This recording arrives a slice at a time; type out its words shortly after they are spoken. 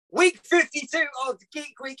Week 52 of the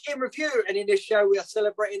Geek Week in Review, and in this show we are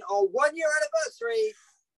celebrating our 1 year anniversary.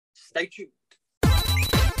 Stay tuned.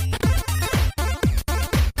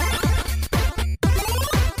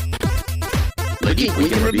 The Geek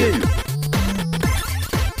Week in Review.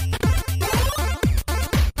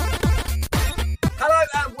 Hello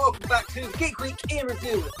and welcome back to the Geek Week in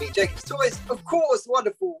Review with me, Jacob's Toys, of course,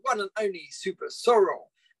 wonderful one and only SuperSorrell,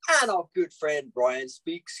 and our good friend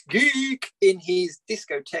RyanSpeaksGeek in his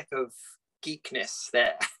discotheque of geekness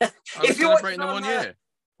there. If you're celebrating the 1 year.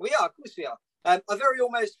 We are, of course we are. I very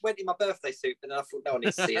almost went in my birthday suit, but then I thought no one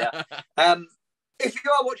needs to see that. If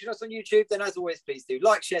you are watching us on YouTube, then as always, please do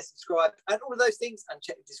like, share, subscribe, and all of those things, and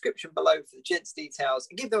check the description below for the gents' details,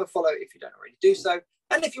 and give them a follow if you don't already do so.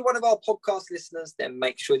 And if you're one of our podcast listeners, then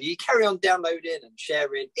make sure that you carry on downloading and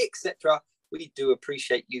sharing, etc. We do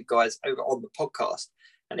appreciate you guys over on the podcast.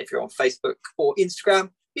 And if you're on Facebook or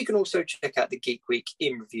Instagram, you can also check out the Geek Week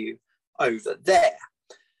in Review over there.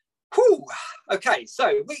 Whew. Okay,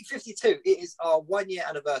 so week 52, it is our 1 year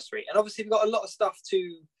anniversary. And obviously we've got a lot of stuff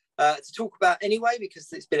to talk about anyway, because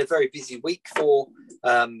it's been a very busy week for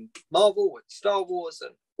Marvel and Star Wars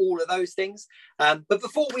and all of those things. But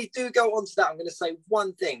before we do go on to that, I'm going to say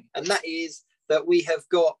one thing, and that is that we have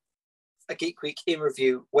got a Geek Week in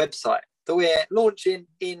Review website that we're launching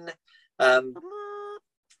in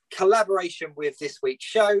collaboration with this week's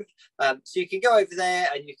show. So you can go over there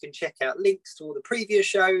and you can check out links to all the previous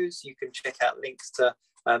shows. You can check out links to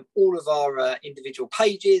all of our individual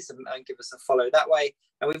pages and give us a follow that way.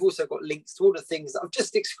 And we've also got links to all the things that I've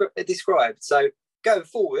just described. So going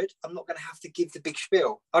forward, I'm not going to have to give the big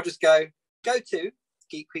spiel. I'll just go to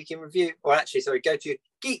Geek Week in Review, or actually, sorry, go to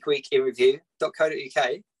geekweekinreview.co.uk.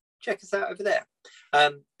 Check us out over there.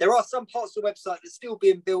 There are some parts of the website that's still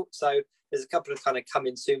being built, so there's a couple of kind of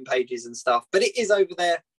coming soon pages and stuff, but it is over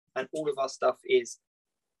there, and all of our stuff is.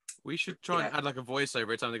 We should try and add like a voiceover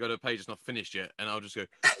every time they go to a page that's not finished yet, and I'll just go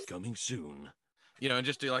coming soon, and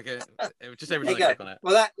just do like just every time I click on it.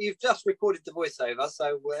 Well, that you've just recorded the voiceover,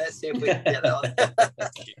 so let's see if we can get that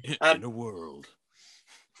on. In a world.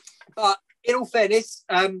 But in all fairness,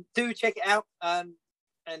 do check it out. And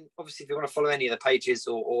obviously, if you want to follow any of the pages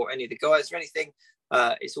or any of the guys or anything,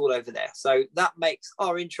 it's all over there. So that makes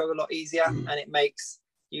our intro a lot easier, and it makes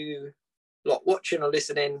you lot watching or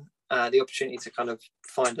listening the opportunity to kind of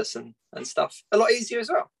find us and stuff a lot easier as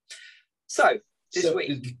well. So this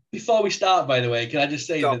week, before we start, by the way, can I just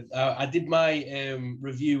say that I did my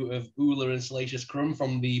review of Ula and Salacious Crumb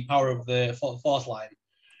from the Power of the Force line.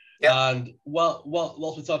 Yep. And whilst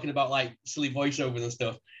we're talking about like silly voiceovers and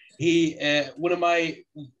stuff, one of my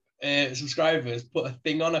subscribers put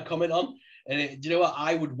a comment on, and do you know what?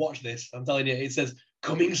 I would watch this. I'm telling you, it says,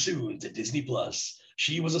 coming soon to Disney Plus.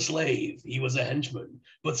 She was a slave, he was a henchman,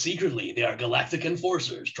 but secretly they are galactic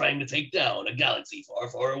enforcers trying to take down a galaxy far,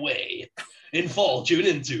 far away. In fall, tune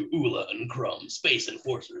into Ula and Crumb, Space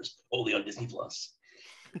Enforcers, only on Disney Plus.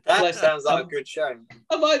 That sounds like a good show.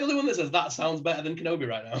 Am I the only one that says that sounds better than Kenobi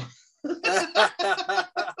right now?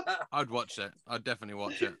 I'd watch it. I'd definitely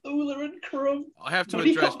watch it. Ula and Crumb. I have to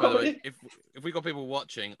address, by the way, if we got people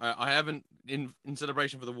watching, I haven't, in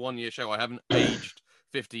celebration for the 1 year show, I haven't aged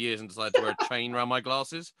 50 years and decided to wear a chain around my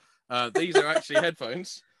glasses. These are actually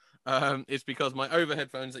headphones. It's because my over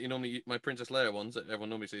headphones that you normally, my Princess Leia ones that everyone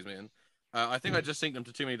normally sees me in, I think I just sync them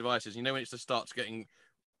to too many devices. When it just starts getting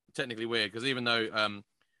technically weird, because even though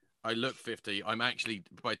I look 50, I'm actually,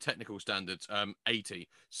 by technical standards, 80.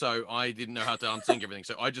 So I didn't know how to unsync everything.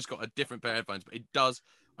 So I just got a different pair of headphones. But it does,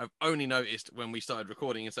 I've only noticed when we started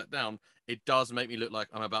recording and sat down, it does make me look like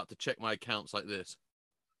I'm about to check my accounts like this,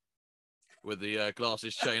 with the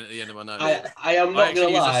glasses chain at the end of my nose. I am not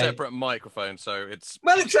going to lie. Use a separate microphone, so it's.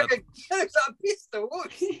 Well, it looks like a pistol.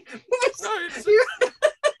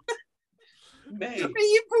 Mate.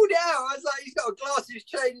 You pulled it out. I was like, he's got a glasses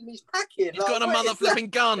chain in his packet. He's got a mother flipping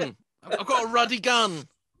gun. I've got a ruddy gun.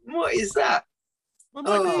 What is that?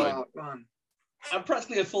 Oh, man. I'm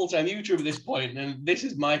practically a full-time YouTuber at this point, and this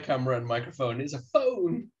is my camera and microphone. It's a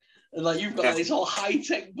phone. And like you've got this whole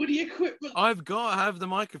high-tech buddy equipment. I've got to have the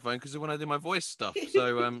microphone because when I do my voice stuff.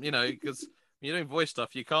 So, because when you're doing voice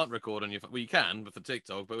stuff, you can't record on your phone. Well, you can, but for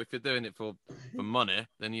TikTok. But if you're doing it for money,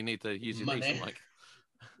 then you need to use your decent mic.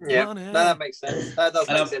 Yeah, no, that makes sense. That does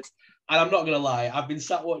make sense. And I'm not going to lie, I've been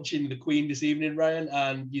sat watching The Queen this evening, Ryan,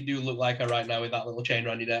 and you do look like her right now with that little chain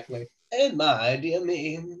around your neck. Like, and my dear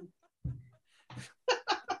me.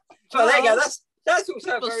 So there you go. That's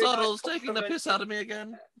also SuperSorrell's taking the piss out of me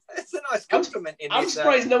again. It's a nice compliment. I'm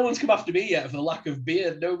surprised no one's come after me yet for the lack of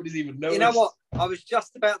beard. Nobody's even noticed. You know what? I was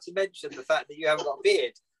just about to mention the fact that you haven't got a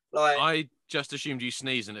beard. Like, I just assumed you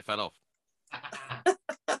sneezed and it fell off.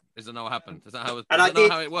 Is that not what happened? Is that how?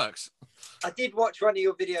 How it works? I did watch one of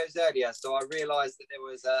your videos earlier, so I realised that there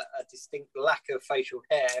was a distinct lack of facial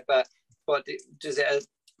hair. But does it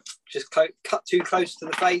just cut too close to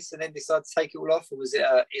the face and then decide to take it all off, or was it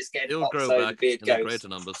it's getting hot so the beard goes? Greater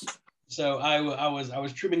numbers. So I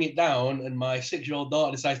was trimming it down, and my 6-year-old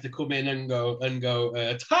daughter decides to come in and go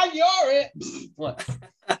Tanya,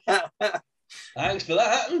 thanks for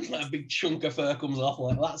that. A big chunk of fur comes off.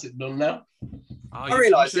 Like, that's it done now. Oh, I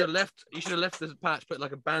realised you should have left the patch, put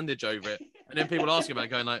like a bandage over it, and then people ask about it,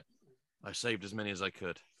 going like, I saved as many as I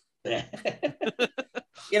could.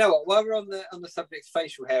 You know what? While we're on the subject of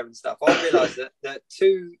facial hair and stuff, I realised that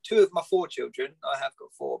two of my 4 children, I have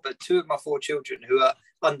got 4, but 2 of my 4 children who are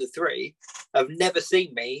under 3 have never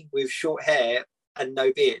seen me with short hair and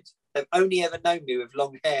no beard. They've only ever known me with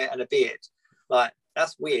long hair and a beard. Like,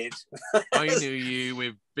 that's weird. I knew you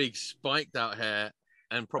with big spiked out hair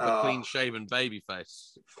and proper clean shaven baby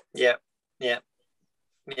face. Yeah.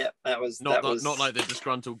 That was not like the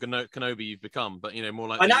disgruntled Kenobi you've become, but more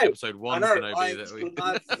like the episode 1 Kenobi.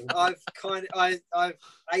 I've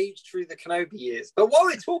aged through the Kenobi years. But while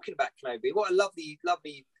we're talking about Kenobi, what a lovely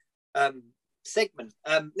segment.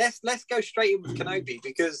 Let's go straight in with Kenobi,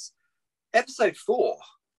 because episode 4.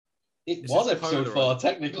 It was episode 4,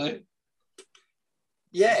 technically.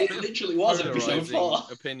 Yeah, it literally was episode 4.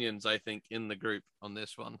 Opinions, I think, in the group on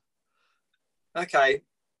this one. Okay,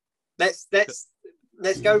 let's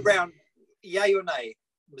go round. Yay or nay?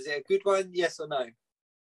 Was it a good one? Yes or no?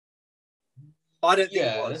 I don't think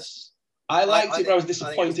it was. I liked it, but I was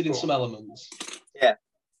disappointed in some elements. Yeah,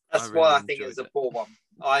 that's why I think it was a poor one.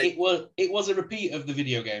 It was a repeat of the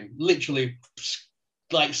video game, literally,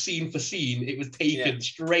 like scene for scene. It was taken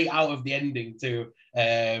straight out of the ending to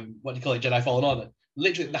what do you call it, Jedi Fallen Order.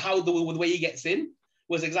 Literally, the way he gets in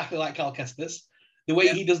was exactly like Cal Kestis. The way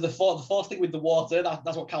he does the force thing with the water,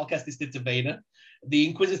 that's what Cal Kestis did to Vader. The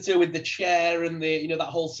Inquisitor with the chair and the that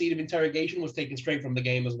whole scene of interrogation was taken straight from the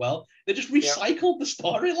game as well. They just recycled the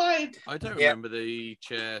storyline. I don't remember the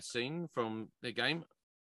chair scene from the game.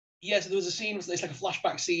 Yeah, so there was a scene. It's like a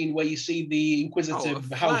flashback scene where you see the Inquisitor,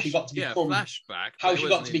 how she got to become flashback. How she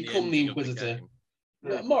got to become the Inquisitor.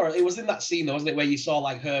 More, it was in that scene though, wasn't it, where you saw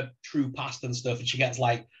like her true past and stuff, and she gets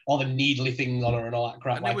like all the needly things on her and all that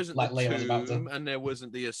crap. And there wasn't like Leia was about to. And there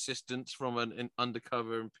wasn't the assistance from an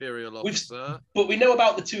undercover Imperial officer. But we know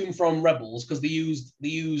about the tomb from Rebels because they used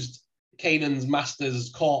Kanan's master's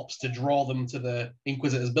corpse to draw them to the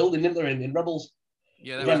Inquisitor's building, didn't they, in Rebels?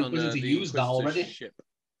 Yeah, that was on the used that already. Ship.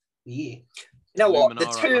 Yeah. You know what? The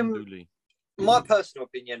tomb. My personal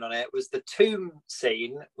opinion on it was the tomb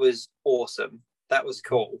scene was awesome. That was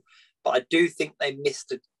cool, but I do think they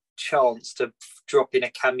missed a chance to drop in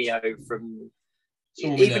a cameo from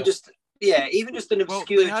just an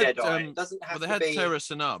obscure Jedi. It doesn't have to be. They had Terra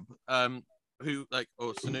Sanub,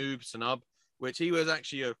 Sanub, which he was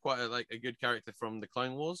actually quite a good character from the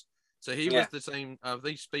Clone Wars. So he was the same.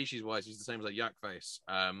 These species wise, he's the same as like Yak Face.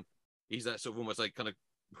 He's that sort of almost like kind of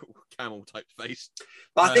camel type face.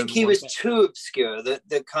 But I think he was too obscure.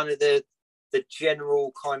 The kind of the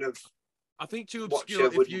general kind of. I think too obscure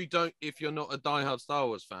if you're not a diehard Star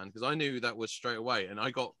Wars fan, because I knew that was straight away, and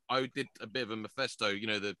I did a bit of a Mephisto,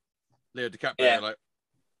 the Leo DiCaprio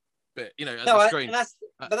bit, at the screen. That's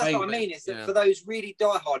what I mean. Is that for those really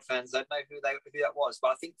diehard fans, don't know who that was, but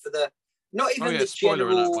I think for the not even the spoiler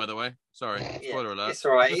general. Alert, by the way, sorry, spoiler alert. It's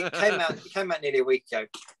all right. It came out nearly a week ago.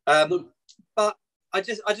 But I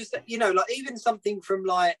just like even something from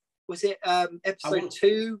like. Was it episode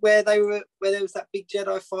 2 where there was that big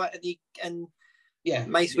Jedi fight and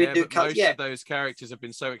Mace Windu cut? Most of those characters have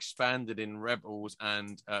been so expanded in Rebels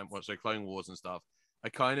and Clone Wars and stuff. I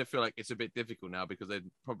kind of feel like it's a bit difficult now because they've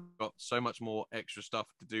probably got so much more extra stuff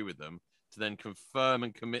to do with them to then confirm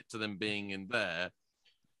and commit to them being in there.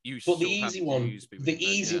 There was the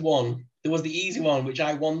easy one which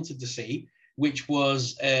I wanted to see. Which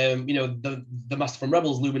was, the master from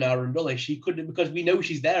Rebels, Luminara and Dully. She couldn't, because we know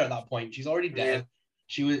she's there at that point. She's already dead. Yeah.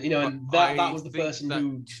 She was, and that was the person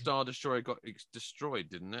who Star Destroyer got destroyed,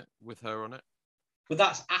 didn't it, with her on it? But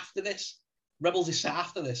that's after this. Rebels is set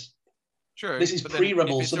after this. True. This is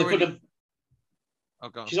pre-Rebels, so they could have.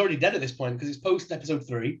 She's already dead at this point because it's post episode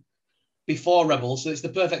 3, before Rebels, so it's the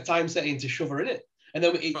perfect time setting to shove her in it, and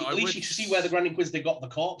then at least you can see where the Grand Inquisitor got the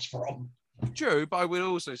corpse from. True, but I would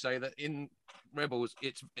also say that in Rebels,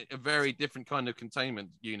 it's a very different kind of containment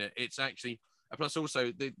unit. It's actually, plus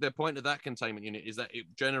also the point of that containment unit is that it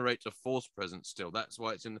generates a force presence still. That's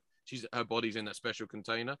why it's her body's in that special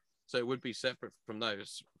container. So it would be separate from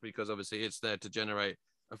those because obviously it's there to generate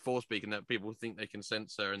a force beacon that people think they can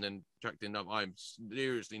censor and then track in. I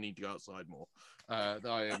seriously need to go outside more.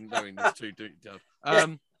 I am knowing this too detailed.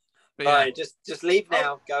 But yeah. Right, just leave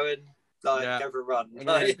now. Go and go for a run. I'm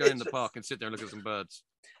going to go in the park and sit there and look at some birds.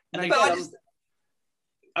 I was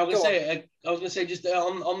going to say just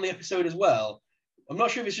on the episode as well. I'm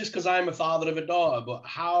not sure if it's just because I'm a father of a daughter, but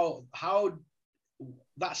how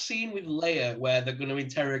that scene with Leia where they're going to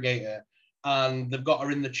interrogate her and they've got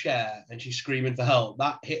her in the chair and she's screaming for help,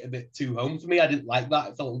 that hit a bit too home for me. I didn't like that.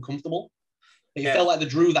 It felt uncomfortable. It felt like they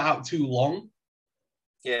drew that out too long.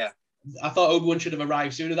 Yeah. I thought Obi-Wan should have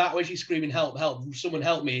arrived sooner. That when she's screaming, help, someone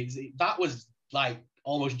help me. That was like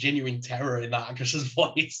almost genuine terror in that actress's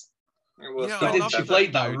voice. She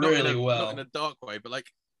played that really well. Not in a dark way, but like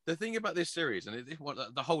the thing about this series, and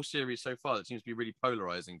the whole series so far, that seems to be really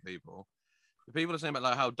polarizing people. The people are saying about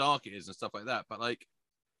like how dark it is and stuff like that, but like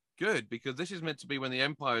good, because this is meant to be when the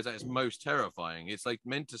Empire is at its most terrifying. It's like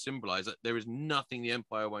meant to symbolize that there is nothing the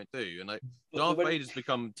Empire won't do, and like Darth Vader's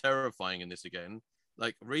become terrifying in this again.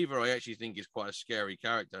 Like Reva, I actually think is quite a scary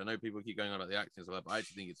character. I know people keep going on about the acting and stuff, but I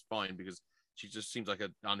actually think it's fine because she just seems like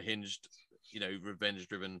an unhinged,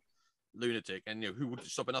 revenge-driven lunatic, and who would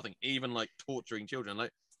stop at nothing, even like torturing children.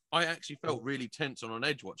 Like I actually felt really tense and on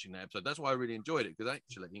edge watching that episode. That's why I really enjoyed it, because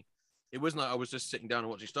actually it wasn't like I was just sitting down and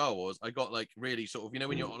watching Star Wars. I got like really sort of,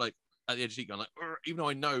 when you're like at the edge of the seat going like, even though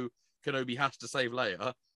I know Kenobi has to save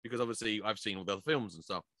Leia, because obviously I've seen all the other films and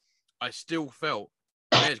stuff, I still felt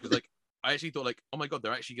on edge because like I actually thought like, oh my God,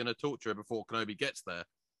 they're actually going to torture her before Kenobi gets there.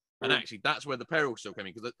 And actually that's where the peril still came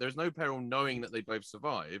in, because there's no peril knowing that they both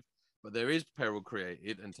survive, but there is peril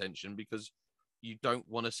created and tension because you don't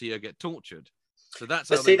want to see her get tortured. So that's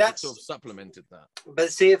how they sort of supplemented that.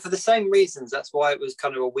 But see, for the same reasons, that's why it was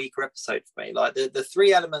kind of a weaker episode for me. Like the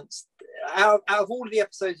three elements, out of all of the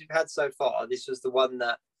episodes we've had so far, this was the one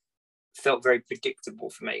that felt very predictable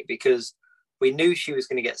for me, because we knew she was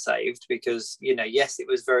going to get saved because, yes, there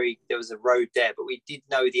was a road there, but we did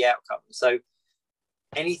know the outcome. So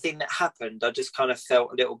anything that happened, I just kind of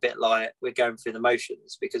felt a little bit like we're going through the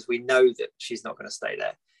motions, because we know that she's not going to stay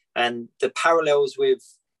there. And the parallels with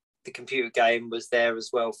the computer game was there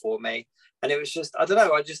as well for me. And it was just, I don't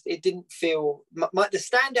know, it didn't feel, the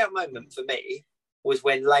standout moment for me was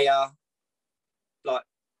when Leia, like,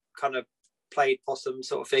 kind of played possum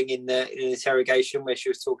sort of thing in the interrogation, where she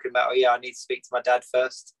was talking about, I need to speak to my dad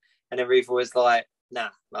first. And then Reva was like, nah,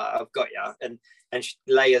 I've got you. And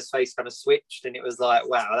Leia's face kind of switched, and it was like,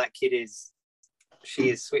 wow, that kid she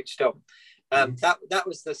is switched on. That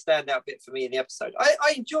was the standout bit for me in the episode.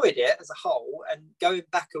 I enjoyed it as a whole, and going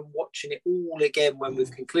back and watching it all again when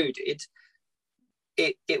we've concluded,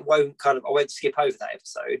 it won't I won't skip over that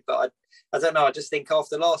episode, but I don't know, I just think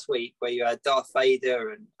after last week where you had Darth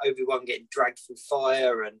Vader and Obi-Wan getting dragged through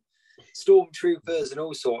fire and stormtroopers and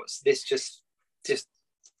all sorts, this just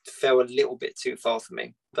fell a little bit too far for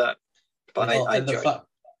me. But I enjoyed it.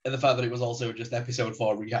 And the fact that it was also just episode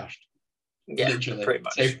 4 rehashed. Yeah, literally, pretty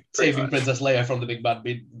much. Saving Princess Leia from the big bad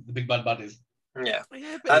baddies. Yeah,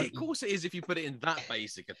 but of course it is if you put it in that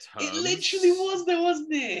basic a term. It literally was, there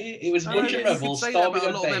wasn't it? It was a bunch of rebels storming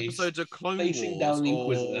a lot of episodes of Clone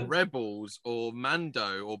Wars or Rebels or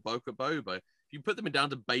Mando or Boca Boba. If you put them down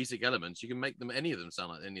to basic elements, you can make any of them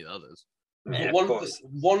sound like any of the others. Yeah,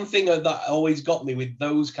 one thing that always got me with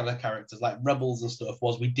those kind of characters, like Rebels and stuff,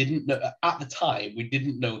 was we didn't know at the time. We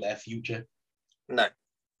didn't know their future. No.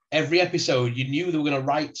 Every episode, you knew they were going to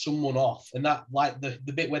write someone off, and that, like the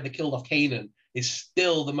bit where they killed off Kanan, is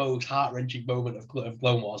still the most heart-wrenching moment of Clone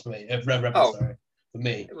Wars for me. Rebels, sorry, for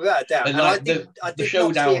me. Without a doubt. And like I did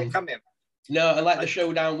showdown, not see it coming. No, and like the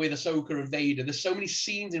showdown with Ahsoka and Vader. There's so many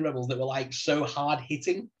scenes in Rebels that were like so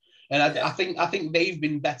hard-hitting, and I think they've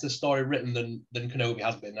been better story written than Kenobi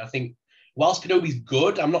has been. I think whilst Kenobi's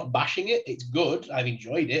good, I'm not bashing it. It's good. I've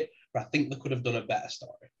enjoyed it, but I think they could have done a better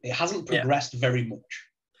story. It hasn't progressed very much.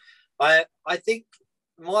 I think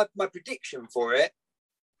my prediction for it,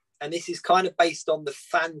 and this is kind of based on the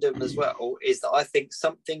fandom as well, is that I think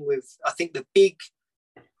the big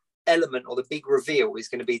element or the big reveal is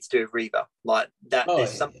going to be to do with Reva. Like that,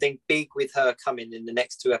 there's something big with her coming in the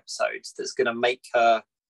next 2 episodes that's going to make her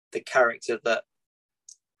the character that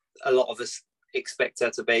a lot of us expect her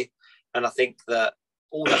to be. And I think that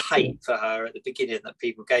all the hate for her at the beginning that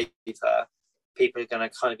people gave her, people are going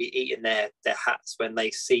to kind of be eating their hats when they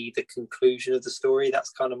see the conclusion of the story. That's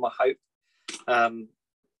kind of my hope.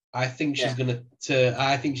 I think she's going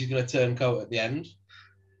to turn coat at the end.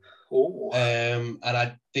 Ooh. And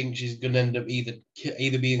I think she's going to end up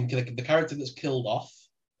either being the character that's killed off,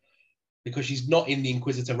 because she's not in the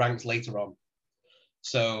Inquisitor ranks later on.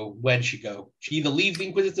 So where does she go? She either leaves the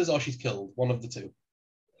Inquisitors or she's killed. One of the two.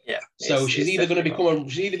 Yeah. So she's either going to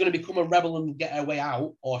become a rebel and get her way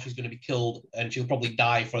out, or she's going to be killed, and she'll probably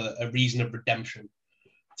die for a reason of redemption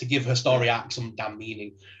to give her story arc some damn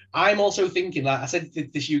meaning. I'm also thinking, like I said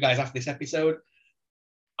this to you guys after this episode,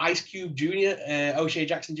 Ice Cube Jr., O'Shea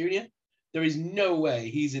Jackson Jr., there is no way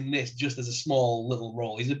he's in this just as a small little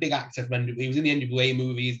role. He's a big actor. He was in the NWA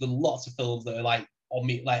movie. He's done lots of films that are like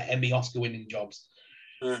Emmy Oscar winning jobs.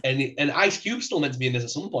 And Ice Cube's still meant to be in this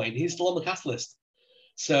at some point. He's still on the cast list.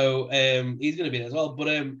 So he's going to be in it as well. But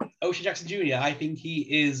O'Shea Jackson Jr., I think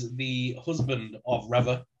he is the husband of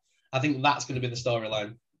Reva. I think that's going to be the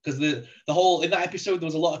storyline. Because the whole, in that episode, there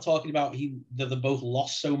was a lot of talking about that they both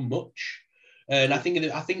lost so much. And I think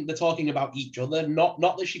they're talking about each other, not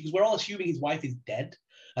that because we're all assuming his wife is dead,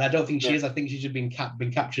 and I don't think she is. I think she's just been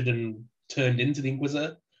captured and turned into the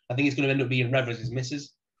Inquisitor. I think it's going to end up being Rev as his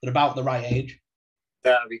missus. They're about the right age.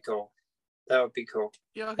 That would be cool.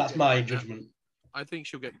 Yeah, that's my judgment. I think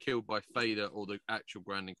she'll get killed by Vader or the actual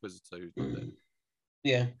Grand Inquisitor who's not dead.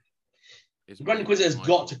 Yeah, the Grand Inquisitor's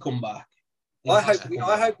got to come back. I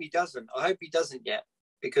hope he doesn't. I hope he doesn't yet.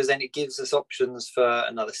 Because then it gives us options for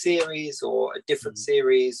another series or a different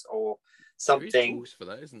series or something. There is for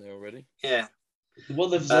that, isn't there already? Yeah. Well,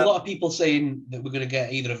 there's a lot of people saying that we're going to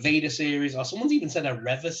get either a Vader series or someone's even said a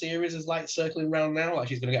Reva series is like circling around now, like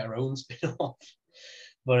she's going to get her own spin-off.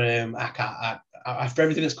 But I can't. After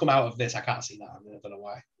everything that's come out of this, I can't see that. I don't know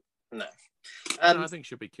why. No. I think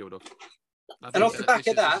she'll be killed off. And off the back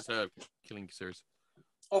of that, this is her killing series.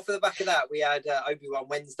 Off of the back of that, we had Obi Wan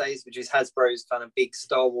Wednesdays, which is Hasbro's kind of big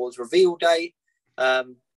Star Wars reveal day,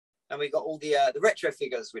 and we got all the retro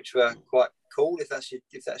figures, which were quite cool. If that's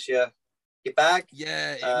your bag,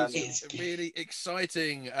 yeah, it was really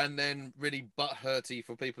exciting, and then really butt-hurty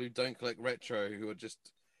for people who don't collect retro, who are just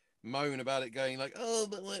moan about it, going like, "Oh,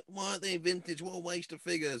 but why aren't they vintage? What a waste of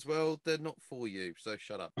figures." Well, they're not for you, so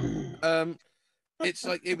shut up. It's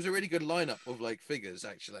like it was a really good lineup of like figures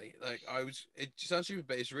actually. Like it sounds stupid,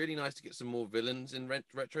 but it's really nice to get some more villains in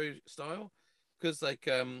retro style, because like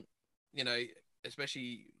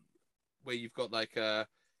especially where you've got like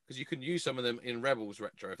because you can use some of them in Rebels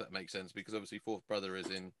retro, if that makes sense, because obviously Fourth Brother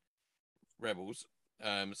is in Rebels.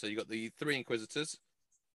 So you got the 3 Inquisitors,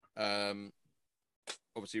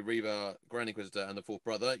 obviously Reva, Grand Inquisitor, and the Fourth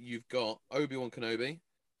Brother. You've got Obi Wan Kenobi.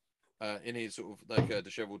 In his sort of like a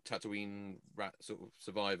disheveled Tatooine rat sort of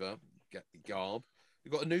survivor garb.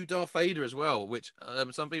 We've got a new Darth Vader as well, which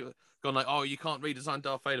some people have gone like, oh, you can't redesign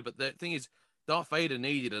Darth Vader. But the thing is, Darth Vader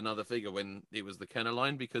needed another figure when it was the Kenner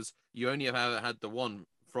line, because you only have had the one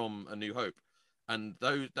from A New Hope. And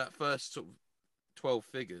that first sort of 12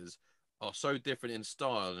 figures are so different in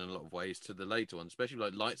style in a lot of ways to the later ones, especially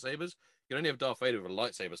like lightsabers. You can only have Darth Vader with a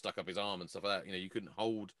lightsaber stuck up his arm and stuff like that. You couldn't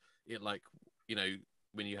hold it like,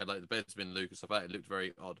 when you had like the Bespin Luke and stuff like that, it looked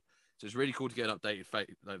very odd. So it's really cool to get an updated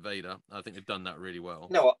like Vader. I think they've done that really well.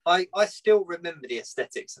 No, I still remember the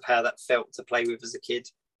aesthetics of how that felt to play with as a kid.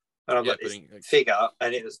 And I got this figure,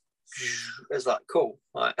 and it was like cool.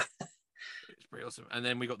 Like, it's pretty awesome. And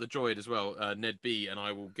then we got the droid as well, Ned B, and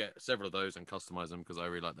I will get several of those and customize them because I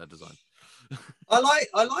really like their design. I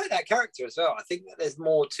like that character as well. I think that there's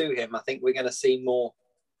more to him. I think we're going to see more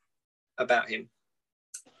about him.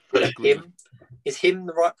 Is him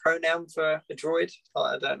the right pronoun for a droid?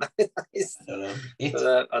 I don't know. I don't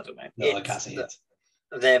know. I don't know. No, I can't see it.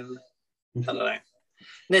 Them. I don't know.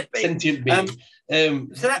 Ned B. Sentient being.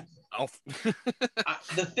 So that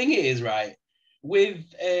the thing is, right, with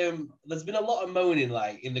there's been a lot of moaning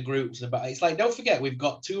like in the groups about it's like, don't forget we've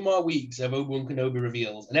got 2 more weeks of Obi Wan Kenobi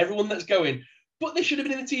reveals, and everyone that's going, but they should have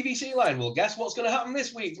been in the TVC line. Well, guess what's going to happen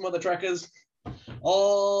this week, Mother Trekkers?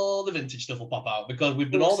 All the vintage stuff will pop out because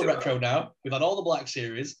we've done all the retro now. We've had all the Black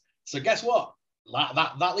Series. So guess what?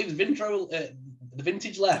 That leaves the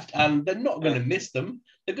vintage left, and they're not going to miss them.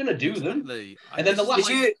 They're going to do them. And then the last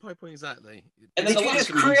point exactly. And then Did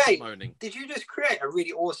you just create a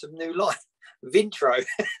really awesome new line? Vintro.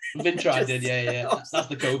 Vintro, I did, yeah. That's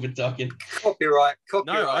the COVID talking. Copyright.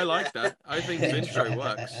 No, I like that. I think Vintro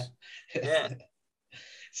works. Yeah.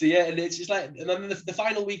 So yeah, and it's just like, and then the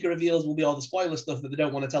final week of reveals will be all the spoiler stuff that they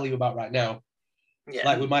don't want to tell you about right now. Yeah.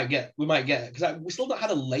 Like we might get because we still not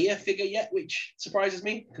had a Leia figure yet, which surprises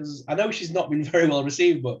me because I know she's not been very well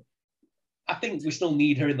received, but I think we still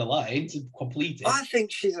need her in the line to complete it. I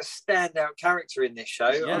think she's a standout character in this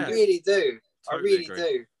show. Yeah. I really do. Totally I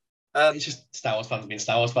really do. It's just Star Wars fans being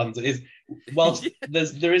Star Wars fans. It is. Whilst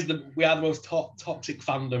we are the most toxic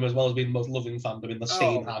fandom as well as being the most loving fandom in the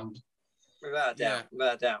same hand. Without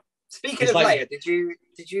a doubt. Speaking of Leia, did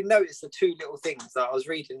you notice the 2 little things that I was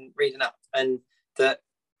reading up, and that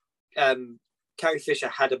Carrie Fisher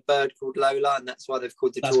had a bird called Lola, and that's why they've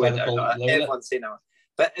called the toy Lola. Everyone's seen her.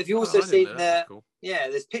 But have you also seen cool.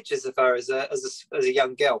 There's pictures of her as a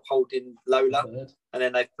young girl holding Lola, and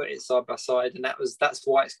then they've put it side by side, and that's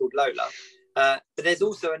why it's called Lola. But there's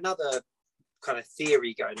also another kind of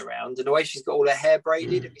theory going around, and the way she's got all her hair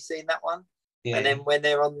braided. Have you seen that one? Yeah. And then when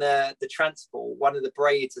they're on the transport, one of the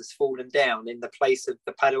braids has fallen down in the place of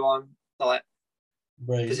the Padawan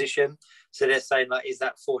position. So they're saying, like, is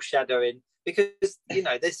that foreshadowing? Because, you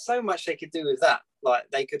know, there's so much they could do with that. Like,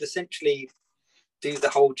 they could essentially do the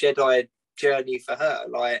whole Jedi journey for her.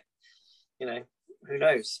 Like, you know, who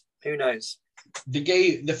knows? They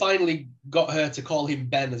finally got her to call him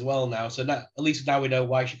Ben as well now. So at least now we know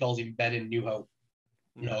why she calls him Ben in New Hope.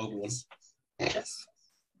 No, Obi-Wan. Yes.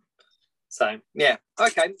 So, yeah.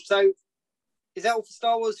 Okay. So, is that all for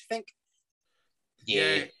Star Wars, you think?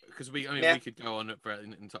 Yeah, because we could go on for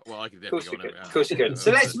well, I could definitely go on it. Of course you could.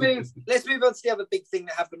 So let's move on to the other big thing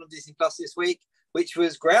that happened on Disney Plus this week, which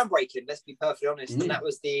was groundbreaking, let's be perfectly honest. And that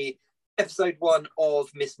was the episode 1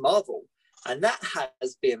 of Miss Marvel. And that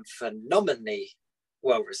has been phenomenally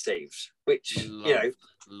well received, which,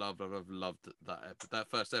 loved that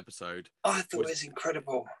first episode. I thought it was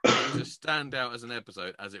incredible. It was a standout as an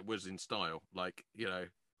episode, as it was in style. Like, you know.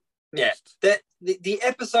 Yeah, the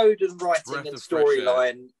episode and writing and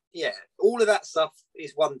storyline, all of that stuff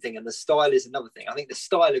is one thing, and the style is another thing. I think the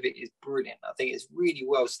style of it is brilliant. I think it's really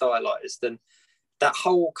well stylized, and that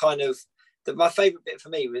whole kind of my favorite bit for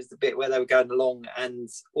me was the bit where they were going along and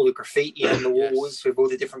all the graffiti on the walls with all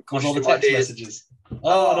the different costume all the text ideas. Messages. I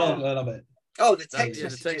love it. Oh, the text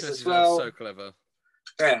messages as well. So clever.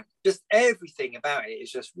 Yeah, just everything about it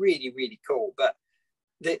is just really, really cool. But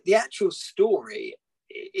the actual story,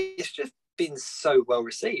 it's just been so well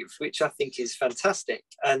received, which I think is fantastic,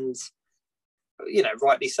 and you know,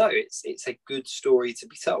 rightly so. It's a good story to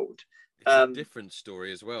be told. It's a different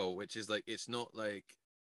story as well, which is like, it's not like,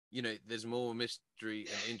 you know, there's more mystery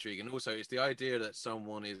and intrigue, and also it's the idea that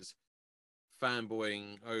someone is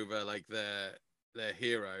fanboying over like their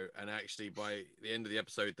hero, and actually by the end of the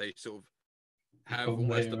episode they sort of have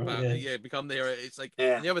almost become the hero. It's like,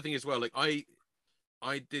 and the other thing as well, like I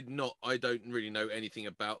don't really know anything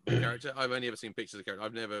about the character. I've only ever seen pictures of the character.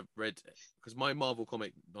 I've never read, because my Marvel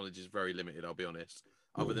comic knowledge is very limited, I'll be honest,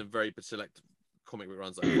 other than very select comic book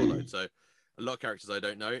runs that I followed. So a lot of characters I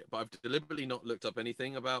don't know, but I've deliberately not looked up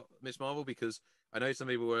anything about Miss Marvel, because I know some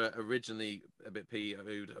people were originally a bit peeved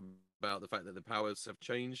about the fact that the powers have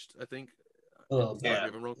changed, I think. If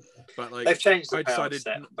I'm wrong. But like, they've changed the power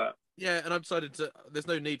set, but and I've decided there's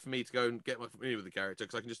no need for me to go and get my familiar with the character,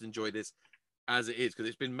 because I can just enjoy this as it is, because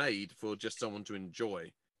it's been made for just someone to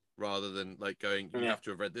enjoy, rather than like going, you have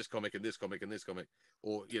to have read this comic and this comic and this comic,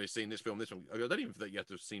 or, you know, seen this film, this one. I don't even think you have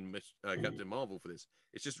to have seen Captain Marvel for this.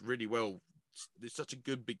 It's just really well. It's such a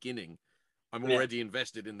good beginning. I'm already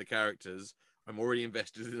invested in the characters. I'm already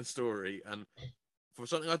invested in the story, and for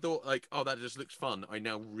something I thought like, oh, that just looks fun, I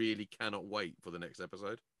now really cannot wait for the next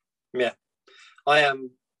episode. Yeah, I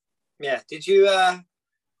am. Did you? So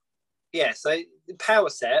the power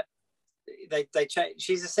set. They changed.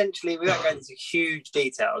 She's essentially, we won't go into huge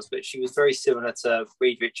details, but she was very similar to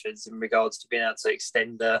Reed Richards in regards to being able to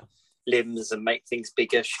extend her limbs and make things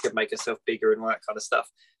bigger. She could make herself bigger and all that kind of stuff.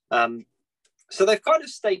 So they've kind of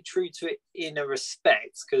stayed true to it in a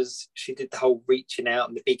respect, because she did the whole reaching out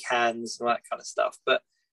and the big hands and all that kind of stuff. But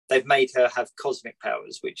they've made her have cosmic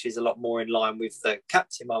powers, which is a lot more in line with the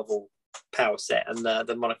Captain Marvel power set and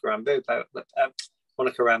the Monica Rambeau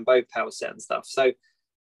power set and stuff. So.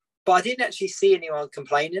 But I didn't actually see anyone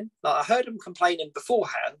complaining. Like, I heard them complaining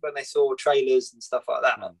beforehand when they saw trailers and stuff like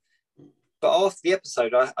that. But after the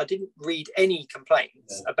episode, I didn't read any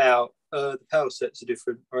complaints about the power sets are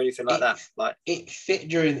different or anything like that. Like, it fit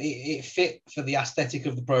for the aesthetic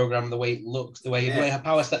of the program, the way it looks, the way her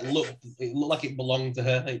power set looked. It looked like it belonged to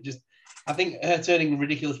her. I think her turning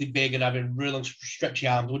ridiculously big and having really stretchy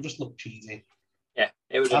arms would just look cheesy. Yeah,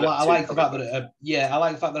 it would. I like the fact that her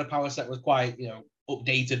power set was quite, you know,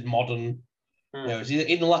 updated, modern. You know,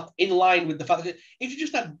 in line with the fact that if you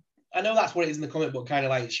just had, I know that's what it is in the comic book, kind of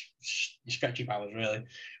like stretchy powers, really.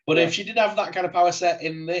 But if she did have that kind of power set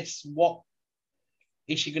in this, what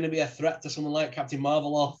is she going to be a threat to someone like Captain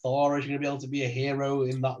Marvel or Thor? Or is she going to be able to be a hero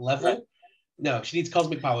in that level? Right. No, she needs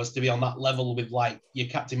cosmic powers to be on that level with like your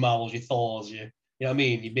Captain Marvels, your Thors, you know what I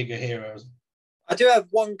mean, your bigger heroes. I do have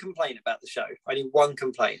one complaint about the show. I need one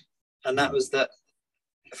complaint, and that was that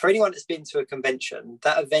for anyone that's been to a convention,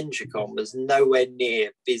 that AvengerCon was nowhere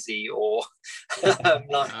near busy or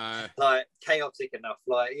like chaotic enough.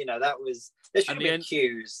 Like, you know, that was, there should have been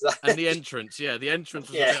queues. And the entrance was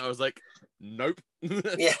the bit I was like, nope.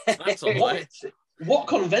 Yeah. That's all right. What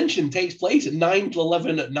convention takes place at 9 to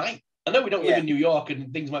 11 at night? I know we don't live in New York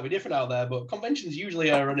and things might be different out there, but conventions usually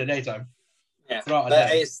are in the daytime. Yeah, but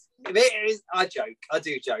it is, I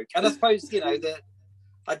do joke. And I suppose, you know, that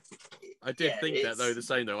I did think that though, the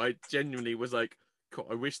same though. I genuinely was like, God,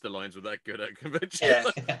 I wish the lines were that good at convention. Yeah.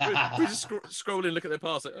 Like, we just scroll in, look at their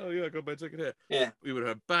pass, like, oh yeah, I got my ticket here. Yeah. We would have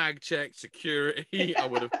had bag check, security. I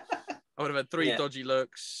would have had 3 dodgy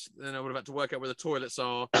looks. Then I would have had to work out where the toilets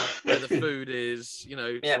are, where the food is. You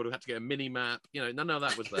know, I would have had to get a mini map. You know, none of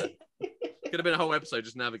that was there. Could have been a whole episode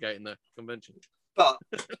just navigating the convention. But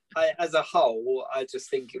as a whole, I just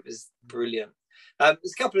think it was brilliant.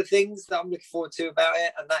 There's a couple of things that I'm looking forward to about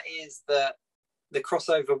it, and that is the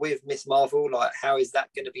crossover with Miss Marvel. Like, how is that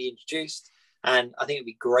going to be introduced? And I think it'd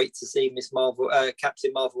be great to see Miss Marvel,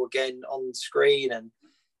 Captain Marvel again on screen. And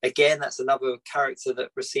again, that's another character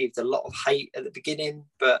that received a lot of hate at the beginning,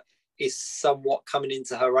 but is somewhat coming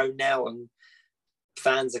into her own now, and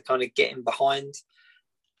fans are kind of getting behind.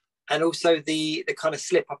 And also the kind of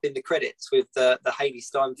slip up in the credits with the Haley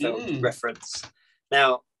Steinfeld reference.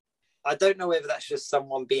 Now, I don't know whether that's just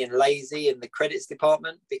someone being lazy in the credits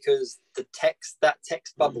department, because that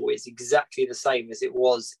text bubble is exactly the same as it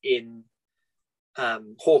was in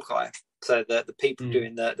Hawkeye. So the people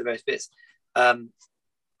doing the various bits. But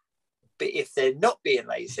if they're not being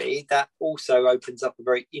lazy, that also opens up a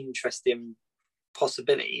very interesting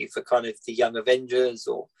possibility for kind of the Young Avengers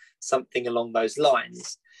or something along those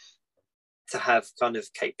lines, to have kind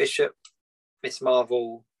of Kate Bishop, Miss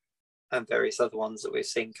Marvel, and various other ones that we've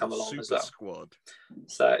seen come along as well. Squad.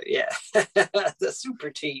 So yeah, the super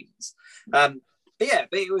teams. But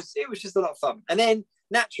it was just a lot of fun. And then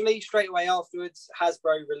naturally, straight away afterwards,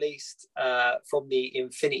 Hasbro released from the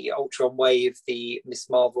Infinity Ultron wave the Miss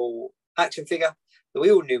Marvel action figure that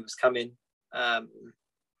we all knew was coming. And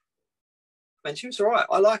she was all right.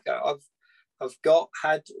 I like her. I've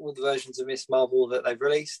had all the versions of Miss Marvel that they've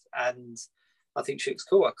released, and I think she looks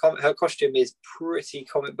cool. Her costume is pretty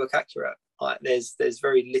comic book accurate. Like, there's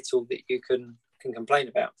very little that you can complain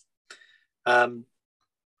about.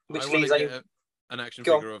 Which leaves an action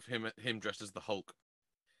figure of him dressed as the Hulk,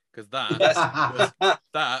 because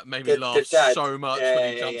that made me laugh so much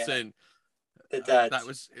when he jumps in. The dad. That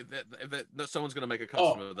was someone's going to make a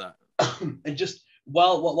custom of that. And just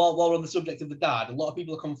while we're on the subject of the dad, a lot of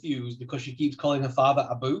people are confused because she keeps calling her father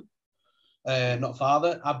Abu. Not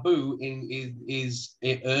father. Abu is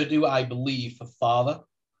Urdu, I believe, for father.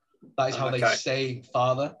 That is how they say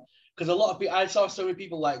father. Because a lot of people, I saw so many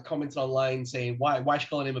people like commenting online saying, "Why is she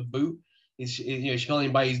calling him Abu? Is she calling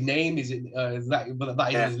him by his name? Is that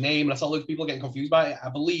his name?" And I saw loads of people getting confused by it. I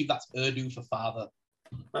believe that's Urdu for father.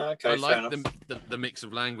 Okay, I like the mix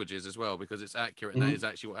of languages as well, because it's accurate and that is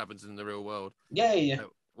actually what happens in the real world. Yeah.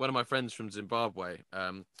 One of my friends from Zimbabwe,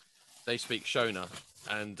 they speak Shona,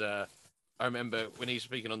 and I remember when he's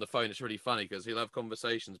speaking on the phone, it's really funny because he'll have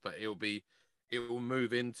conversations, but it will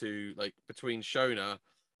move into like between Shona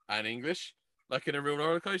and English, like in a real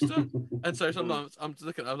roller coaster. And so sometimes I'm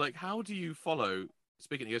like, how do you follow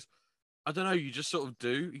speaking? He goes, I don't know, you just sort of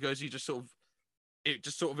do. He goes, it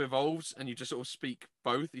just sort of evolves, and you just sort of speak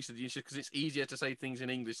both. He said, because it's easier to say things in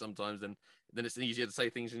English sometimes than it's easier to say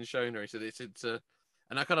things in Shona. He said it's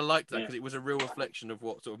and I kind of liked that because it was a real reflection of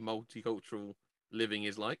what sort of multicultural living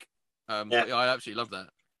is like. I absolutely love that.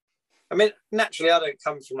 I mean, naturally, I don't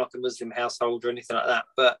come from like a Muslim household or anything like that,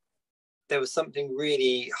 but there was something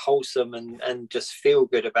really wholesome and just feel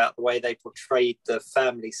good about the way they portrayed the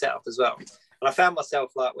family setup as well. And I found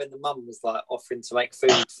myself like when the mum was like offering to make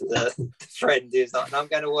food for the friend, he was like, "No, I'm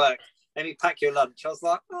going to work. Let me pack your lunch." I was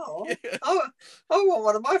like, "Oh, I want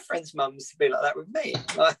one of my friends' mums to be like that with me."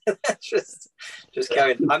 Like, just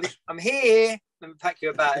going, I'm here. Let me pack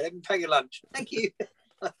you a bag. Let me pack your lunch. Thank you.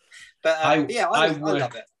 But I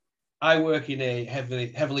love it. I work in a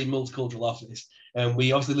heavily multicultural office, and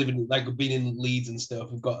we obviously live in, like, being in Leeds and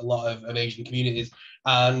stuff, we've got a lot of Asian communities,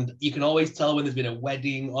 and you can always tell when there's been a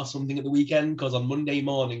wedding or something at the weekend, because on Monday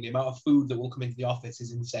morning the amount of food that will come into the office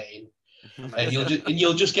is insane. And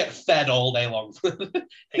you'll just get fed all day long.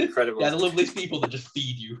 Incredible. Yeah, the loveliest people that just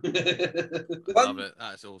feed you. Love it.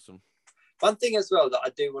 That's awesome. One thing as well that I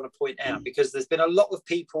do want to point out, because there's been a lot of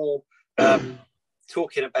people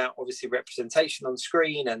talking about obviously representation on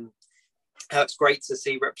screen and how it's great to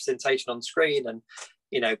see representation on screen, and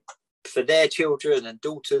for their children and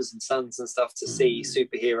daughters and sons and stuff to see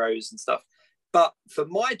superheroes and stuff. But for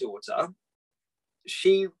my daughter,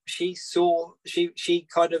 she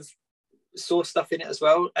kind of saw stuff in it as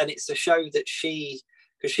well, and it's a show that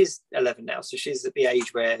because she's 11 now, so she's at the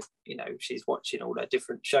age where, you know, she's watching all her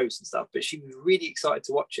different shows and stuff, but she was really excited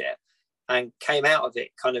to watch it and came out of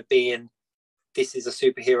it kind of being, this is a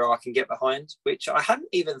superhero I can get behind, which I hadn't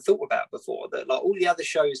even thought about before, that like all the other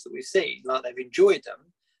shows that we've seen, like they've enjoyed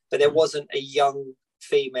them, but there wasn't a young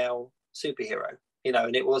female superhero, you know,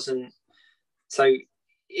 and it wasn't, so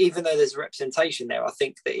even though there's a representation there, I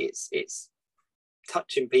think that it's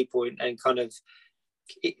touching people and kind of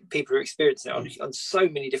people are experiencing it on so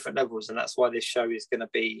many different levels, and that's why this show is going to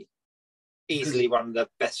be easily one of the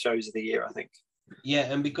best shows of the year, I think.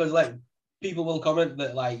 Yeah, and because like people will comment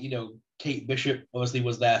that, like, you know, Kate Bishop obviously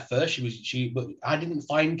was there first. But I didn't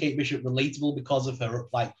find Kate Bishop relatable because of her,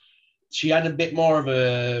 like, she had a bit more of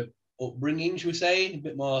a upbringing, should we say, a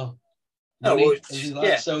bit more money,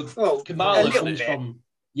 So Kamala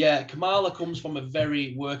comes from a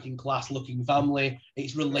very working class looking family.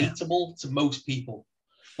 It's relatable to most people.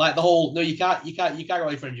 Like the whole, no, you can't go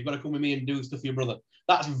with friends. You've got to come with me and do stuff for your brother.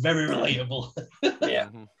 That's very relatable. Yeah.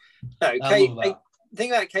 No, Kate. The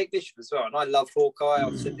thing about Kate Bishop as well, and I love Hawkeye.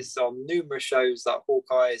 I've said this on numerous shows, that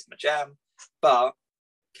Hawkeye is my jam. But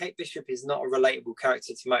Kate Bishop is not a relatable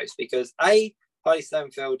character to most because Heidi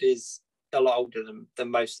Steinfeld is a lot older than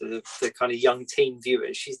most of the kind of young teen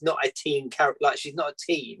viewers. She's not a teen character, like she's not a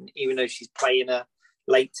teen, even though she's playing a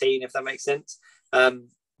late teen, if that makes sense.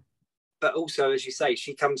 But also, as you say,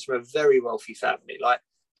 she comes from a very wealthy family. Like,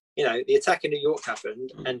 you know, the attack in New York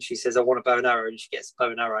happened and she says, I want a bow and arrow, and she gets a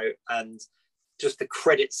bow and arrow, and just the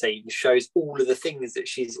credit scene shows all of the things that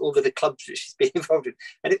all of the clubs that she's been involved in.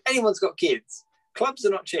 And if anyone's got kids, clubs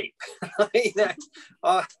are not cheap.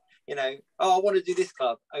 I want to do this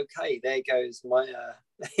club. Okay, there goes my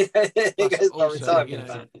retirement.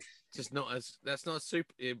 You know, that's not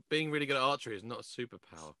super. Being really good at archery is not a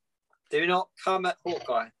superpower. Do not come at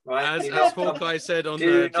Hawkeye, right? As Hawkeye said on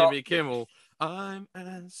Jimmy Kimmel, I'm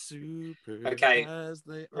as super. Okay, as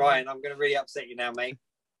they Ryan, I'm going to really upset you now, mate.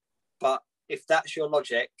 But if that's your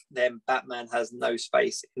logic, then Batman has no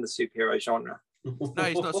space in the superhero genre. No,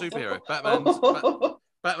 he's not a superhero.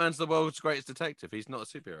 Batman's the world's greatest detective. He's not a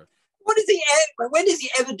superhero. What does he? When does he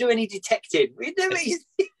ever do any detecting?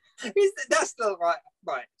 That's not right.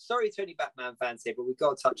 Right. Sorry to any Batman fans here, but we've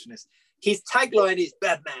got to touch on this. His tagline is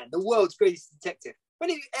Batman, the world's greatest detective.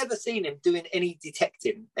 When have you ever seen him doing any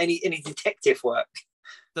detecting, any detective work?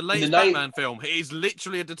 The latest Batman film is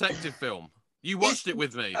literally a detective film. You watched it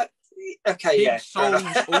with me. Okay, he solves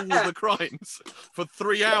all the crimes for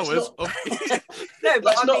 3 hours.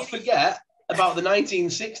 Let's not forget about the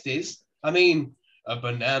 1960s. I mean, a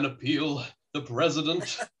banana peel, the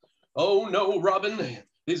president. Oh no, Robin,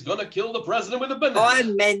 he's gonna kill the president with a banana. I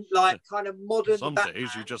meant like kind of modern. Some Batman.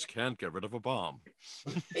 days you just can't get rid of a bomb.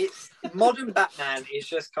 It's modern Batman is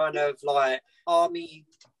just kind of like army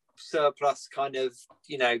surplus, kind of,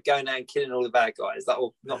 you know, going out and killing all the bad guys. Like,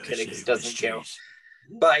 or not killing because he doesn't kill.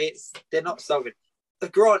 But they're not solving.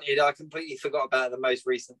 Granted, I completely forgot about the most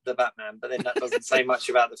recent, the Batman, but then that doesn't say much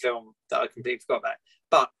about the film that I completely forgot about.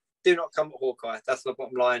 But do not come at Hawkeye. That's the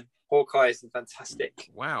bottom line. Hawkeye is fantastic.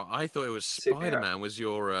 Wow, I thought it was Spider-Man was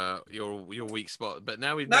your weak spot, but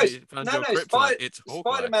now we've found your kryptonite. It's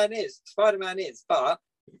Hawkeye. Spider-Man is, but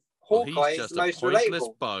Hawkeye is the most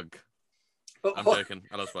relatable. Bug. But I'm joking.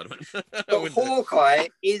 I love Spider-Man. But Hawkeye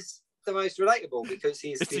is the most relatable because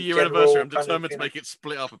he's it's the year anniversary. I'm determined to make it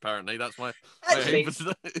split up. Apparently, that's my aim for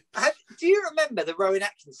today. Do you remember the Rowan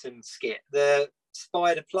Atkinson skit, the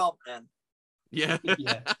Spider Plant Man? Yeah.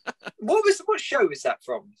 What show was that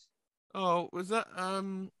from? Oh, was that a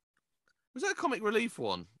Comic Relief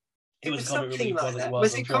one? It was something like that.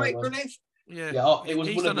 Was it Comic Relief? Yeah. It was.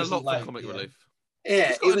 He's done a lot for Comic Relief.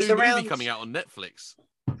 Yeah, it was a new movie coming out on Netflix.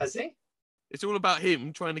 Has he? It's all about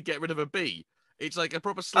him trying to get rid of a bee. It's like a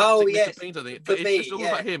proper slapstick Mr. Bean, I think. But it's just all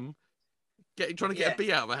about him trying to get a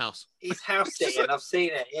bee out of a house. He's house sitting. I've seen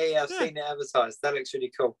it. Yeah, I've seen it advertised. That looks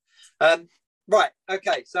really cool. Right.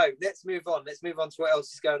 Okay. So let's move on. Let's move on to what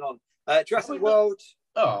else is going on. Jurassic World.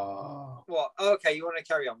 Oh. What? Oh, okay. You want to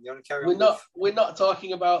carry on? We're not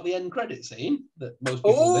talking about the end credit scene that most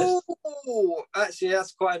people missed. Oh, actually,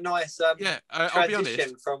 that's quite a nice I'll be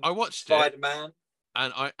honest. From I watched Spider-Man.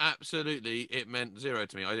 And it meant zero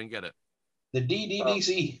to me. I didn't get it. The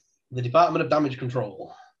DDDC, the Department of Damage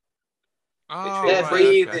Control. Which we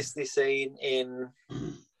previously seen in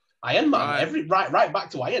Iron Man. Right back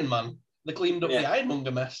to Iron Man. They cleaned up the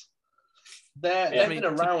Ironmonger mess. They've been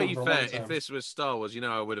around to be for a fair, long time. if this was Star Wars,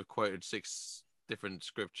 I would have quoted 6 different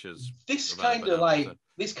scriptures. This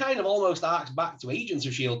this kind of almost arcs back to Agents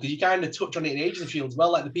of S.H.I.E.L.D. because you kind of touch on it in Agents of S.H.I.E.L.D. as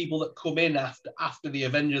well, like the people that come in after the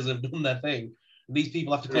Avengers have done their thing. These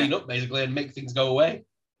people have to clean up basically and make things go away.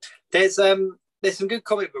 There's some good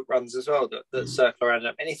comic book runs as well that circle around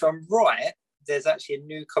them. And if I'm right, there's actually a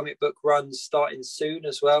new comic book run starting soon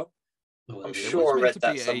as well. I'm sure I read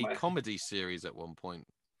that somewhere. A comedy series at one point.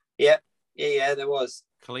 Yeah, there was.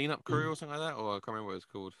 Clean Up Crew or something like that, or I can't remember what it's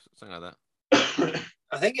called. Something like that.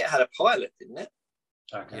 I think it had a pilot, didn't it?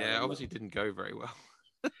 Yeah, obviously it didn't go very well.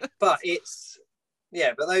 But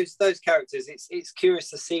but those characters, it's curious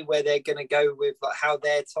to see where they're going to go with like how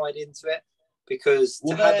they're tied into it, because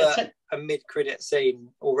to have a mid-credit scene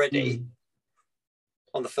already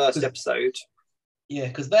on the first episode. Yeah,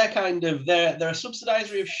 because they're a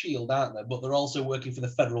subsidiary of S.H.I.E.L.D., aren't they? But they're also working for the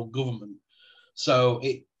federal government. So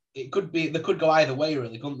it could be, they could go either way,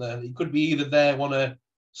 really, couldn't they? It could be either they want to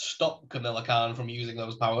stop Kamala Khan from using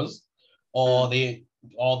those powers, or they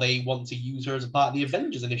want to use her as a part of the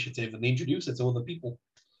Avengers initiative and they introduce her to other people.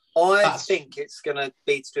 I think it's going to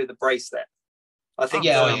be to do the bracelet. I think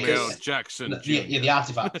Jackson. The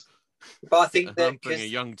artifact. But I think that bring a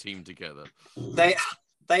young team together.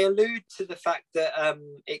 They allude to the fact that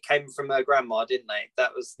it came from her grandma, didn't they?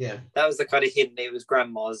 That was the kind of hint. It was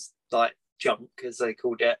grandma's like junk, as they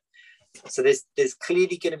called it. So there's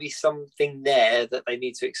clearly going to be something there that they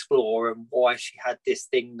need to explore, and why she had this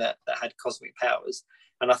thing that had cosmic powers.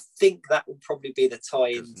 And I think that will probably be the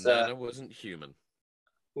tie-in to... Nana wasn't human.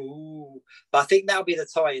 Ooh. But I think that'll be the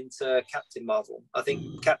tie-in to Captain Marvel. I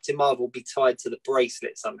think Captain Marvel will be tied to the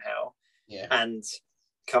bracelet somehow, and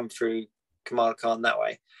come through Kamala Khan that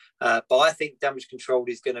way. But I think Damage Control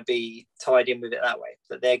is going to be tied in with it that way,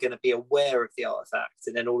 that they're going to be aware of the artifact,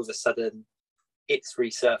 and then all of a sudden it's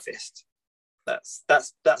resurfaced.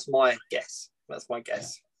 That's my guess. That's my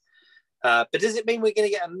guess. But does it mean we're going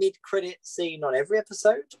to get a mid-credit scene on every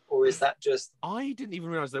episode, or is that just... I didn't even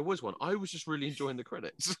realize there was one. I was just really enjoying the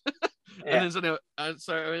credits. And then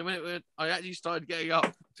when I actually started getting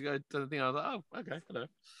up to go to the thing, I was like, oh, okay, hello.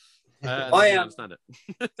 I understand it.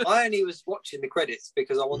 I only was watching the credits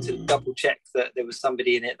because I wanted to double check that there was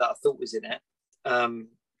somebody in it that I thought was in it,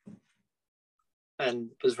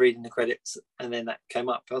 and was reading the credits, and then that came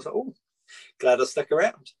up. I was like, oh, glad I stuck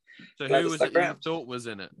around. So who was it you thought was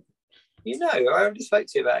in it? You know, I already spoke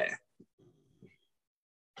to you about it.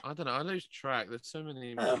 I don't know. I lose track. There's so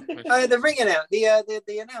many. The ring out,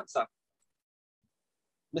 the announcer,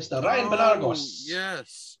 Mr. Ryan Penargos.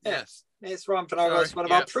 Yes. It's Ryan Penargos, one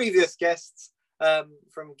of our previous guests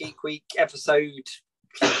from Geek Week episode.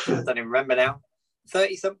 I don't even remember now.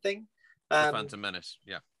 30-something. Phantom Menace.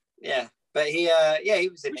 Yeah. But he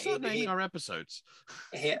was in it. We start naming our episodes.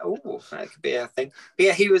 That could be a thing. But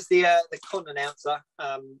yeah, he was the con announcer.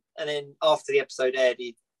 And then after the episode aired,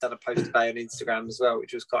 he'd done a post about on Instagram as well,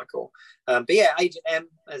 which was quite cool. But yeah, Agent M,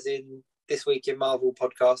 as in This Week in Marvel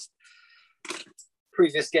podcast,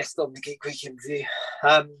 previous guest on the Geek Week interview.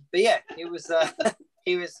 But yeah, it was.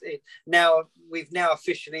 We've now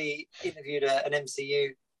officially interviewed an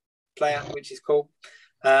MCU player, which is cool.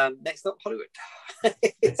 Next up, Hollywood.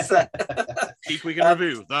 It's Geek Week in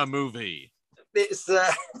Review, the movie. It's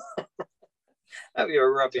that'd be a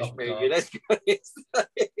rubbish movie. Let's be honest.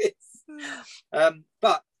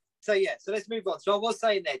 But so let's move on. So I was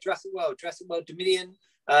saying there, Jurassic World Dominion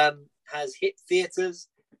has hit theaters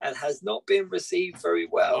and has not been received very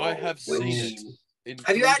well. I have seen it.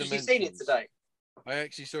 Have you actually seen it today? I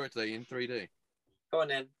actually saw it today in 3D. Go on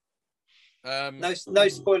then. No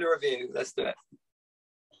spoiler review. Let's do it.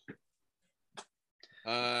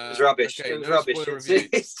 It was rubbish. Okay, it was rubbish.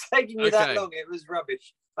 It's taking you that long. It was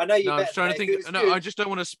rubbish. I know you. No, I was trying to think. No, I just don't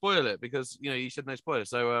want to spoil it because you said no spoilers.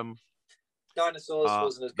 So dinosaurs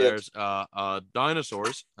wasn't as good. There's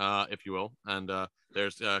dinosaurs, if you will, and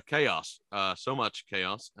there's chaos. So much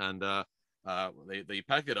chaos, and they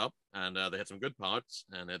packed it up, and they had some good parts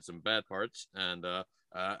and had some bad parts, and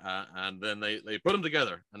then they put them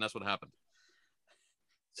together, and that's what happened.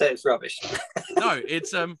 So it's rubbish. No,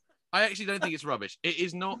 it's I actually don't think it's rubbish. It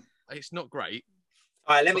is not. It's not great.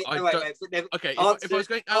 All right, let me. Wait. Okay, if I was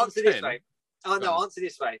going out of 10, this way. Oh no, answer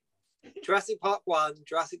this way. Jurassic Park 1,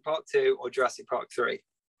 Jurassic Park 2, or Jurassic Park 3?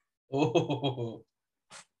 Oh.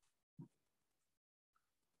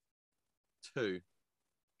 2.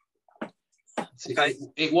 Okay.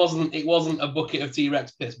 It wasn't a bucket of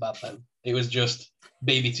T-Rex piss bad then. It was just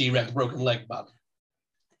baby T-Rex broken leg bad.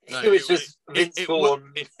 No, it was just Vince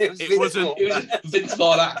Vaughn. It wasn't Vince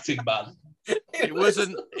Vaughn acting bad. It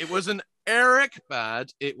wasn't Eric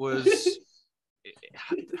bad. It was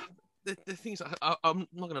the things I'm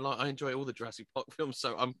not gonna lie, I enjoy all the Jurassic Park films,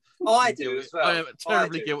 so I do as well. I am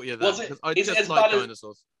terribly guilty of that because I just like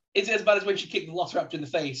dinosaurs. Is it as bad as when she kicked the Velociraptor in the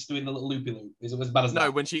face doing the little loopy loop? Is it as bad as that?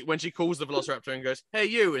 No, when she calls the Velociraptor and goes, "Hey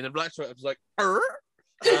you," and the Velociraptor's like,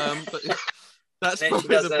 but that's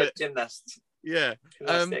probably the bit. Gymnasts. Yeah.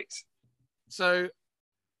 Gymnastics. So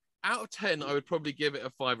out of 10, I would probably give it a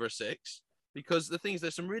 5 or a 6 because the thing is,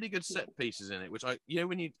 there's some really good set pieces in it, which I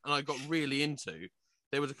I got really into.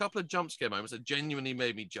 There was a couple of jump scare moments that genuinely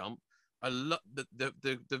made me jump. I love the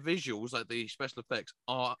visuals, like the special effects,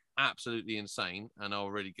 are absolutely insane and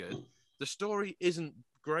are really good. The story isn't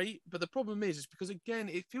great, but the problem is because again,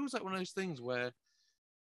 it feels like one of those things where,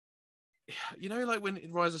 like when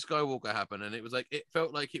Rise of Skywalker happened, and it was like it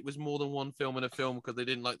felt like it was more than one film in a film because they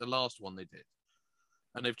didn't like the last one they did,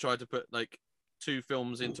 and they've tried to put like 2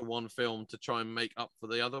 films into one film to try and make up for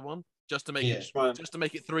the other one. Just to make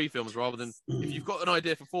it 3 films rather than if you've got an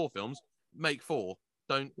idea for 4 films, make 4.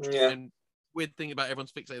 Don't. And weird thing about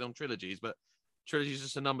everyone's fixated on trilogies, but trilogy is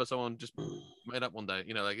just a number someone just made up one day.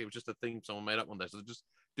 Like it was just a thing someone made up one day. So just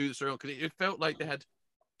do the story because it felt like they had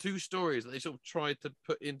 2 stories that they sort of tried to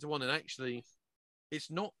put into one, and actually,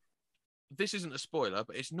 it's not. This isn't a spoiler,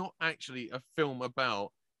 but it's not actually a film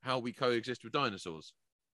about how we coexist with dinosaurs.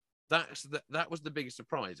 That was the biggest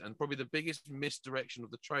surprise and probably the biggest misdirection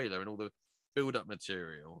of the trailer and all the build-up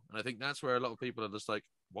material. And I think that's where a lot of people are just like,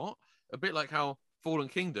 what? A bit like how Fallen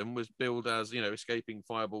Kingdom was billed as, escaping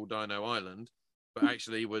Fireball Dino Island, but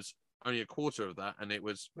actually was only a quarter of that, and it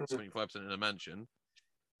was 75% in a mansion.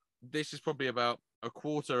 This is probably about a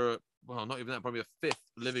quarter, well, not even that, probably a fifth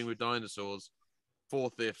living with dinosaurs,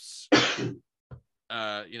 4/5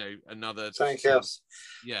 another something else.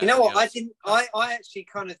 Yeah. You know what? I actually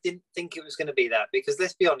kind of didn't think it was going to be that, because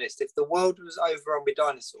let's be honest, if the world was overrun with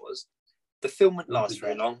dinosaurs, the film wouldn't last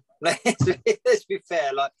very long. Let's be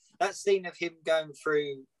fair. Like that scene of him going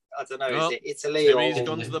through, I don't know, is it Italy or he's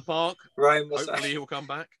gone to the park, Rome? Or hopefully something. he'll come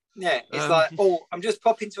back. Yeah, it's like, I'm just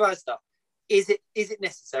popping to our stuff. Is it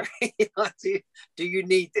necessary? Do you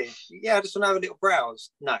need this? Yeah, I just want to have a little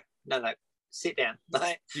browse. No. Sit down.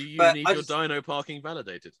 Do you need your dino parking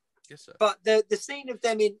validated? Yes, sir. But the scene of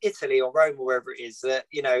them in Italy or Rome or wherever it is, that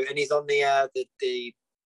and he's on the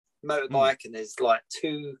motorbike, and there's like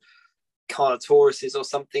 2 Carnotauruses or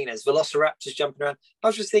something. There's Velociraptors jumping around. I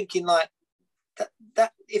was just thinking like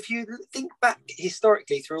that. If you think back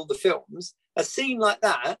historically through all the films, a scene like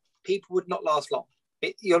that, people would not last long.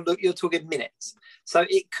 You're talking minutes. So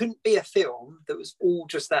it couldn't be a film that was all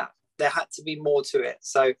just that. There had to be more to it.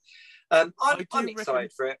 So. I'm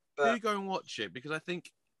excited for it. But... Do go and watch it, because I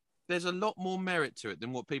think there's a lot more merit to it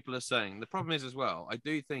than what people are saying. The problem is as well, I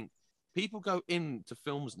do think people go into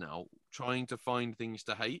films now trying to find things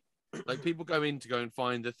to hate. Like people go in to go and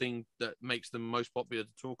find the thing that makes them most popular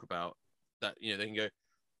to talk about. That they can go,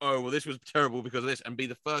 oh well, this was terrible because of this, and be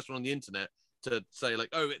the first one on the internet to say like,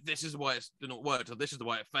 oh, this is why it's not worked, or this is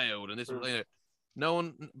why it failed, and this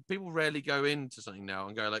people rarely go into something now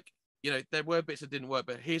and go like, there were bits that didn't work,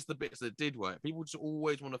 but here's the bits that did work. People just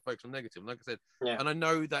always want to focus on negative. And like I said, and I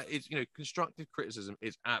know that is, constructive criticism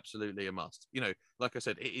is absolutely a must. Like I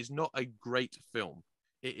said, it is not a great film.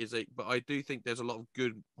 It is but I do think there's a lot of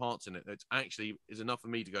good parts in it that actually is enough for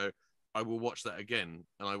me to go, I will watch that again,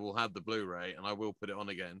 and I will have the Blu-ray, and I will put it on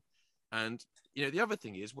again. And, the other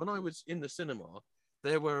thing is, when I was in the cinema,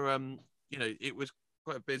 there were, it was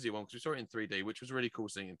quite a busy one because we saw it in 3D, which was really cool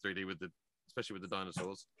seeing it in 3D especially with the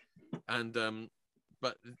dinosaurs. And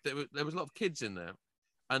but there was a lot of kids in there,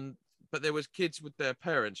 but there was kids with their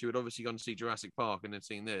parents who had obviously gone to see Jurassic Park and then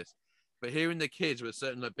seen this. But hearing the kids where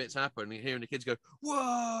certain bits happen, and hearing the kids go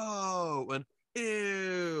whoa and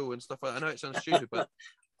ew and stuff like that. I know it sounds stupid, but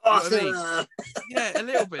awesome. You know what I mean? Yeah, a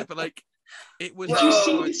little bit, but like it was. Did you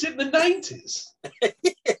see this in the 90s?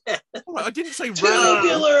 Yeah. All right, I didn't say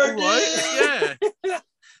Tubular, right. Yeah.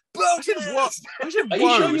 I said what? I said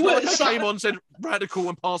whoa. I came on and said radical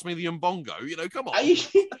and passed me the umbongo. Come on. Are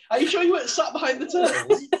you sure you weren't sat behind the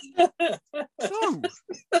turtles? No.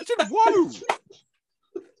 I said whoa.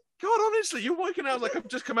 God, honestly, you're working out like I've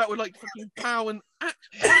just come out with like fucking pow and act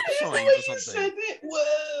signs or something. You said it,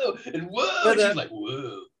 whoa, and whoa. She's like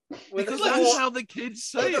whoa. Because that's how the kids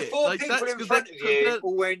say the it. 4 Like people that's in front of you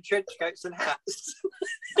all wearing trench coats and hats.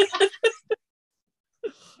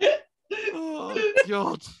 Oh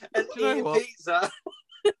God! And eating pizza.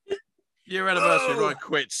 Your anniversary, right?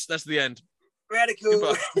 Quits. That's the end.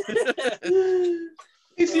 Radical.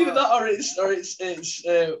 It's either that or it's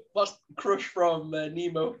what's Crush from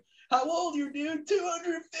Nemo. How old you, dude?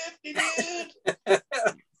 250, dude.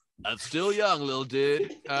 That's still young, little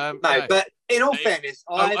dude. No, but In all fairness,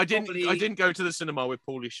 I didn't go to the cinema with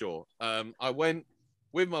Paulie Shaw. I went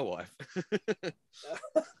with my wife.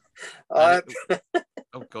 Oh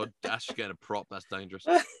God, Dash getting a prop. That's dangerous.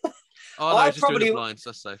 Oh no, just doing the blinds.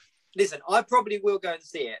 That's safe. Listen, I probably will go and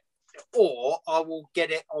see it, or I will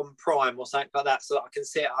get it on Prime or something like that, so that I can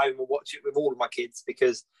sit at home and watch it with all of my kids,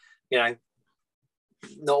 because you know,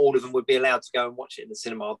 not all of them would be allowed to go and watch it in the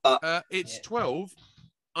cinema. But it's 12,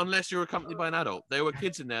 unless you're accompanied by an adult. There were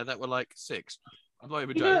kids in there that were like 6. I'm not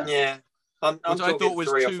even joking. Yeah. I'm I thought was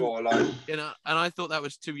 3 or 4, 4, like, you know, and I thought that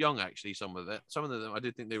was too young. Actually, some of them, I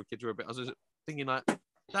did think they were kids were a bit. I was just thinking like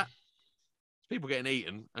that. People getting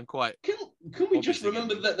eaten and quite. Can we just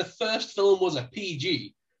remember that the first film was a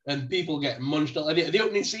PG and people get munched up? The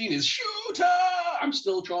opening scene is shooter. I'm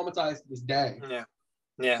still traumatized to this day.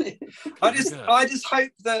 Yeah. I just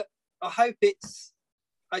hope that I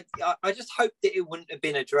just hope that it wouldn't have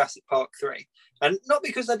been a Jurassic Park 3. And not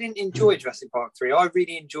because I didn't enjoy Jurassic Park 3. I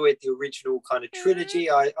really enjoyed the original kind of trilogy.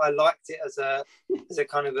 I liked it as a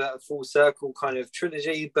kind of a full circle kind of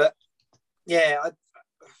trilogy. But yeah,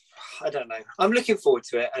 I don't know. I'm looking forward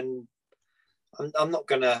to it, and I'm not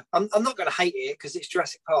gonna hate it because it's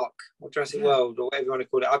Jurassic Park or Jurassic World or whatever you want to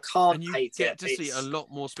call it. I can't hate it. You get to see a lot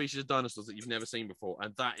more species of dinosaurs that you've never seen before,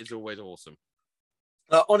 and that is always awesome.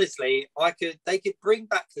 Honestly, they could bring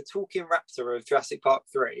back the talking raptor of Jurassic Park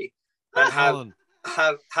 3 and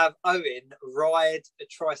have Owen ride a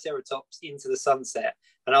Triceratops into the sunset,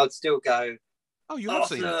 and I would still go, "Oh, you have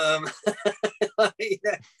seen it."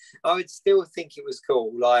 Yeah, I would still think it was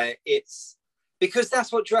cool. Like, it's because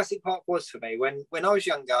that's what Jurassic Park was for me when I was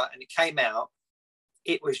younger and it came out.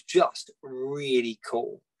 It was just really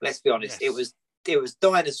cool. Let's be honest. Yes. It was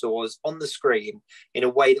dinosaurs on the screen in a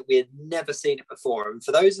way that we had never seen it before. And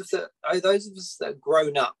for those of us that have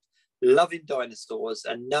grown up loving dinosaurs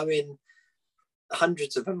and knowing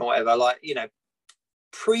hundreds of them or whatever, like, you know,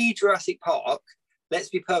 pre-Jurassic Park, let's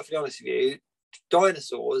be perfectly honest with you,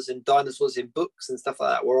 dinosaurs and dinosaurs in books and stuff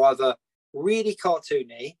like that were either really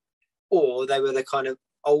cartoony or they were the kind of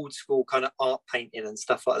old school kind of art painting and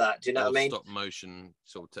stuff like that. Do you know what I mean? Stop motion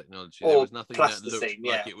sort of technology. There was nothing that looked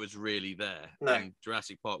like it was really there. No. And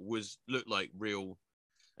Jurassic Park looked like real.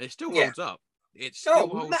 It still holds up. It still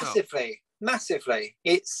holds massively.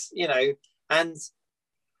 It's, you know, and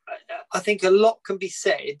I think a lot can be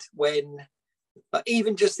said when,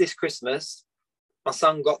 even just this Christmas, my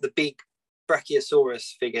son got the big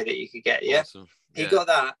Brachiosaurus figure that you could get. Yeah, awesome. He got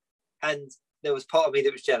that, and there was part of me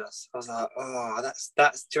that was jealous. I was like, "Oh,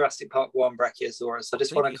 that's Jurassic Park 1 Brachiosaurus." I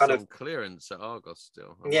just want to kind of clearance at Argos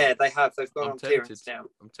still. They've gone on clearance now.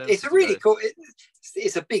 It's a really cool.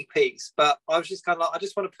 It's a big piece, but I was just kind of like, I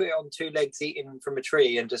just want to put it on 2 legs eating from a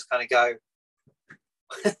tree and just kind of go,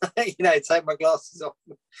 you know, take my glasses off,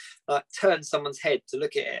 like turn someone's head to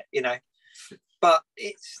look at it, you know. But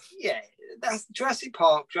that's Jurassic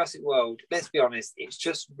Park, Jurassic World. Let's be honest, it's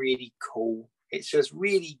just really cool. It's just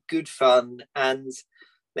really good fun, and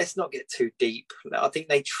let's not get too deep. I think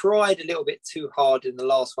they tried a little bit too hard in the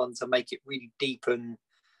last one to make it really deep and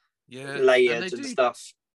layered and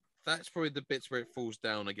stuff. That's probably the bits where it falls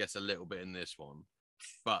down, I guess, a little bit in this one.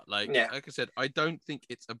 But like I said, I don't think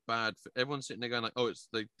it's a bad. Everyone's sitting there going like, "Oh, it's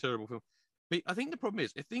the terrible film." But I think the problem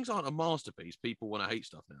is, if things aren't a masterpiece, people want to hate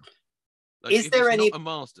stuff now. Like, is there any not a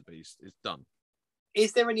masterpiece? It's done.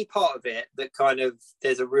 Is there any part of it that kind of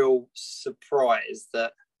there's a real surprise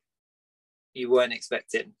that you weren't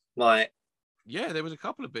expecting? Like, yeah, there was a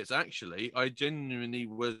couple of bits actually. I genuinely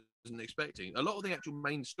wasn't expecting. A lot of the actual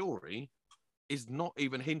main story is not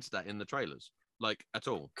even hinted at in the trailers, like at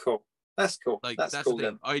all. Cool. That's cool. Like that's cool.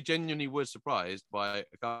 The thing. I genuinely was surprised by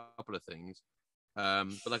a couple of things. But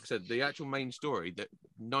like I said, the actual main story, that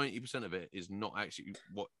 90% of it is not actually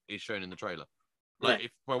what is shown in the trailer. Like,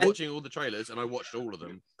 if by watching all the trailers, and I watched all of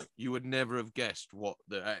them, you would never have guessed what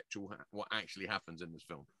actually happens in this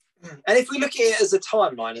film. And if we look at it as a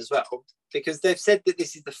timeline as well, because they've said that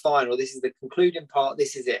this is the final, this is the concluding part,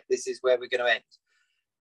 this is it, this is where we're going to end.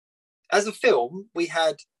 As a film, we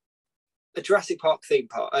had a Jurassic Park theme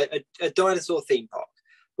park, a dinosaur theme park.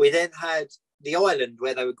 We then had the island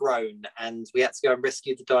where they were grown, and we had to go and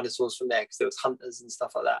rescue the dinosaurs from there because there was hunters and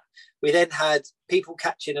stuff like that. We then had people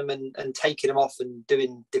catching them and taking them off and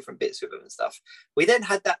doing different bits with them and stuff. We then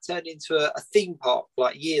had that turned into a theme park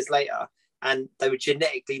like years later, and they were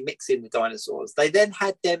genetically mixing the dinosaurs. They then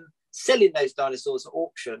had them selling those dinosaurs at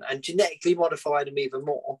auction and genetically modifying them even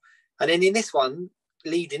more. And then in this one,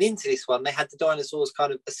 leading into this one, they had the dinosaurs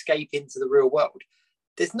kind of escape into the real world.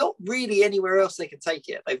 There's not really anywhere else they can take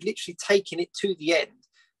it. They've literally taken it to the end.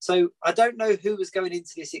 So I don't know who was going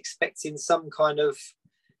into this expecting some kind of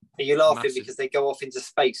Are you laughing massive. because they go off into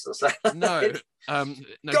space or something? No,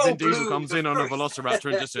 no. Vin Diesel comes in on a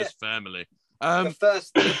Velociraptor and just says family. The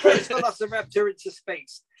first Velociraptor into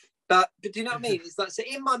space. But do you know what I mean? It's like, so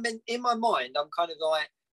in my mind, I'm kind of like,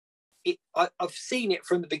 I've seen it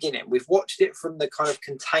from the beginning. We've watched it from the kind of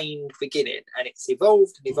contained beginning, and it's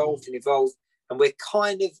evolved and evolved and evolved, and we're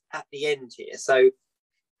kind of at the end here. So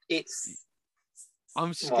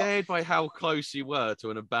I'm scared by how close you were to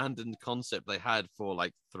an abandoned concept they had for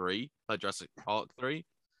like Jurassic Park 3.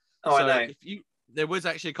 Oh, so I know. There was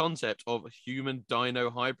actually a concept of human dino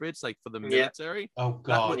hybrids, like for the military. Oh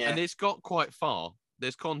God! And it's got quite far.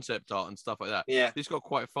 There's concept art and stuff like that. Yeah, it's got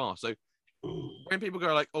quite far. So when people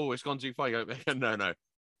go like, "Oh, it's gone too far," you go, "No,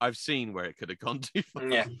 I've seen where it could have gone too far."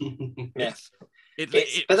 Yeah, It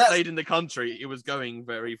stayed in the country. It was going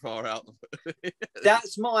very far out. That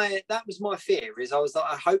was my fear. Is I was like,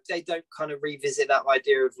 I hope they don't kind of revisit that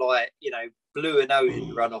idea of like, you know, Blue and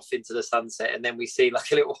Owen run off into the sunset, and then we see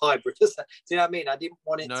like a little hybrid. Do you know what I mean? I didn't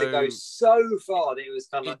want it to go so far that it was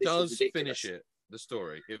kind of like this is ridiculous. Finish it. The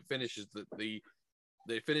story. It finishes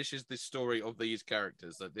it finishes the story of these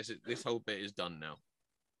characters. That this whole bit is done now.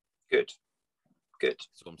 Good. That's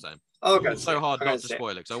what I'm saying. Okay. It's so hard not to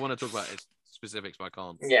spoil it because I want to talk about its specifics, but I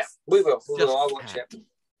can't. Yeah, we will. I'll watch it.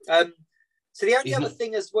 So the only other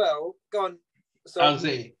thing as well, go on. I'll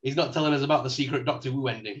say he's not telling us about the secret Doctor Who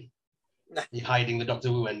ending. No. You're hiding the Doctor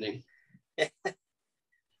Who ending.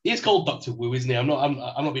 He is called Doctor Who, isn't he? I'm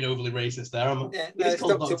not being overly racist there, am I? Yeah, no, it's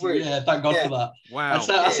Doctor Who. Yeah, thank God for that. Wow.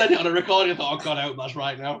 I said it on a recording. I thought, oh God, I hope that's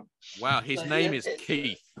right now. Wow, his name is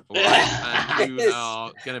Keith, right? And you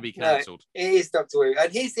are going to be cancelled. No, it is Doctor Who,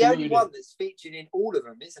 and he's the only one that's featured in all of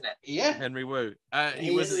them, isn't it? Yeah. Henry Wu. He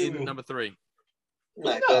was in number 3.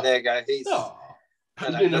 No, but there you go. He's. No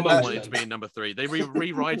one wanted to be in number 3. They were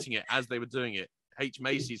rewriting it as they were doing it. H.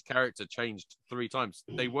 Macy's character changed 3 times.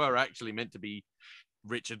 They were actually meant to be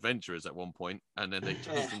rich adventurers at one point, and then they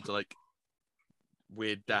changed them to like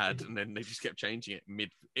weird dad, and then they just kept changing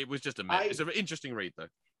it it was just a mess. It's an interesting read though.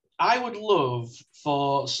 I would love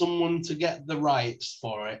for someone to get the rights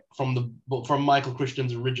for it from Michael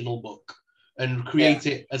Crichton's original book and create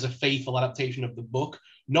it as a faithful adaptation of the book,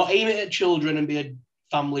 not aim it at children and be a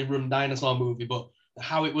family run dinosaur movie, but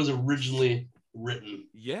how it was originally written.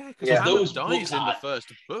 Yeah, because those dies in the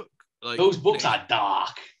first book. Like, those books are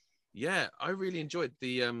dark. Yeah, I really enjoyed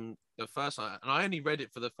the first one, and I only read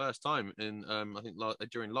it for the first time in I think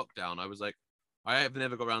during lockdown. I was like, I have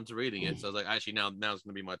never got around to reading it, so I was like, actually now's going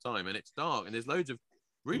to be my time. And it's dark, and there's loads of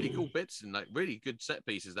really cool bits and like really good set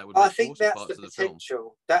pieces that would. I think that's the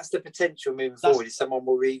potential. That's the potential moving forward. Is someone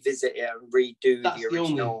will revisit it and redo the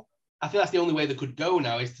original. I think that's the only way they could go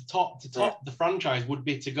now. Is to top the franchise would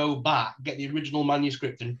be to go back, get the original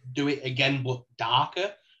manuscript, and do it again, but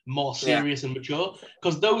darker, more serious and mature.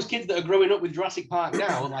 Because those kids that are growing up with Jurassic Park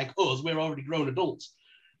now, like us, we're already grown adults.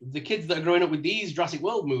 The kids that are growing up with these Jurassic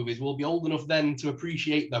World movies will be old enough then to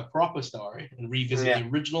appreciate the proper story and revisit the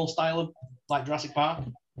original style of like Jurassic Park.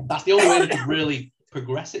 That's the only way they could really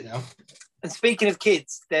progress it now. And speaking of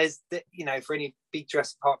kids, there's, for any big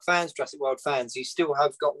Jurassic Park fans, Jurassic World fans, you still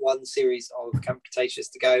have got one series of Camp Cretaceous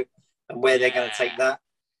to go, and where they're going to take that.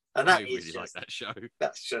 And that is really like that show.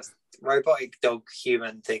 That's just robotic dog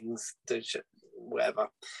human things, whatever.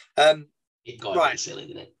 It got a bit silly,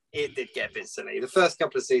 didn't it? It did get a bit silly. The first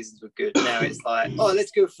couple of seasons were good. Now it's like,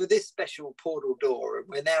 let's go for this special portal door, and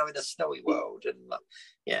we're now in a snowy world. And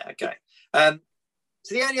okay.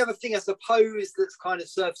 So the only other thing I suppose that's kind of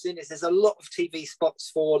surfacing is there's a lot of TV spots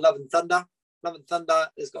for Love and Thunder. Love and Thunder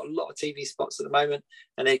has got a lot of TV spots at the moment,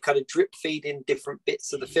 and they kind of drip feed in different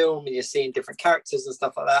bits of the film, and you're seeing different characters and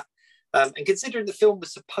stuff like that. And considering the film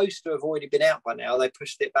was supposed to have already been out by now, they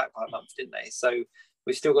pushed it back by a month, didn't they? So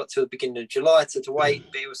we've still got till the beginning of July to wait,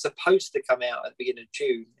 but it was supposed to come out at the beginning of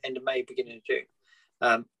June, end of May, beginning of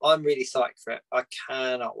June. I'm really psyched for it. I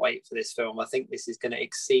cannot wait for this film. I think this is going to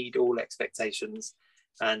exceed all expectations.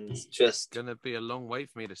 And just going to be a long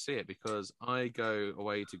wait for me to see it because I go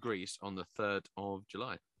away to Greece on the 3rd of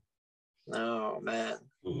July. Oh, man.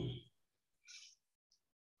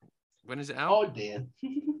 When is it out? Oh, dear.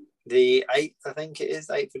 The 8th, I think it is,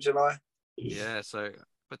 8th of July. Yeah,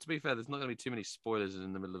 but to be fair, there's not going to be too many spoilers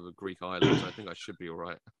in the middle of a Greek island, so I think I should be all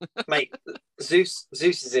right. Mate, Zeus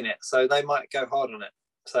is in it, so they might go hard on it.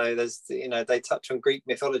 So there's, they touch on Greek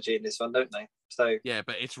mythology in this one, don't they? So yeah,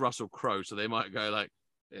 but it's Russell Crowe, so they might go like.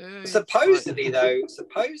 Supposedly, he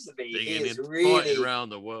is really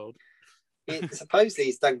around the world. Supposedly,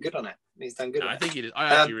 he's done good on it. He's done good. I think he did.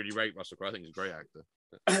 I actually really rate Russell Crowe. I think he's a great actor.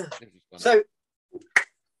 So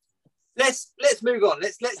let's move on.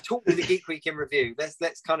 Let's talk with the Geek Week in review.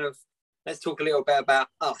 Let's kind of let's talk a little bit about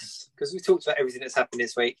us, because we've talked about everything that's happened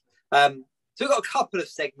this week. So we've got a couple of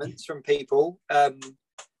segments from people.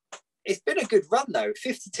 It's been a good run though.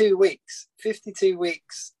 52 weeks. 52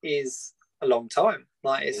 weeks is a long time.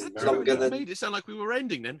 Like, it's longer than. Made it sound like we were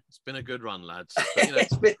ending. Then it's been a good run, lads. But, you know,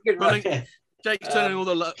 it's been a good run. Jake's turning all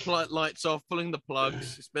the lights off, pulling the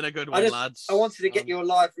plugs. It's been a good one, lads. I wanted to get your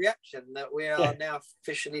live reaction that we are now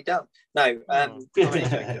officially done. No, I'm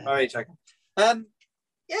only joking.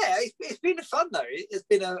 Yeah, it's been fun though. It's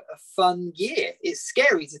been a fun year. It's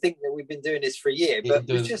scary to think that we've been doing this for a year, but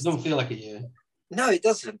it doesn't feel like a year. No, it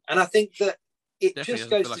doesn't. And I think that it Definitely just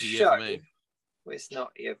goes like to a year show. for me. Well, it's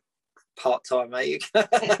not your part-time, mate.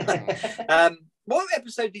 What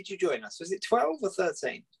episode did you join us? Was it 12 or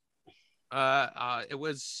 13? It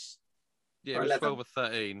was 12 or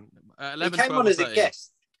 13. 11, you came 12 on or as 13. a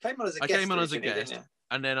guest. I came on as a guest,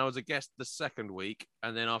 and then I was a guest the second week,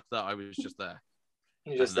 and then after that I was just there.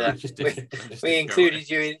 You were just there. We included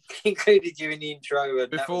you in the intro, and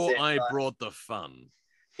before I brought the fun.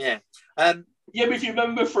 Yeah. Yeah, but if you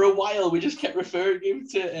remember, for a while we just kept referring him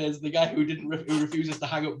to as the guy who refuses to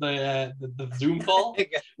hang up the Zoom call.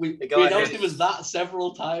 We announced him as that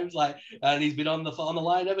several times, and he's been on the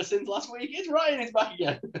line ever since last week. It's Ryan, he's back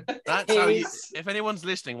again. That's how you. If anyone's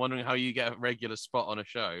listening, wondering how you get a regular spot on a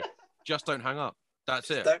show, just don't hang up. That's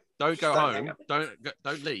it. Don't go home.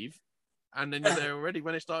 Don't leave, and then you're there already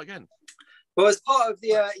when they start again. Well, as part of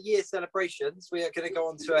the year celebrations, we are going to go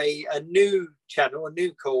on to a new channel, a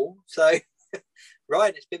new call. So,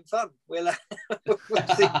 Ryan, it's been fun. We'll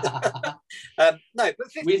see. No, but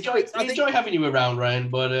we enjoy having you around, Ryan.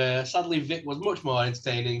 But sadly, Vic was much more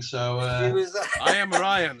entertaining. So I am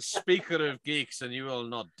Ryan, speaker of geeks, and you will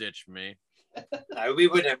not ditch me. No, we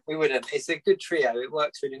wouldn't. It's a good trio. It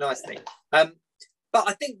works really nicely. But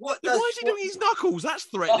I think why is he doing his knuckles? That's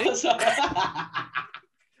threatening.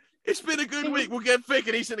 It's been a good week. We'll get Vic,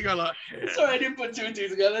 and he's sitting there going like. Yeah. Sorry, I didn't put two and two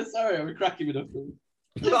together. Sorry, I'm cracking it up.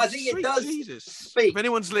 But I think it does speak. If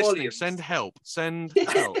anyone's listening, volumes. Send help.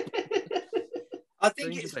 I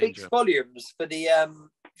think it speaks volumes for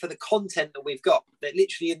the content that we've got. That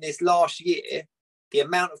literally in this last year, the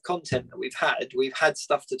amount of content that we've had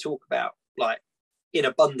stuff to talk about, like in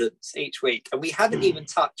abundance each week, and we haven't even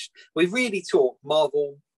touched. We've really talked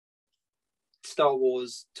Marvel, Star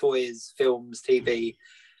Wars, toys, films, TV.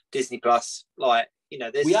 Disney Plus,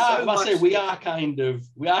 there's we are kind of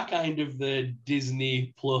the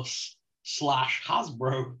Disney Plus /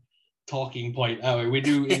 Hasbro talking point, aren't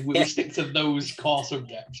we? We stick to those core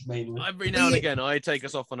subjects mainly. Every now and again I take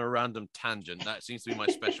us off on a random tangent. That seems to be my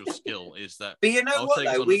special skill, is that but you know what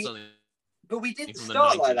though, we didn't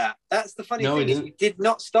start like that. That's the funny thing is we did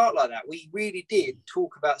not start like that. We really did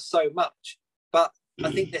talk about so much, but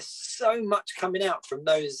I think there's so much coming out from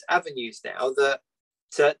those avenues now that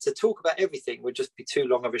to talk about everything would just be too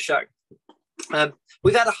long of a show.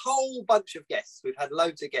 We've had a whole bunch of guests. We've had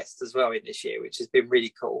loads of guests as well in this year, which has been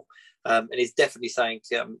really cool. And it's definitely saying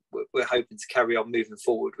we're hoping to carry on moving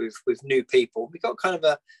forward with new people. We've got kind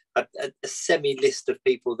of a semi-list of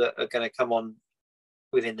people that are going to come on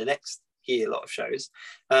within the next year, a lot of shows.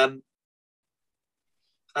 I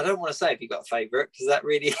don't want to say if you've got a favourite, because that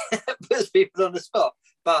really puts people on the spot.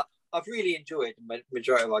 But I've really enjoyed the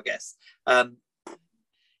majority of our guests.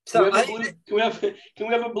 So can we have a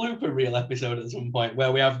blooper reel episode at some point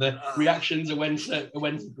where we have the reactions of when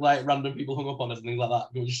like random people hung up on us and things like that?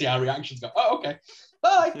 We'll just see our reactions go. Oh, okay,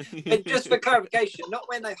 bye. And just for clarification, not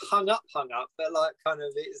when they hung up, but like kind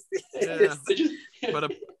of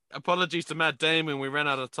But apologies to Matt Damon, we ran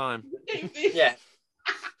out of time. Yeah.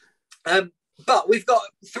 But we've got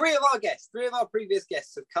three of our previous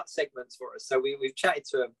guests have cut segments for us, so we've chatted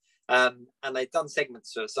to them, and they've done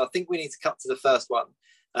segments for us. So I think we need to cut to the first one.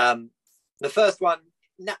 The first one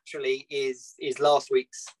naturally is last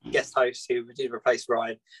week's guest host who did replace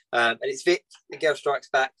Ryan, and it's Vic, the Girl Strikes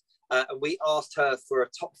Back, and we asked her for a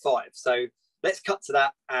top 5. So let's cut to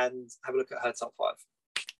that and have a look at her top 5.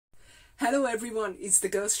 Hello everyone, it's the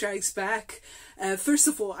Girl Strikes Back. First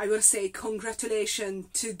of all, I want to say congratulations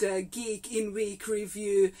to the Geek in Week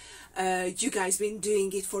review. You guys been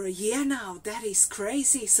doing it for a year now. That is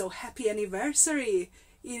crazy. So happy anniversary.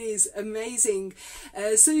 It is amazing.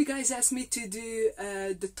 So you guys asked me to do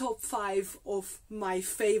the top 5 of my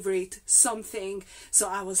favorite something. So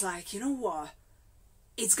I was like, you know what?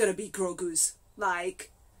 It's gonna be Grogu's.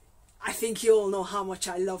 Like, I think you all know how much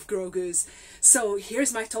I love Grogu's. So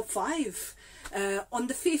here's my top 5. On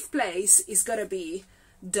the 5th place is gonna be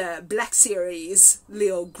the Black Series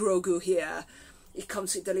little Grogu here. It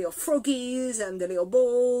comes with the little froggies and the little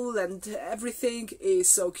bowl and everything is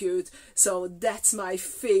so cute. So that's my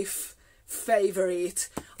 5th favorite.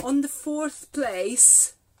 On the 4th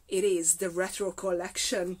place, it is the retro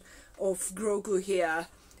collection of Grogu here.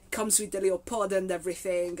 Comes with the little pod and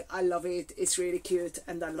everything. I love it. It's really cute,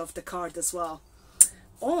 and I love the card as well.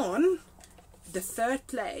 On the 3rd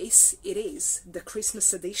place, it is the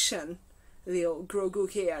Christmas edition. Little Grogu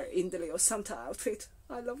here in the little Santa outfit.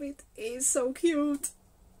 I love it. It's so cute.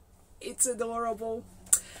 It's adorable.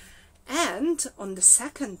 And on the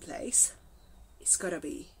 2nd place, it's gotta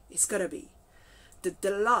be the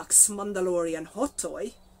deluxe Mandalorian hot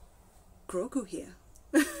toy, Grogu here.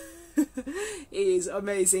 It is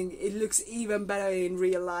amazing. It looks even better in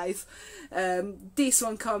real life. This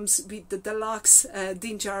one comes with the deluxe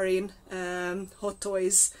Din Djarin hot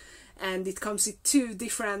toys, and it comes with 2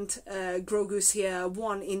 different Grogus here,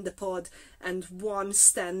 one in the pod and one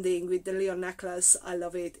standing with the little necklace. I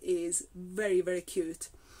love it. It is very, very cute.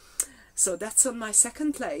 So that's on my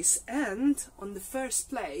 2nd place, and on the 1st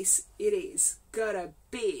place it is gotta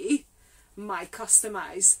be my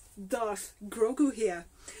customized Darth Grogu here.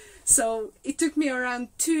 So it took me around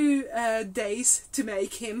 2 days to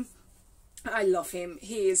make him. I love him.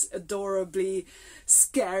 He is adorably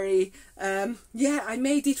scary. Yeah, I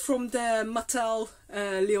made it from the Mattel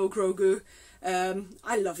Leo Grogu.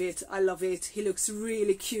 I love it. I love it. He looks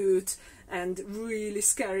really cute and really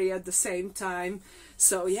scary at the same time.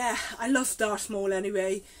 So yeah, I love Darth Maul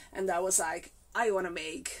anyway, and I was like, I wanna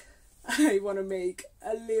make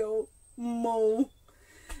a little Maul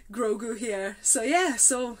Grogu here. So yeah,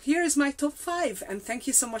 so here is my top 5, and thank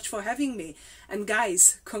you so much for having me. And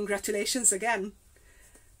guys, congratulations again.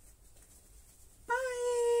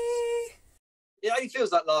 Bye. It only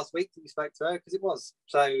feels like last week that we spoke to her, because it was.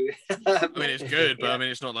 So I mean, it's good, but yeah. I mean,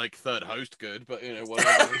 it's not like 3rd host good, but you know,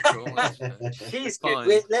 whatever. She's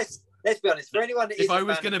good. Let's be honest. For anyone that if I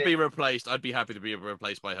was going to be replaced, I'd be happy to be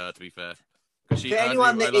replaced by her. To be fair, because I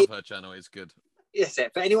love her channel. It's good. Yes,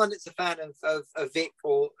 for anyone that's a fan of Vic,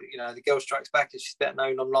 or you know, the Girl Strikes Back, as she's better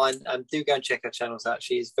known online, do go and check her channels out.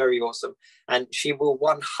 She is very awesome, and she will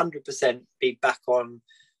 100% be back on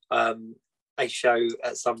a show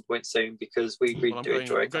at some point soon, because we really do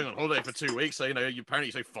enjoy it. I'm going on holiday for 2 weeks, so you know you're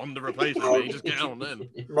apparently so fond of replacing me. Just get on then.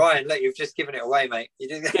 Ryan, look, you've just given it away, mate. You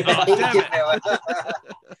didn't. Oh, damn it.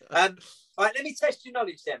 All right, let me test your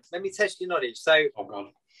knowledge then. So, oh god.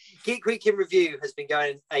 Geek Week in Review has been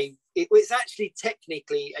going it's actually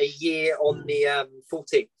technically a year on the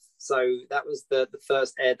 14th. So that was the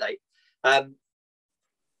first air date. Do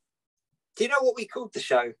you know what we called the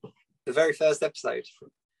show? The very first episode.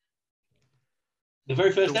 The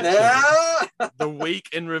very first episode? The Week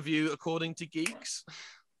in Review according to Geeks?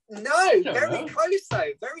 No, very close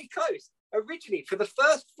though. Very close. Originally, for the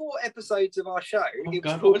first 4 episodes of our show,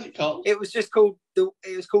 what was it called? It was just called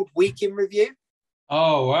Week in Review.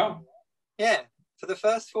 Oh wow! Yeah, for the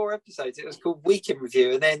first 4 episodes, it was called Week in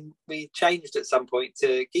Review, and then we changed at some point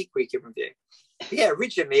to Geek Week in Review. But yeah,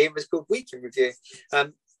 originally it was called Week in Review,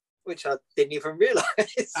 which I didn't even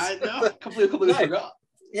realise. I know, completely forgot.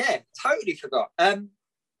 Yeah, totally forgot.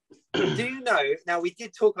 Do you know? Now, we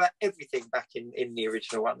did talk about everything back in the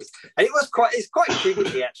original ones, and it's quite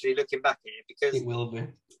cringy actually looking back at it, because it will be.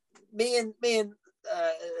 Me and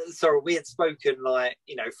Sorrell, we had spoken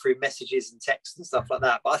through messages and texts and stuff like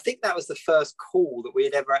that, but I think that was the first call that we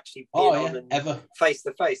had ever actually been on and ever face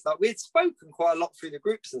to face. Like, we had spoken quite a lot through the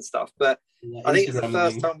groups and stuff, but I think it was the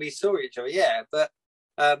first time we saw each other. Yeah, but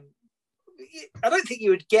I don't think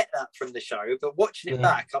you would get that from the show, but watching it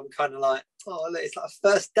back, I'm kind of like, oh, look, it's like a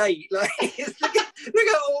first date. Like, look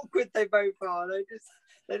how awkward they both are.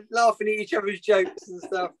 They're laughing at each other's jokes and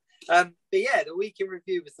stuff. But yeah, the Week in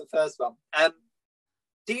Review was the first one.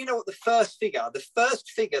 Do you know what the first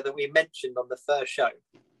figure that we mentioned on the first show?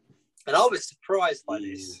 And I was surprised by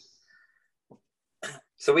this.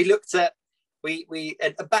 So we looked at,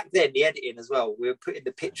 and back then the editing as well, we were putting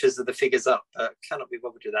the pictures of the figures up. Cannot be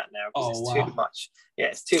bothered with that now, because it's too much. Yeah,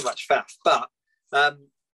 it's too much faff. But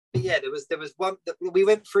yeah, there was one that we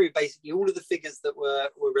went through basically all of the figures that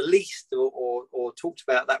were released or talked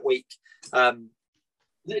about that week. And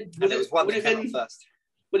there was one that came up first.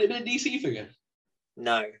 Would it have been a DC figure?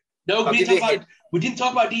 No, we didn't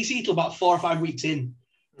talk about DC till about 4 or 5 weeks in.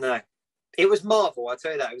 No, it was Marvel. I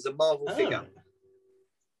tell you that, it was a Marvel figure.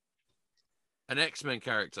 An X-Men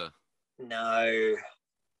character? No,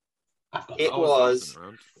 it was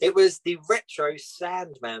the retro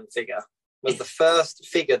Sandman figure. Was the first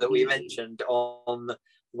figure that we mentioned on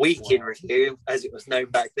Week in Review, as it was known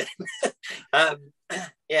back then.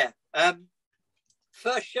 Yeah.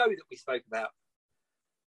 First show that we spoke about.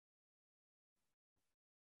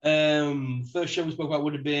 First show we spoke about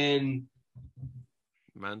would have been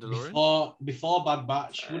Mandalorian? Before Bad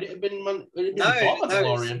Batch. Would it have been, No, before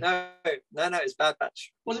Mandalorian? No, it's Bad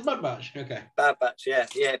Batch. Was it Bad Batch? Okay. Bad Batch, yeah.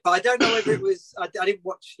 But I don't know whether it was. I didn't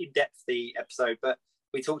watch in depth the episode, but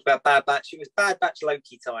we talked about Bad Batch. It was Bad Batch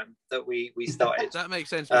Loki time that we started. That makes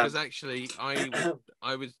sense because actually, I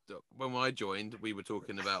was when I joined, we were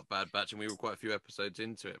talking about Bad Batch, and we were quite a few episodes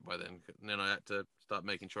into it by then. And then I had to start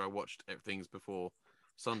making sure I watched things before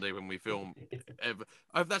Sunday when we film.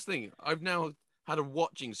 That's the thing. I've now had a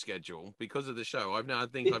watching schedule because of the show. I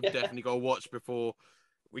think I've definitely got to watch before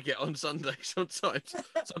we get on Sunday. Sometimes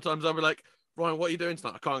I'll be like, Ryan, what are you doing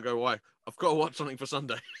tonight? I can't go. Why? I've got to watch something for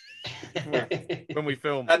Sunday when we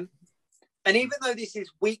film. And even though this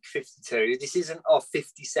is week 52, this isn't our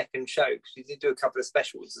 52nd show because we did do a couple of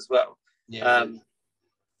specials as well. Yeah. Do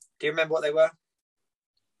you remember what they were?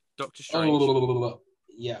 Doctor Strange.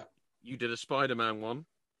 Yeah. You did a Spider-Man one.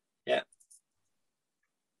 Yeah.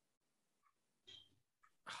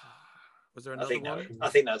 Was there another one? I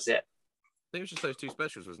think that's it. I think it was just those two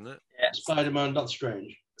specials, wasn't it? Yeah. Spider-Man, Doctor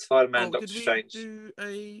Strange. Spider-Man, Doctor Strange. Did we do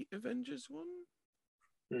a Avengers one?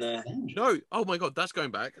 No. No. Oh my God, that's going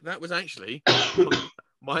back. That was actually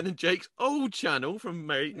mine and Jake's old channel from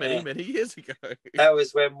many years ago. That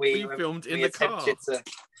was when we filmed in the car.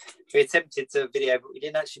 We attempted to video, but we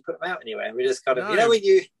didn't actually put them out anywhere. We just kind of, No. you know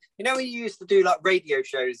when you used to do like radio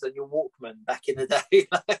shows on your Walkman back in the day.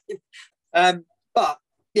 But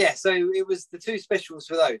yeah, so it was the two specials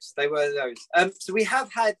for those. They were those. So we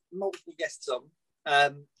have had multiple guests on.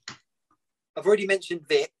 I've already mentioned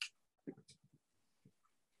Vic.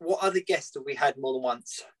 What other guests have we had more than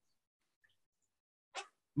once?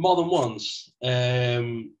 More than once.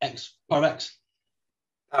 Paravex.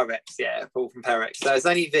 Paravex, yeah, Paul from Paravex. So it's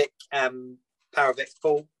only Vic, Paravex,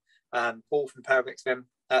 Paul from Paravex.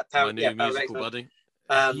 My new musical buddy.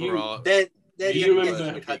 They're the only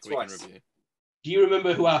guests we've had twice. Do you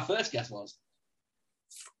remember who our first guest was?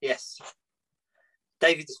 Yes.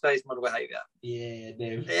 David displays model behaviour. Yeah,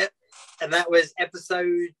 Dave. Yeah. And that was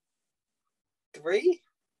episode 3?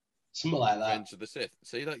 Something like that. Revenge of the Sith.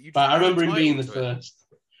 See, like you. But I remember him being the first.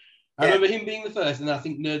 I remember him being the first, and I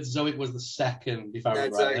think Nerd Zoic was the second, if I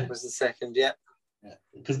remember right. Nerd Zoic was the second, yeah.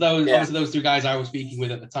 Because obviously those two guys I was speaking with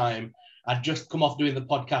at the time, I'd just come off doing the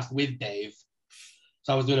podcast with Dave.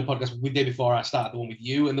 So I was doing a podcast with Dave before I started the one with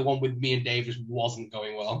you, and the one with me and Dave just wasn't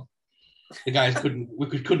going well. The guys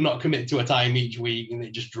could not commit to a time each week, and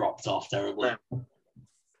it just dropped off terribly.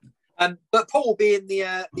 No. But Paul being the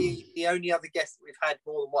only other guest that we've had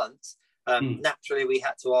more than once, naturally we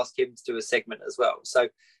had to ask him to do a segment as well. So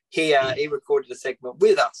he recorded a segment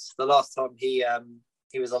with us the last time he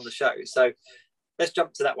was on the show. So let's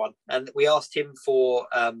jump to that one. And we asked him for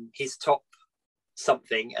his top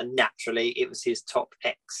something, and naturally it was his top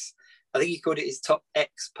X. I think he called it his top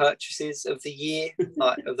X purchases of the year,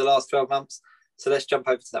 like of the last 12 months. So let's jump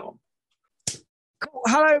over to that one. Cool.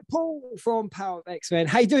 Hello, Paul from Power of X-Men.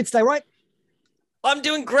 How you doing today, right? I'm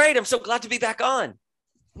doing great. I'm so glad to be back on.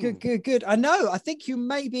 Good. I know. I think you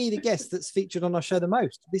may be the guest that's featured on our show the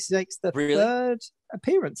most. This is the third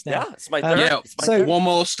appearance now. Yeah, it's my third. So one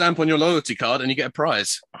more stamp on your loyalty card and you get a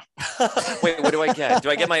prize. Wait, what do I get? Do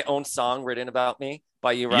I get my own song written about me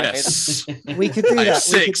by you, Ryan? Yes. We could do that.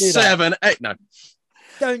 6, 7, 8. No.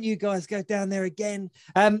 Don't you guys go down there again.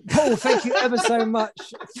 Paul, thank you ever so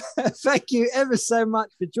much. Thank you ever so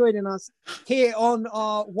much for joining us here on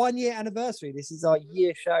our 1 year anniversary. This is our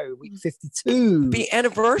year show, week 52. The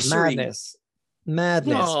anniversary. Madness.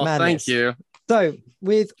 Thank you. So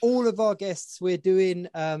with all of our guests, we're doing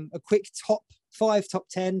a quick top 5, top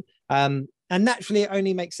 10. And naturally, it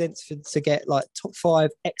only makes sense to get like top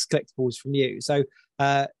 5 X collectibles from you. So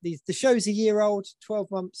the show's a year old, 12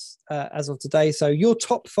 months as of today. So your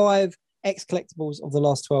top 5 X collectibles of the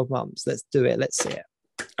last 12 months. Let's do it. Let's see it.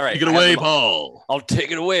 All right. Take it away, Paul. I'll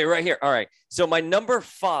take it away right here. All right. So my number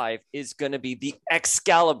 5 is going to be the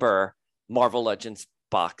Excalibur Marvel Legends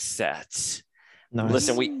box set. Nice.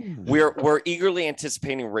 Listen, we're eagerly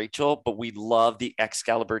anticipating Rachel, but we love the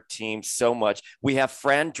Excalibur team so much. We have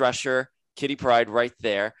Fran Drescher, Kitty Pryde right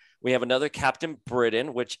there. We have another Captain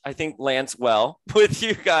Britain, which I think lands well with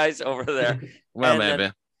you guys over there.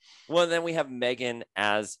 Maybe. Then we have Megan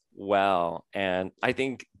as well. And I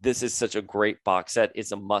think this is such a great box set.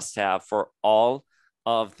 It's a must-have for all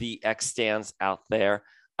of the X stands out there.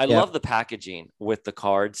 I love the packaging with the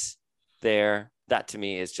cards there. That to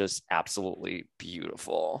me is just absolutely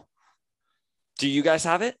beautiful. Do you guys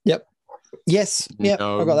have it? Yep. Yes. Yep.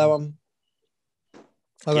 No. I got that one.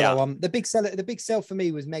 That one. The big sell for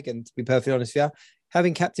me was Megan, to be perfectly honest with you.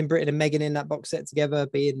 Having Captain Britain and Megan in that box set together,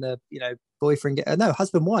 being the boyfriend,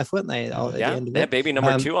 husband, wife, weren't they? Yeah, baby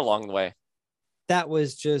number 2 along the way. that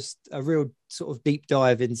was just a real sort of deep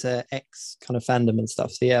dive into X kind of fandom and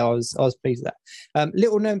stuff. So yeah, I was pleased with that.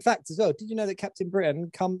 Little known fact as well. Did you know that Captain Britain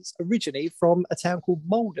comes originally from a town called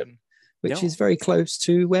Malden, which is very close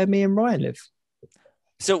to where me and Ryan live?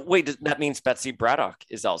 So wait, that means Betsy Braddock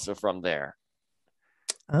is also from there.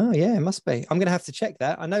 Oh yeah, it must be. I'm gonna have to check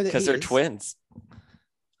that. I know that because they're twins.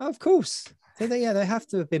 Oh, of course. So they have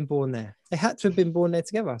to have been born there. They had to have been born there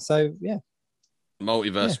together. So yeah.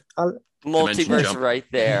 Multiverse. Yeah. Multiverse right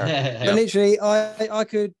there. But literally, I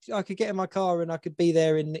could get in my car and I could be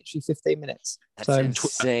there in literally 15 minutes. That's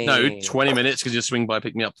insane. No, 20 minutes because you swing by,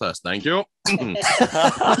 pick me up first. Thank you. Come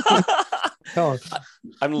on.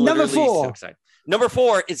 I'm literally so excited. Number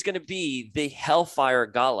 4 is going to be the Hellfire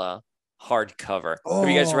Gala hardcover. Have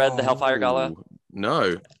you guys read the Hellfire Gala?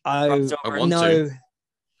 No. I want to.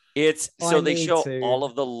 They show all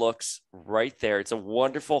of the looks right there. It's a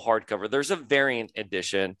wonderful hardcover. There's a variant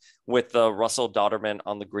edition with the Russell Dodderman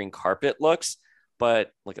on the green carpet looks,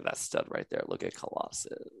 but look at that stud right there. Look at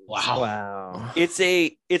Colossus. Wow. It's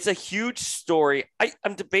a huge story.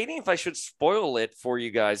 I'm debating if I should spoil it for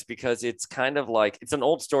you guys because it's kind of like it's an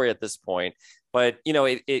old story at this point, but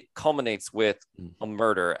it culminates with a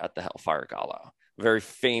murder at the Hellfire Gala. A very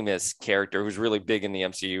famous character who's really big in the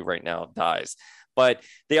MCU right now dies. But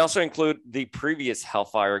they also include the previous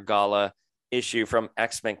Hellfire Gala issue from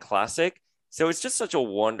X-Men Classic. So it's just such a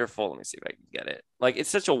wonderful, let me see if I can get it. Like, it's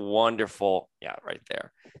such a wonderful, right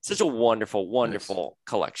there. It's such a wonderful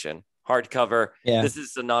collection. Hardcover. Yeah. This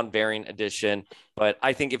is a non-variant edition. But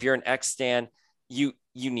I think if you're an X stan, you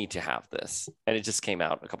need to have this. And it just came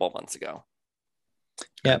out a couple of months ago.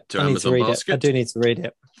 Yeah, I need to read it. I do need to read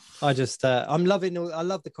it. I just, I love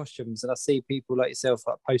the costumes, and I see people like yourself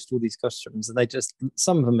like post all these costumes, and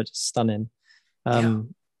some of them are just stunning.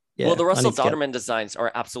 Yeah, well, the Russell Dodderman designs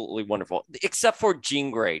are absolutely wonderful, except for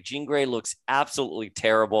Jean Grey. Jean Grey looks absolutely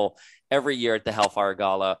terrible every year at the Hellfire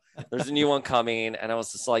Gala. There's a new one coming, and I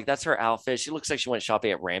was just like, that's her outfit. She looks like she went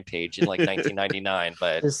shopping at Rampage in like 1999.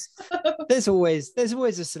 But there's always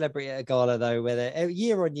a celebrity at a gala though, where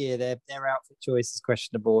year on year their outfit choice is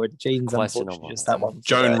questionable. And Jean's unfortunately just that one.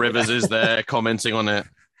 Joan Rivers is there commenting on it.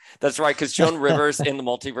 That's right, because Joan Rivers in the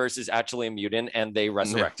multiverse is actually a mutant, and they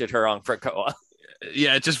resurrected her on Krakoa.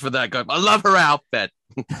 Yeah, just for that guy. I love her outfit.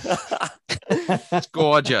 It's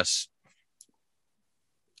gorgeous.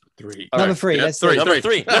 Number three. Number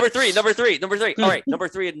three. All right, number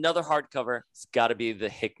 3, another hardcover. It's got to be the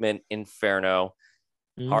Hickman Inferno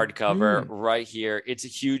hardcover right here. It's a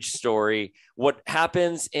huge story. What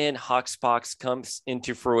happens in Hoxpox comes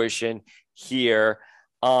into fruition here.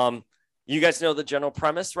 You guys know the general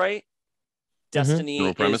premise, right?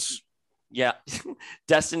 Destiny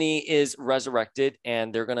Destiny is resurrected,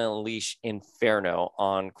 and they're going to unleash Inferno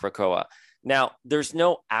on Krakoa. Now, there's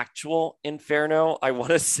no actual Inferno, I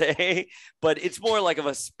want to say, but it's more like of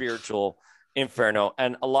a spiritual Inferno,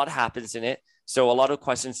 and a lot happens in it. So a lot of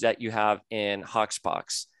questions that you have in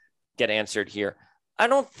Hoxpox get answered here. I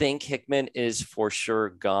don't think Hickman is for sure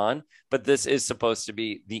gone, but this is supposed to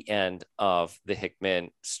be the end of the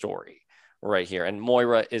Hickman story right here. And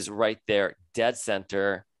Moira is right there, dead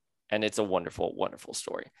center. And it's a wonderful, wonderful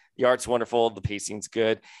story. The art's wonderful. The pacing's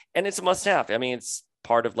good. And it's a must have. I mean, it's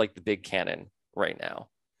part of like the big canon right now.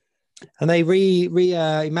 And they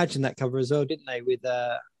reimagined that cover as well, didn't they? With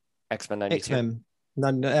X-Men 92. X-Men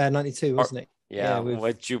 92, wasn't it? Yeah,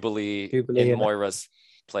 with Jubilee in Moira's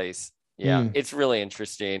place. Yeah, it's really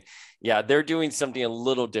interesting. Yeah, they're doing something a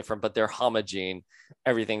little different, but they're homaging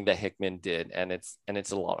everything that Hickman did. And it's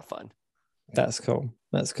a lot of fun. That's cool.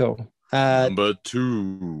 Number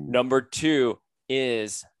 2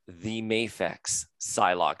 is the Mafex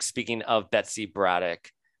Psylocke. Speaking of Betsy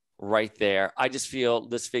Braddock, right there. I just feel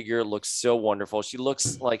this figure looks so wonderful. She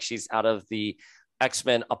looks like she's out of the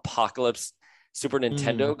X-Men Apocalypse Super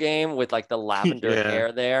Nintendo game with like the lavender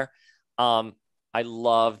hair there. I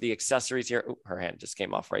love the accessories here. Ooh, her hand just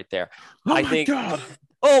came off right there.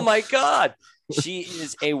 Oh my God. She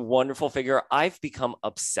is a wonderful figure. I've become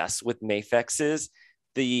obsessed with Mafexes.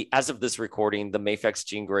 As of this recording, the Mafex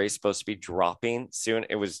Jean Grey is supposed to be dropping soon.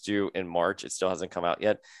 It was due in March. It still hasn't come out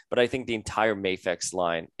yet. But I think the entire Mafex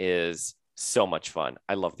line is so much fun.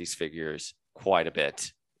 I love these figures quite a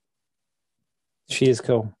bit. She is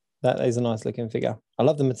cool. That is a nice looking figure. I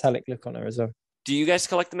love the metallic look on her as well. Do you guys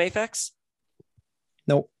collect the Mafex?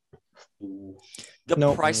 Nope.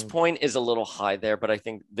 The price point is a little high there, but I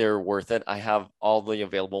think they're worth it. I have all the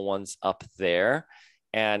available ones up there.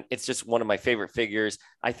 And it's just one of my favorite figures.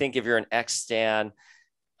 I think if you're an X stan,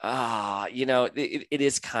 it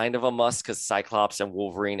is kind of a must because Cyclops and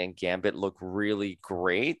Wolverine and Gambit look really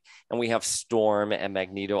great. And we have Storm and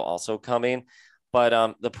Magneto also coming.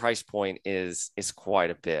 but the price point is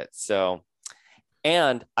quite a bit. So,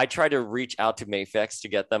 and I try to reach out to Mayfix to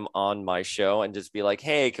get them on my show and just be like,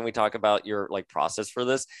 hey, can we talk about your like process for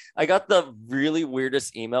this? I got the really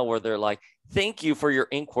weirdest email where they're like, thank you for your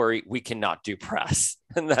inquiry. We cannot do press.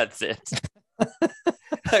 And that's it.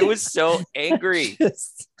 I was so angry.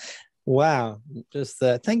 Wow. Just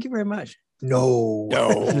thank you very much. No.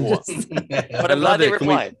 But I'm glad they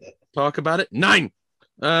replied. Talk about it. 9.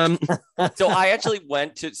 So I actually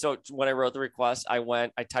so when I wrote the request, I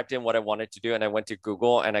typed in what I wanted to do, and I went to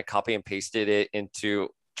Google and I copy and pasted it into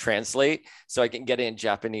Translate so I can get it in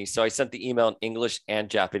Japanese. So I sent the email in English and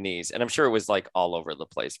Japanese, and I'm sure it was like all over the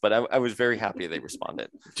place, but I was very happy they responded.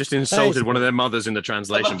 Just insulted one of their mothers in the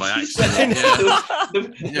translation by accident.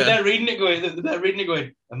 They're reading it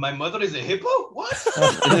going, and my mother is a hippo? What?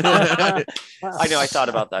 I know, I thought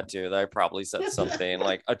about that too, that I probably said something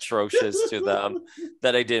like atrocious to them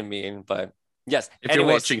that I didn't mean, but yes. If you're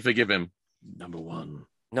watching, forgive him. Number one.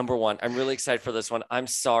 I'm really excited for this one. I'm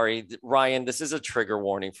sorry, Ryan, this is a trigger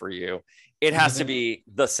warning for you. It has to be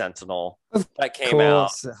the Sentinel that came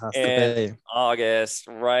out in August,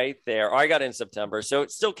 right there. Or I got it in September, so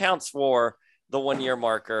it still counts for the 1 year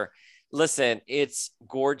marker. Listen, it's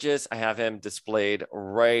gorgeous. I have him displayed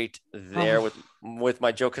right there with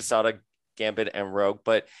my Joe Quesada, Gambit, and Rogue.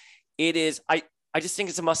 But it is, I just think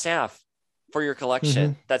it's a must-have for your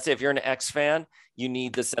collection. That's it. If you're an X fan, you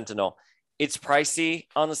need the Sentinel. It's pricey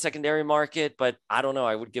on the secondary market, but I don't know.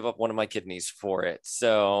 I would give up one of my kidneys for it.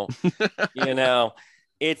 So, you know,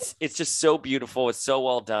 it's just so beautiful. It's so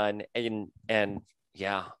well done. And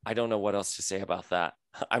yeah, I don't know what else to say about that.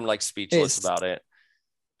 I'm like speechless about it.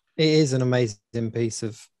 It is an amazing piece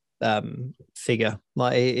of figure.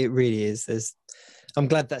 Like it really is. I'm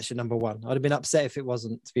glad that's your number one. I'd have been upset if it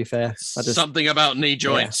wasn't, to be fair. Something about knee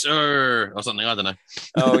joints or something. I don't know.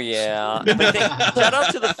 Oh, yeah. Shout out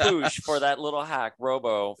to the Foosh for that little hack,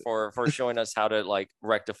 Robo, for showing us how to like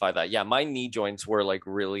rectify that. Yeah, my knee joints were like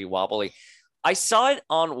really wobbly. I saw it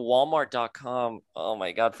on Walmart.com. Oh,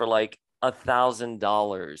 my God, for like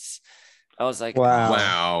 $1,000. I was like,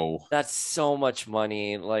 wow, that's so much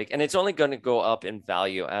money. Like, and it's only going to go up in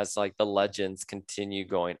value as like the legends continue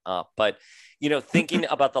going up. But you know, thinking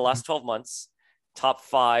about the last 12 months, top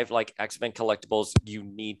 5 like X-Men collectibles you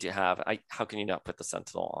need to have. How can you not put the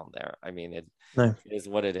Sentinel on there? I mean, it is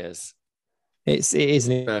what it is. It is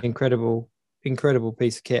an incredible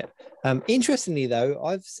piece of kit. Interestingly, though,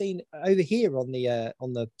 I've seen over here on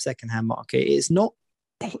the secondhand market, it's not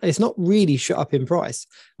really shot up in price.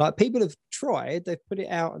 Like people have tried, they've put it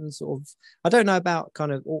out and sort of, I don't know about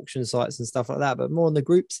kind of auction sites and stuff like that, but more on the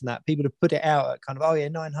groups and that, people have put it out at kind of,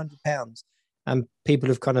 £900. And people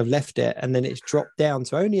have kind of left it, and then it's dropped down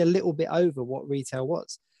to only a little bit over what retail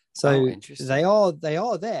was. So they are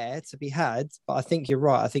there to be had, but I think you're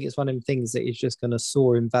right. I think it's one of them things that is just going to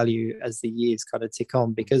soar in value as the years kind of tick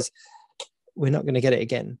on, because we're not going to get it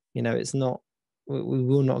again. You know, it's not. We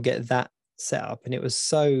will not get that set up, and it was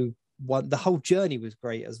so. The whole journey was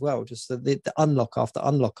great as well. Just the unlock after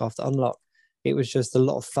unlock after unlock. It was just a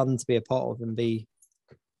lot of fun to be a part of and be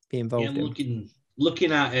involved in.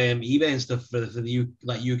 Looking at eBay and stuff for the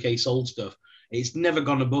UK sold stuff, it's never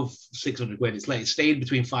gone above 600 quid. It's stayed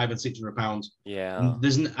between £500 and £600. Yeah,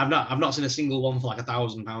 I've not seen a single one for like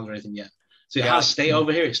 £1,000 or anything yet. So it has stayed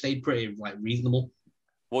over here. It stayed pretty like reasonable.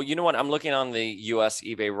 Well, you know what? I'm looking on the US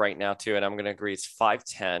eBay right now too, and I'm going to agree it's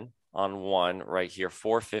 $510 on one right here,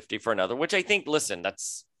 $450 for another. Which I think, listen,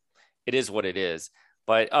 it is what it is.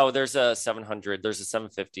 But there's a 700, there's a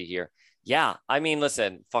 750 here. Yeah, I mean,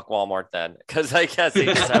 listen, fuck Walmart then, because I guess they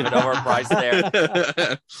just have it overpriced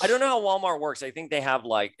there. I don't know how Walmart works. I think they have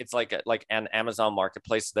it's like an Amazon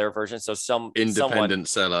Marketplace, their version. So some independent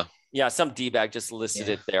seller. Yeah, some D-bag just listed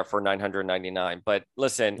it there for $999. But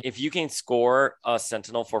listen, if you can score a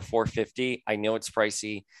Sentinel for $450, I know it's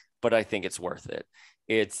pricey, but I think it's worth it.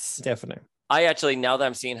 It's definitely. I actually, now that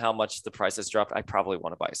I'm seeing how much the price has dropped, I probably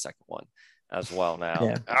want to buy a second one as well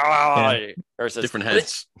now. Different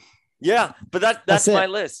heads. Yeah, but that's my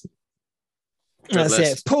list. That's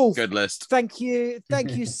it. Paul, good list. Thank you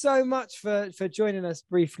so much for joining us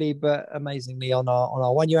briefly but amazingly on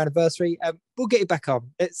our 1 year anniversary. We'll get you back on.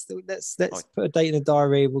 Let's put a date in the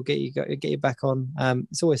diary. We'll get you back on.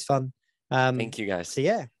 It's always fun. Thank you guys. So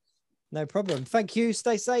yeah, no problem. Thank you.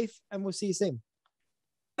 Stay safe, and we'll see you soon.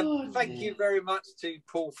 Thank you very much to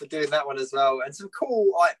Paul for doing that one as well, and some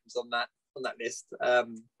cool items on that list.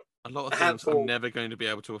 A lot of things I'm never going to be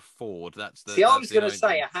able to afford. I was going to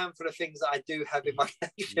say a handful of things that I do have in my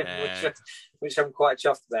collection, which I'm quite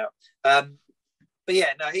chuffed about. But But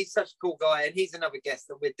yeah, no, he's such a cool guy, and he's another guest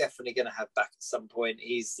that we're definitely going to have back at some point.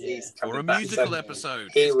 He's coming or a back, musical episode.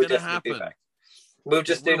 He will definitely happen. Be back. We'll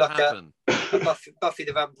just do like a Buffy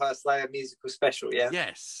the Vampire Slayer musical special. Yeah.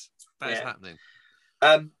 Yes, that is happening.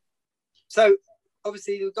 So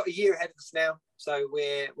obviously we've got a year ahead of us now. So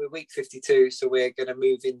we're week 52. So we're going to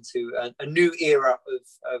move into a new era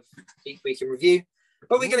of Geek Week in Review.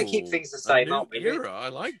 But we're going to keep things the same, aren't we? Era, I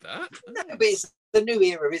like that. No, but it's the new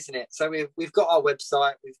era, isn't it? So we've got our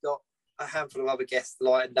website, we've got a handful of other guests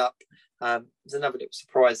lined up. There's another little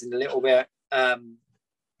surprise in a little bit. But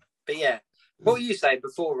yeah, what were you saying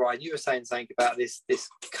before, Ryan? You were saying something about this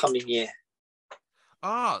coming year.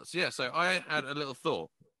 So I had a little thought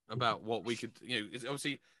about what we could, it's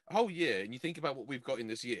obviously a whole year, and you think about what we've got in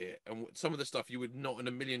this year, and some of the stuff you would not in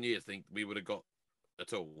a million years think we would have got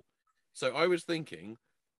at all. So I was thinking,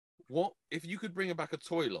 what if you could bring back a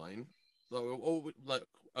toy line, or like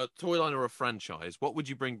a toy line or a franchise? What would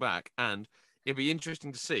you bring back? And it'd be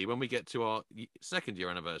interesting to see when we get to our second year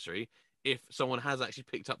anniversary if someone has actually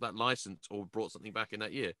picked up that license or brought something back in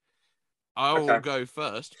that year. I will go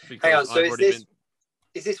first because hang on. So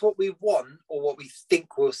is this what we want or what we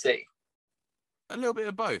think we'll see? A little bit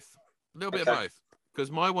of both. A little bit of both.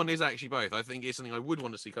 Because my one is actually both. I think it's something I would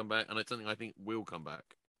want to see come back, and it's something I think will come back.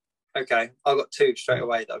 Okay, I've got two straight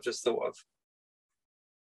away that I've just thought of.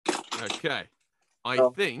 Okay, I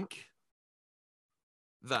think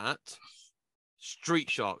that Street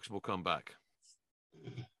Sharks will come back.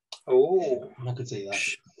 Oh, I could see that.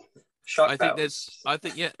 Shark I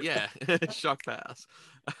think yeah, Shark Powers.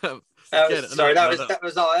 That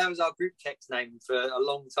was our group text name for a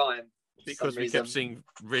long time. Because we kept seeing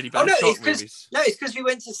really bad shark movies. No, it's because we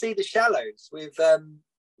went to see The Shallows with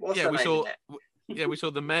we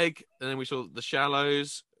saw the Meg, and then we saw The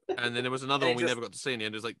Shallows, and then there was another one we never got to see in the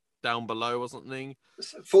end. It was like Down Below or something.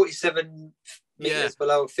 47 meters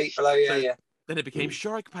below, feet below. Yeah. Then it became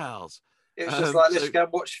Shark Pals. It was just like, let's go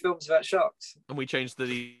and watch films about sharks. And we changed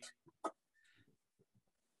the.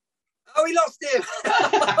 Oh, we lost him!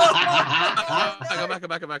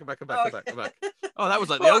 Back. Oh, that was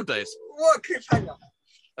like the old days. What a cliffhanger.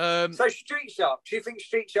 So Street Sharks, do you think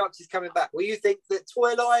Street Sharks is coming back? Will you think that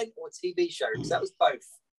toy line or TV show? Because that was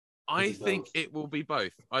both. I think it will be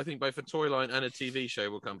both. I think both a toy line and a TV show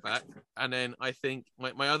will come back. And then I think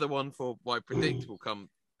my other one for what I predict will come,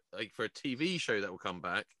 like for a TV show that will come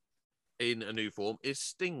back in a new form, is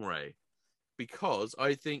Stingray. Because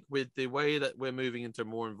I think with the way that we're moving into a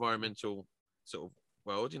more environmental sort of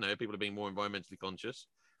world, people are being more environmentally conscious.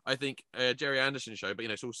 I think Jerry Anderson show, but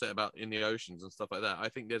it's all set about in the oceans and stuff like that. I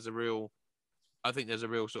think there's a real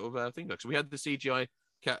sort of thing. So we had the CGI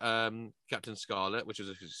Captain Scarlet, which was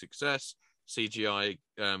a success. CGI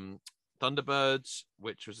Thunderbirds,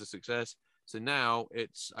 which was a success. So now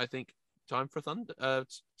it's, I think, time for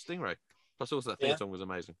Stingray. Plus, also that theme song was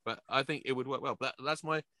amazing. But I think it would work well. But that's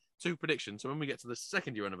my two predictions. So when we get to the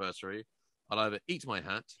second year anniversary, I'll either eat my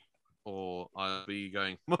hat or I'll be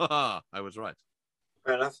going, I was right.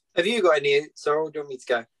 Fair enough. Have you got any, Sorrell? Do you want me to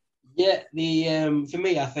go? Yeah, for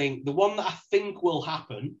me, I think the one that I think will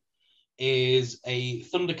happen is a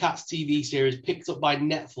Thundercats TV series picked up by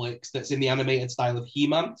Netflix that's in the animated style of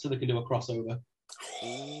He-Man, so they can do a crossover.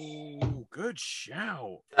 Oh, good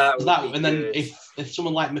shout. And then if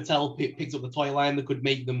someone like Mattel picks up the toy line, they could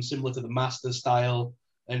make them similar to the Masters style,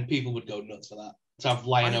 and people would go nuts for that. To have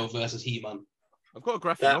Lion-O versus He-Man. I've got a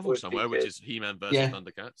graphic novel somewhere, which is He-Man versus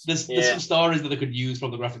Thundercats. There's some stories that they could use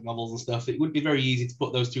from the graphic novels and stuff. It would be very easy to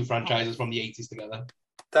put those two franchises from the 80s together.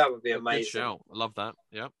 That would be amazing. Good shout. I love that.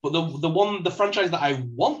 Yeah. But the franchise that I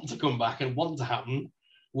want to come back and want to happen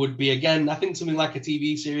would be, again, I think something like a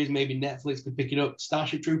TV series. Maybe Netflix could pick it up.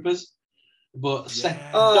 Starship Troopers. But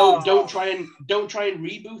don't try and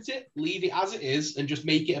reboot it. Leave it as it is and just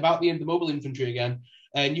make it about the mobile infantry again.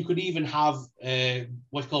 And you could even have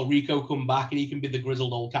what's called Rico come back, and he can be the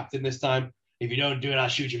grizzled old captain this time. If you don't do it, I'll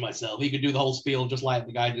shoot you myself. He could do the whole spiel just like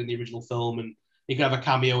the guy did in the original film, and he could have a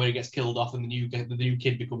cameo where he gets killed off, and the new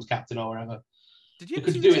kid becomes captain or whatever. You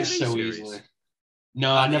could do it so easily.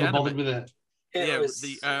 No, I never bothered with it.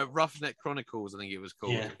 The Roughneck Chronicles, I think it was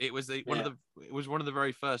called. Yeah. It was one of the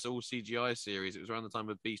very first all CGI series. It was around the time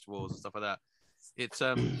of Beast Wars and stuff like that. It's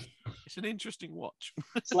an interesting watch.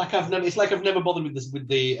 It's like I've never bothered with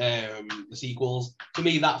the sequels. To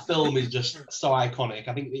me, that film is just so iconic.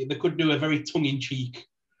 I think they could do a very tongue-in-cheek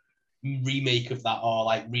remake of that, or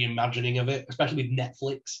like reimagining of it, especially with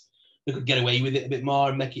Netflix. They could get away with it a bit more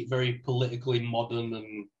and make it very politically modern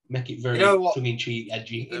and make it very tongue-in-cheek,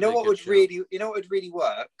 edgy. You know what would really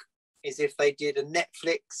work is if they did a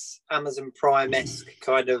Netflix, Amazon Prime-esque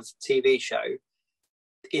kind of TV show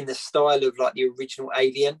in the style of like the original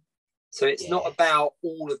Alien. So it's not about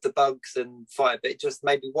all of the bugs and fire, but just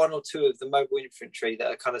maybe one or two of the mobile infantry that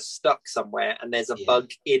are kind of stuck somewhere, and there's a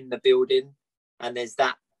bug in the building, and there's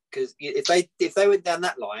that. Because if they went down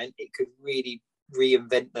that line, it could really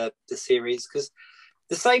reinvent the series. Because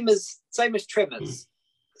the same as Tremors,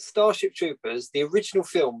 Starship Troopers, the original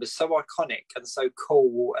film was so iconic and so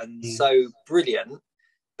cool and so brilliant,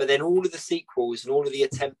 but then all of the sequels and all of the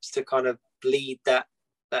attempts to kind of bleed that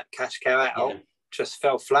cash cow out just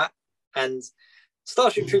fell flat. And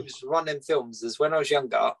Starship Troopers was one of them films as when I was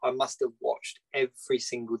younger, I must have watched every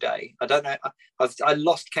single day. I don't know, I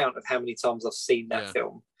lost count of how many times I've seen that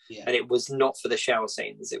film. Yeah. And it was not for the shower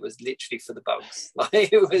scenes. It was literally for the bugs.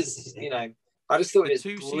 Like, it was, you know, I just thought it was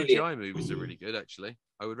brilliant. CGI movies are really good, actually.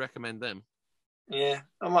 I would recommend them. Yeah,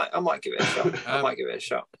 I might give it a shot. I might give it a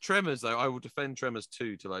shot. Tremors, though, I will defend Tremors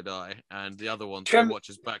 2 till I die. And the other one I watch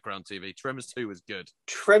as background TV. Tremors 2 was good.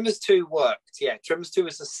 Tremors 2 worked, yeah. Tremors 2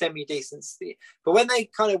 was a semi-decent... But when they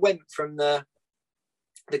kind of went from the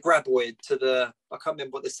graboid to the... I can't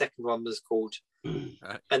remember what the second one was called.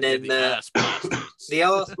 And then the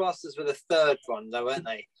Arse Blasters were the third one, though, weren't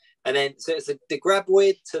they? And then so it's the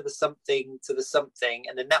graboid to the something,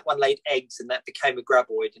 and then that one laid eggs, and that became a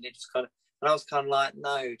graboid, and it just kind of... And I was kind of like,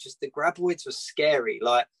 no, just the graboids were scary.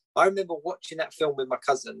 Like, I remember watching that film with my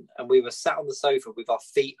cousin, and we were sat on the sofa with our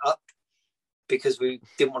feet up because we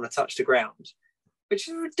didn't want to touch the ground, which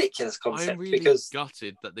is a ridiculous concept. I'm really because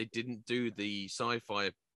gutted that they didn't do the sci-fi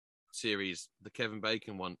series, the Kevin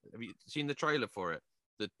Bacon one. Have you seen the trailer for it?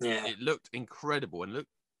 It looked incredible and looked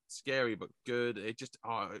scary but good. It just,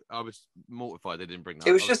 I was mortified they didn't bring that.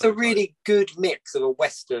 It was just a really good mix of a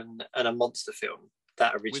Western and a monster film.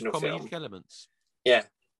 That original with film, elements. Yeah,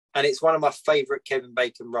 and it's one of my favourite Kevin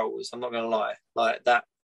Bacon roles. I'm not going to lie, like that.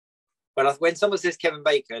 When someone says Kevin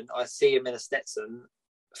Bacon, I see him in a Stetson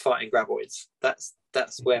fighting graboids. That's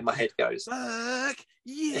where my head goes. Fuck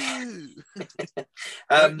you!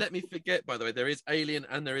 Don't let me forget. By the way, there is Alien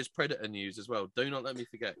and there is Predator news as well. Do not let me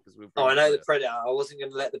forget because we'll. I know the Predator. I wasn't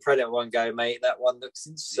going to let the Predator one go, mate. That one looks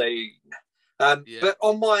insane. But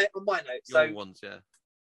on my note, so ones,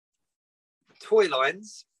 toy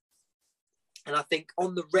lines, and I think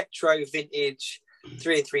on the retro vintage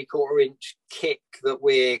 3 3/4 inch kick that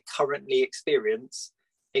we're currently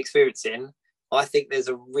experiencing, I think there's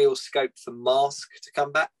a real scope for Mask to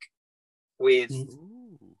come back with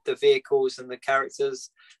the vehicles and the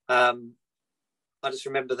characters. I just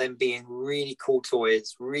remember them being really cool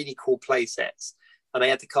toys, really cool play sets, and they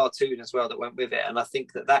had the cartoon as well that went with it, and I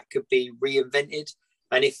think that could be reinvented,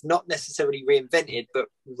 and if not necessarily reinvented but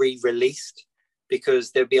re-released,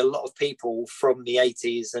 because there'd be a lot of people from the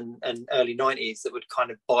 80s and early 90s that would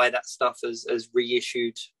kind of buy that stuff as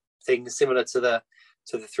reissued things similar to the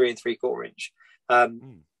 3 3/4 inch.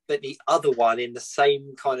 But the other one in the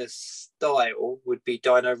same kind of style would be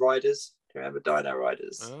Dino Riders. Do you remember Dino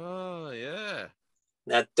Riders? Oh, yeah.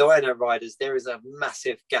 Now, Dino Riders, there is a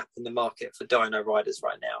massive gap in the market for Dino Riders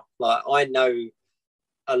right now. Like, I know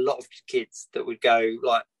a lot of kids that would go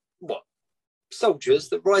like, what? Soldiers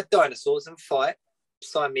that ride dinosaurs and fight,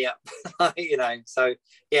 sign me up. You know, so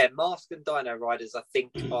yeah, Mask and Dino Riders I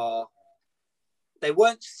think they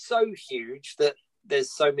weren't so huge that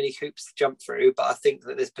there's so many hoops to jump through, but I think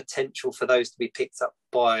that there's potential for those to be picked up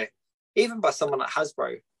by someone like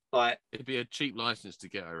Hasbro. Like, it'd be a cheap license to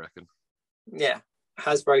get, I reckon. Yeah,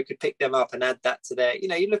 Hasbro could pick them up and add that to their, you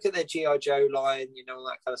know, you look at their G.I. Joe line, you know, all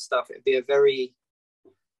that kind of stuff. It'd be a very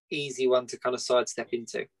easy one to kind of sidestep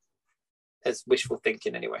into. As wishful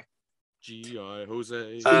thinking, anyway. G.I.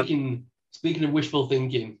 Jose. Speaking of wishful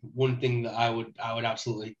thinking, one thing that I would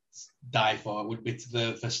absolutely die for would be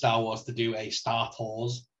for Star Wars to do a Star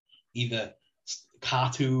Tours, either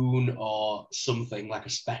cartoon or something like a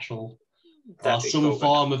special, or some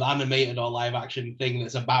form of animated or live action thing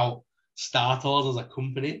that's about Star Tours as a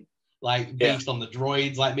company, like based on the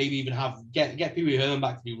droids, like maybe even get Pee Wee Herman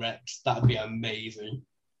back to be Rex. That'd be amazing.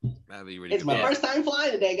 That'd be really. It's my first time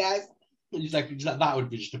flying today, guys. That would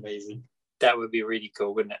be just amazing. That would be really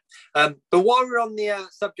cool, wouldn't it? But while we're on the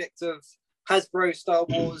subject of Hasbro, Star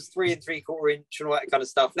Wars, 3 3/4 inch and all that kind of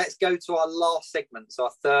stuff, let's go to our last segment, so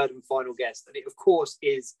our third and final guest. And it, of course,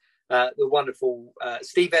 is the wonderful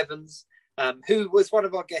Steve Evans, who was one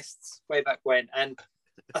of our guests way back when. And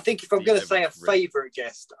I think if I'm going to say a favourite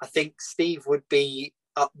guest, I think Steve would be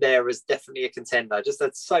up there as definitely a contender. I just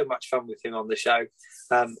had so much fun with him on the show,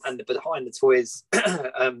 and the Behind the Toys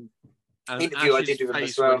interview I did with him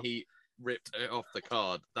as well. ripped it off the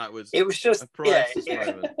card. It was just a priceless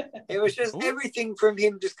moment. It was just everything from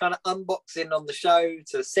him just kind of unboxing on the show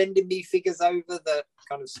to sending me figures over that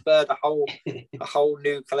kind of spurred a whole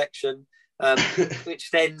new collection,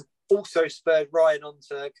 which then also spurred Ryan on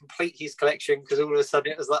to complete his collection, because all of a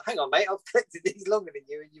sudden it was like, hang on, mate, I've collected these longer than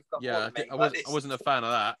you, and you've got more than me. I wasn't a fan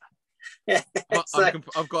of that. Yeah,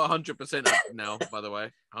 I've got 100% up now, by the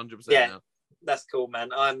way. 100% now. That's cool,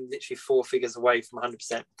 man. I'm literally 4 figures away from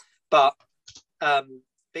 100%. But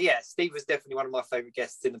yeah, Steve was definitely one of my favourite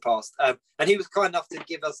guests in the past. And he was kind enough to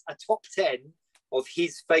give us a top 10 of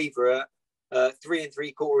his favourite 3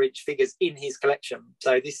 3/4 inch figures in his collection.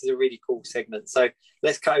 So this is a really cool segment. So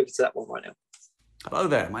let's cut over to that one right now. Hello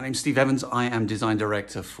there, my name's Steve Evans. I am Design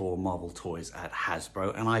Director for Marvel Toys at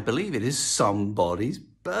Hasbro, and I believe it is somebody's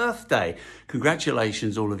birthday.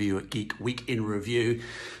 Congratulations, all of you at Geek Week in Review.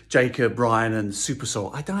 Jacob, Brian, and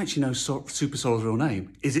SuperSorrell. I don't actually know SuperSorrell's real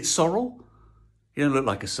name. Is it Sorrell? You don't look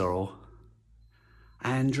like a Sorrell.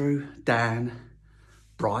 Andrew, Dan,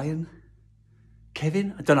 Brian,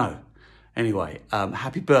 Kevin? I don't know. Anyway,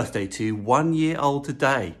 happy birthday to you. 1 year old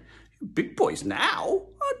today. Big boys now,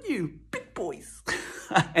 aren't you? Big boys.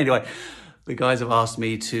 Anyway, the guys have asked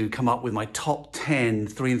me to come up with my top 10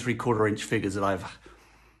 3 3/4 inch figures that I've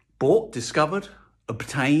bought, discovered,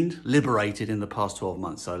 obtained, liberated in the past 12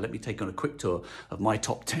 months. So let me take on a quick tour of my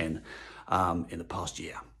top 10 in the past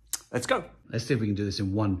year. Let's go. Let's see if we can do this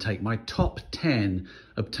in one take. My top 10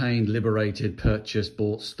 obtained, liberated, purchased,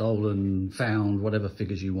 bought, stolen, found, whatever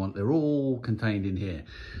figures you want. They're all contained in here.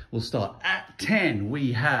 We'll start at 10.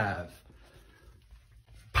 We have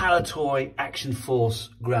Palatoy Action Force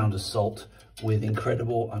Ground Assault with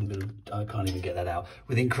incredible, I can't even get that out,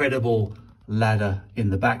 with incredible ladder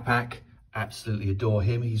in the backpack. Absolutely adore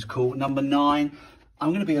him. He's cool. Number 9. I'm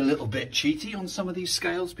going to be a little bit cheaty on some of these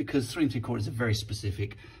scales because 3 3/4 is a very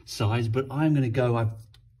specific size, but I'm going to go, I've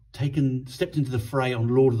stepped into the fray on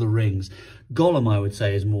Lord of the Rings. Gollum, I would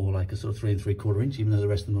say, is more like a sort of 3 3/4 inch, even though the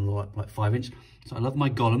rest of them are like 5 inch. So I love my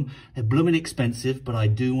Gollum. They're blooming expensive, but I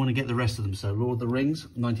do want to get the rest of them. So Lord of the Rings,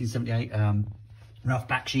 1978, Ralph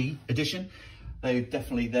Bakshi edition. They're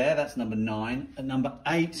definitely there. That's number 9. At number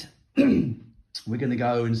 8, we're going to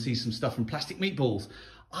go and see some stuff from Plastic Meatballs.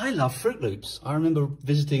 I love Fruit Loops. I remember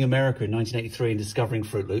visiting America in 1983 and discovering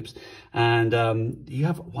Fruit Loops. And you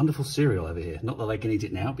have wonderful cereal over here. Not that I can eat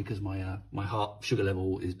it now because my heart sugar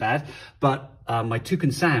level is bad. But my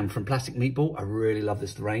Toucan Sam from Plastic Meatball, I really love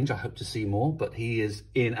this range. I hope to see more, but he is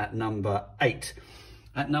in at number 8.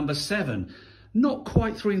 At number 7, not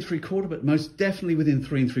quite 3 3/4, but most definitely within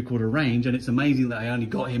 3 3/4 range. And it's amazing that I only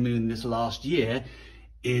got him in this last year,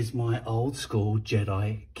 is my old school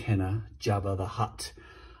Jedi Kenner Jabba the Hutt.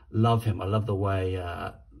 Love him. I love the way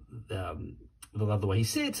he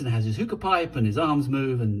sits and has his hookah pipe and his arms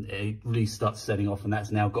move, and it really starts setting off, and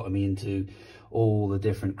that's now gotten me into all the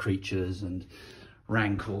different creatures and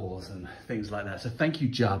rancors and things like that. So thank you,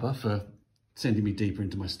 Jabba, for sending me deeper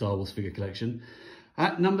into my Star Wars figure collection.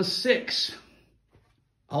 At number 6,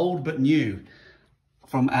 old but new,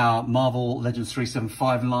 from our Marvel Legends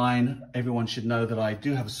 375 line. Everyone should know that I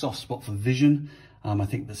do have a soft spot for Vision. I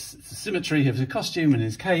think the symmetry of his costume and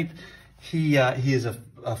his cape. He is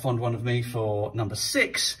a fond one of me for number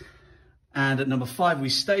 6. And at number 5, we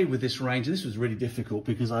stayed with this range. And this was really difficult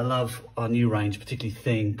because I love our new range, particularly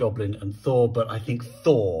Thing, Goblin and Thor. But I think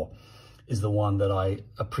Thor is the one that I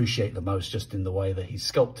appreciate the most, just in the way that he's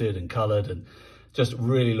sculpted and colored and just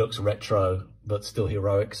really looks retro, but still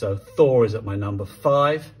heroic. So Thor is at my number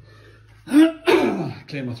 5.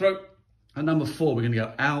 Clear my throat. At number 4, we're going to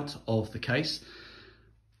go out of the case.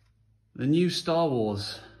 The new Star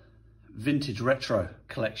Wars vintage retro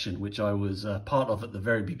collection, which I was part of at the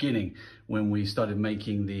very beginning when we started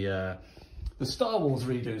making the Star Wars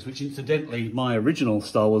redos, which incidentally, my original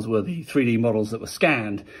Star Wars were the 3D models that were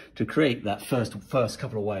scanned to create that first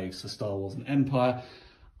couple of waves for Star Wars and Empire.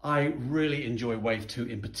 I really enjoy Wave 2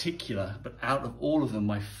 in particular, but out of all of them,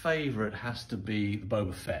 my favorite has to be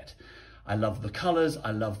Boba Fett. I love the colors.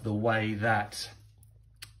 I love the way that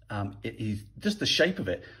he's just the shape of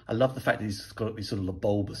it. I love the fact that he's got these sort of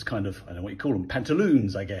bulbous kind of, I don't know what you call them,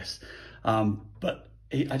 pantaloons, I guess. But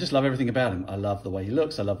I just love everything about him. I love the way he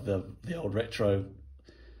looks. I love the old retro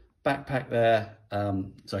backpack there.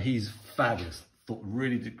 So he's fabulous. Thought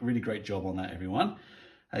really great job on that, everyone.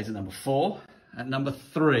 He's at number 4. At number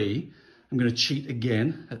 3, I'm going to cheat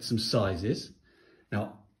again at some sizes.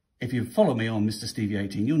 Now, if you follow me on Mr. Stevie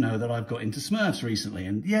 18, you'll know that I've got into Smurfs recently.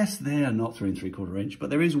 And yes, they are not 3 3/4 inch, but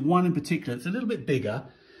there is one in particular that's a little bit bigger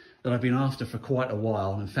that I've been after for quite a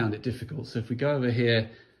while and found it difficult. So if we go over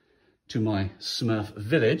here to my Smurf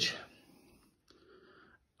village,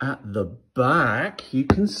 at the back, you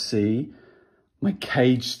can see my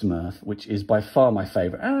cage Smurf, which is by far my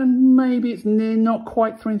favourite. And maybe it's not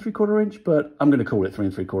quite 3 3/4 inch, but I'm going to call it 3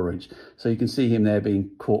 3/4 inch. So you can see him there being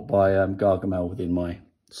caught by Gargamel within my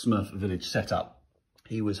Smurf Village setup.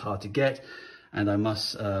 He was hard to get, and I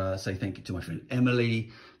must say thank you to my friend Emily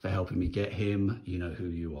for helping me get him. You know who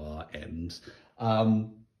you are, Ems.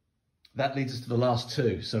 That leads us to the last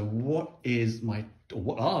two. So what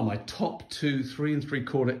are my top 2 3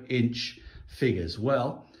 3/4 inch figures?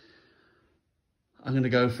 Well, I'm going to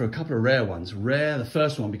go for a couple of rare ones. Rare, the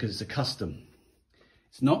first one, because it's a custom.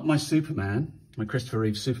 It's not my Superman, my Christopher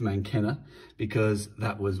Reeve Superman Kenner, because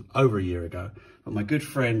that was over a year ago. But my good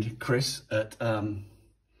friend Chris at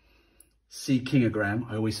C Kingogram,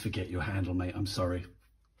 I always forget your handle, mate, I'm sorry.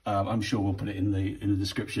 I'm sure we'll put it in the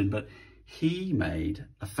description, but he made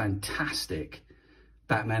a fantastic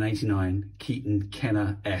Batman 89 Keaton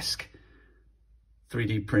Kenner-esque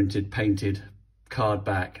 3D printed, painted, card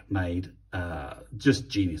back made. Just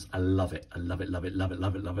genius. I love it. I love it, love it, love it,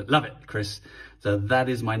 love it, love it, love it, Chris. So that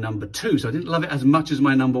is my number 2. So I didn't love it as much as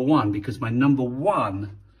my number 1, because my number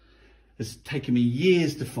 1 has taken me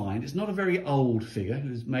years to find. It's not a very old figure. It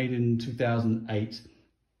was made in 2008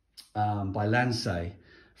 by Lansay,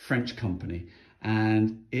 French company.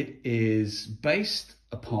 And it is based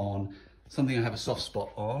upon something I have a soft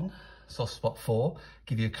spot on, soft spot for.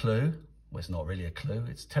 Give you a clue. Well, it's not really a clue.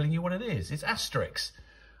 It's telling you what it is. It's Asterix.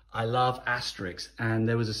 I love Asterix, and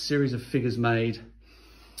there was a series of figures made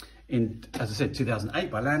in, as I said,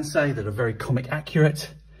 2008 by Lansay that are very comic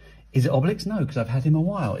accurate. Is it Obelix? No, because I've had him a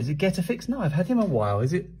while. Is it Getafix? No, I've had him a while.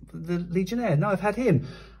 Is it the Legionnaire? No, I've had him.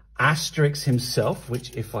 Asterix himself,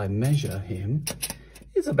 which if I measure him,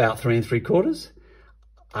 is about 3 3/4.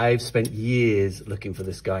 I've spent years looking for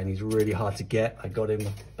this guy, and he's really hard to get. I got him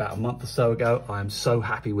about a month or so ago. I'm so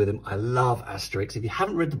happy with him. I love Asterix. If you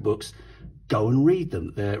haven't read the books, go and read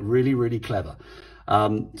them. They're really, really clever.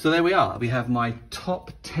 So there we are. We have my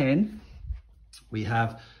top 10. We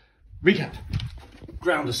have Recap,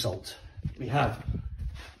 Ground Assault. We have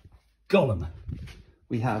Gollum.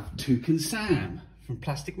 We have Toucan Sam from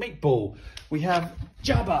Plastic Meatball. We have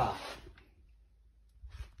Jabba.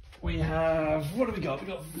 We have, what have we got? We've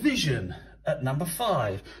got Vision at number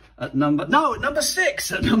 5. At number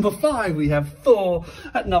 6. At number 5, we have Thor.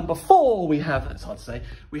 At number 4, we have, that's hard to say,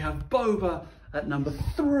 we have Boba. At number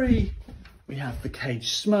 3, we have the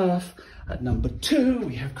Cage Smurf. At number 2,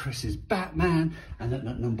 we have Chris's Batman. And at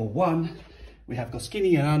number 1, we have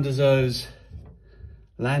Goscinny and Anderzo's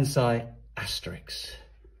Lansay Asterix.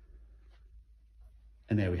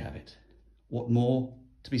 And there we have it. What more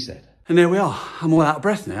to be said? And there we are. I'm all out of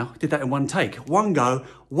breath now. Did that in one take. One go,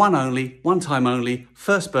 one only, one time only.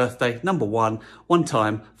 First birthday, number 1, one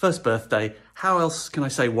time, first birthday. How else can I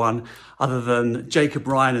say one other than Jacob,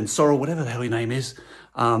 Ryan and Sorrell, whatever the hell your name is.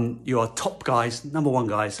 You are top guys, number 1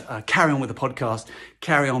 guys. Carry on with the podcast.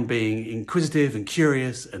 Carry on being inquisitive and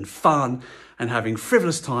curious and fun and having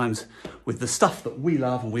frivolous times with the stuff that we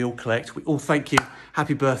love and we all collect. We all thank you.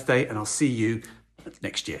 Happy birthday, and I'll see you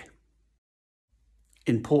next year.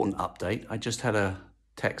 Important update. I just had a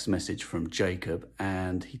text message from Jacob,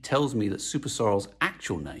 and he tells me that SuperSorrell's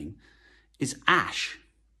actual name is Ash.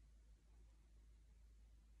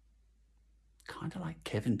 Kind of like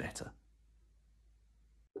Kevin better.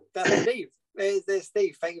 That's Steve. There's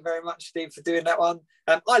Steve. Thank you very much, Steve, for doing that one.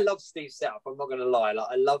 I love Steve's setup. I'm not going to lie.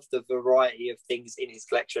 I love the variety of things in his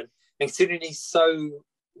collection, and considering he's so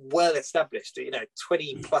well established,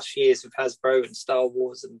 20 plus years with Hasbro and Star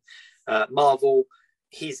Wars and Marvel.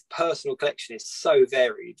 His personal collection is so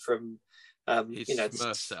varied from, his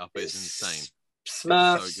Smurf setup is insane.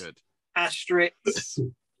 Smurfs, so good. Asterix,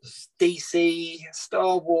 DC,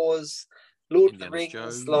 Star Wars, Lord Indiana of the Rings.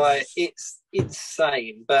 Jones. Like, it's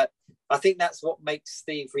insane. But I think that's what makes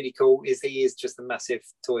Steve really cool, is he is just a massive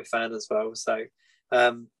toy fan as well. So,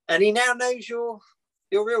 and he now knows your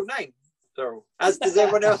real name, Sorrell, as does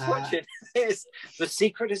everyone else watching. The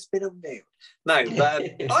secret has been unveiled. No, but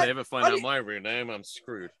if they ever find out my real name, I'm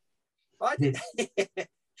screwed. I didn't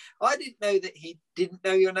know that he didn't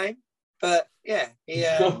know your name, but yeah, he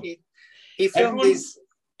filmed his.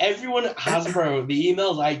 Everyone at Hasbro, the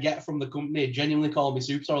emails I get from the company genuinely call me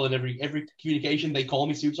SuperSorrell, and every communication they call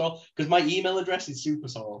me SuperSorrell because my email address is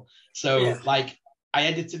SuperSorrell. So like I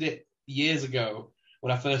edited it years ago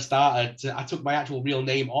when I first started. I took my actual real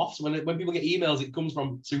name off, so when people get emails, it comes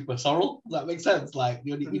from SuperSorrell. Does that make sense? Like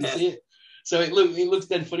you see it. So it looks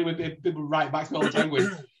then funny when people write back to me all the time going,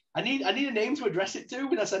 I need a name to address it to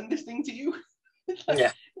when I send this thing to you.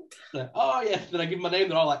 Yeah. Like, oh yeah. Then I give them my name.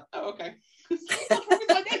 They're all like, oh okay. What's wrong with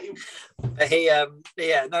my name? He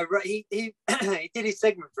did his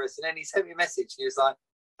segment for us, and then he sent me a message. And he was like,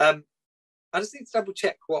 I just need to double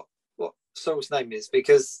check what Sorrell's name is,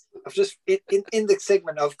 because I've just in the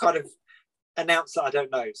segment I've kind of announced that I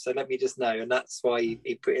don't know, so let me just know, and that's why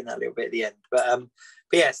he put in that little bit at the end. But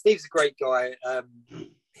yeah, Steve's a great guy.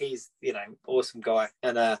 He's awesome guy,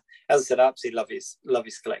 and as I said, I absolutely love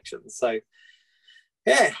his collection. So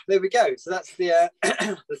yeah, there we go. So that's the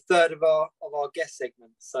the third of our guest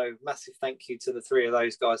segment. So massive thank you to the three of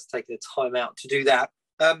those guys for taking the time out to do that.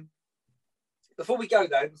 Before we go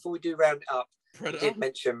though, before we do round it up, Predator? we did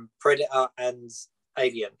mention Predator and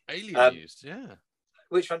Alien. Alien used, yeah.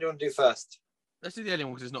 Which one do you want to do first? Let's do the Alien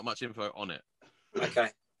one because there's not much info on it. Okay.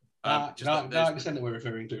 That accent that we're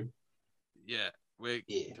referring to. Yeah, we're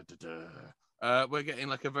getting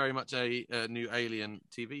like a very much a new Alien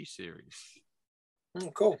TV series. Oh,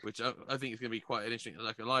 cool. Which I think is going to be quite an interesting,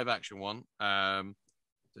 like a live action one.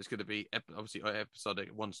 There's going to be obviously episodic,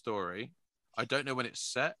 one story. I don't know when it's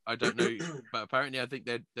set. I don't know, but apparently I think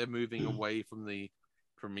they're moving away from the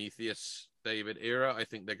Prometheus David era. I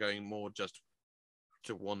think they're going more just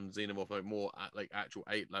to one xenomorph, like more like actual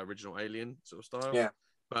original Alien sort of style. Yeah.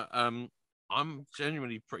 But I'm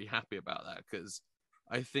genuinely pretty happy about that because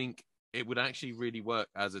I think it would actually really work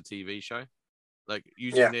as a TV show. Like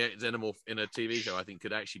using the xenomorph in a TV show, I think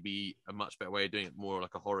could actually be a much better way of doing it, more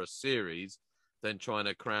like a horror series than trying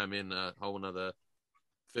to cram in a whole nother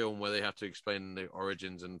film where they have to explain the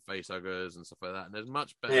origins and facehuggers and stuff like that. And there's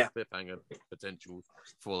much better cliffhanger potential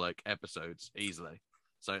for like episodes easily.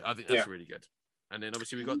 So I think that's really good. And then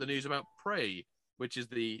obviously we've got the news about Prey, which is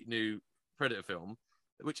the new Predator film,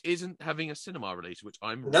 which isn't having a cinema release, which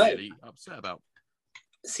I'm really upset about.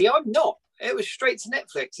 See, I'm not. It was straight to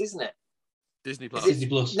Netflix, isn't it? Disney Plus. Disney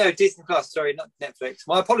Plus. No, Disney Plus. Sorry, not Netflix.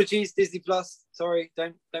 My apologies, Disney Plus. Sorry,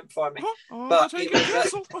 don't fire me. But it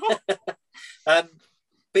was,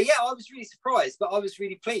 but yeah, I was really surprised, but I was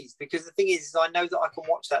really pleased because the thing is I know that I can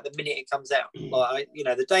watch that the minute it comes out. Like,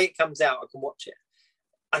 the day it comes out, I can watch it,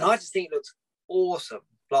 and I just think it looks awesome.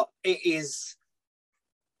 Like it is.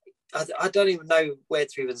 I don't even know where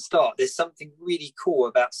to even start. There's something really cool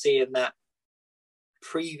about seeing that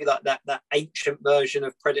preview, like that ancient version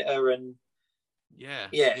of Predator, and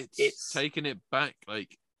it's taking it back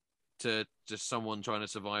like to just someone trying to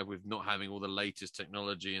survive with not having all the latest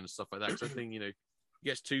technology and stuff like that. Because I think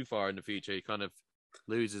gets too far in the future, he kind of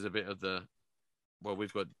loses a bit of the, well,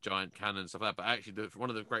 we've got giant cannons and stuff like that, but actually one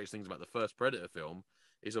of the greatest things about the first Predator film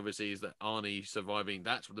is that Arnie surviving.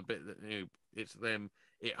 That's what the bit that it's them,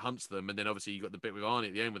 it hunts them, and then obviously you got the bit with Arnie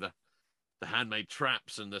at the end with the handmade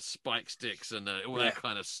traps and the spike sticks and all that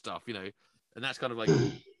kind of stuff, and that's kind of like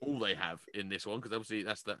all they have in this one because obviously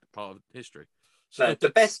that's that part of history. So the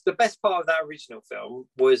best part of that original film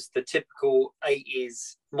was the typical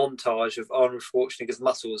 80s montage of Arnold Schwarzenegger's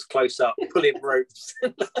muscles close up, pulling ropes.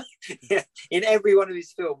 In every one of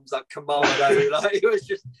his films, like Commando, like it was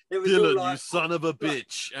Dylan, all like, you son of a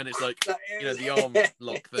bitch, and it's like the arm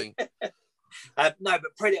lock thing. No,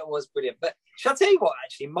 but Predator was brilliant. But shall I tell you what?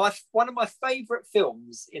 Actually, one of my favourite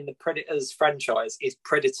films in the Predators franchise is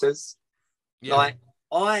Predators. Yeah. Like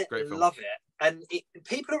I love it. And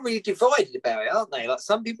people are really divided about it, aren't they? Like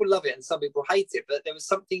some people love it and some people hate it. But there was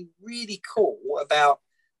something really cool about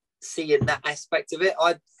seeing that aspect of it.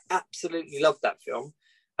 I absolutely love that film.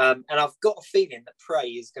 And I've got a feeling that Prey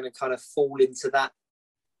is going to kind of fall into that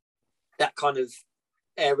kind of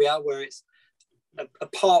area where it's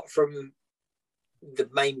apart from the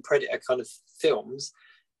main Predator kind of films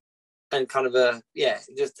and kind of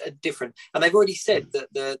just a different. And they've already said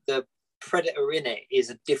that the Predator in it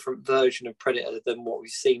is a different version of Predator than what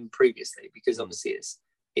we've seen previously because obviously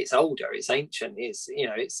it's older, it's ancient, it's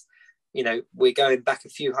we're going back a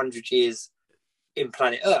few hundred years in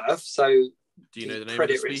planet Earth. So do you know the name of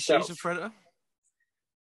the species of Predator?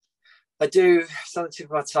 I do. It's on the tip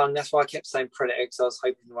of my tongue. That's why I kept saying Predator because I was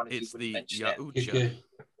hoping one of you would mention it.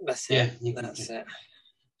 That's it. That's it.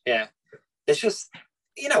 Yeah. It's just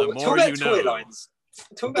talk about toy lines.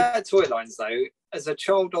 Talk about toy lines though. As a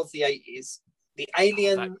child of the 80s, the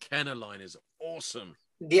Alien... that Kenner line is awesome.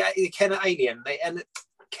 The Kenner Alien, and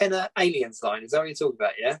Kenner Aliens line, is that what you're talking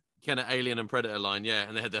about, yeah? Kenner Alien and Predator line, yeah,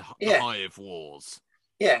 and they had the Hive Wars.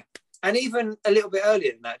 Yeah, and even a little bit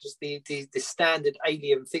earlier than that, just the standard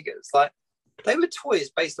Alien figures, like, they were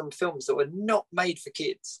toys based on films that were not made for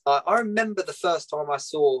kids. Like, I remember the first time I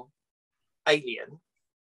saw Alien,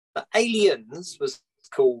 Aliens was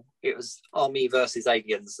cool. It was Army versus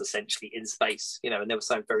aliens essentially in space, and there was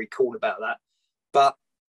something very cool about that. But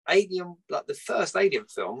Alien, like the first Alien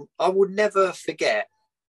film, I will never forget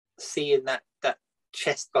seeing that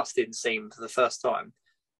chest busting scene for the first time.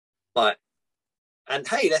 Like and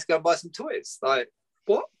hey, let's go and buy some toys. Like,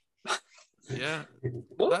 what? Yeah,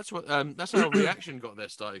 What? that's how Reaction got their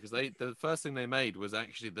start, because the first thing they made was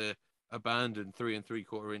actually the abandoned 3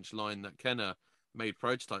 3/4 inch line that Kenner made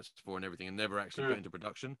prototypes for and everything, and never actually put into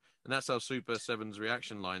production. And that's how Super 7's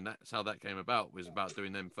Reaction line, that's how that came about, was about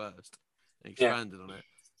doing them first and expanded on it.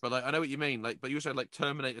 But like, I know what you mean. Like, but you also had like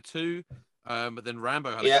Terminator 2, but then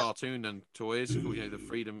Rambo had a cartoon and toys called, the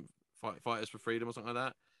Freedom Fighters for Freedom or something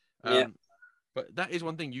like that. But that is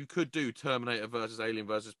one thing you could do: Terminator versus Alien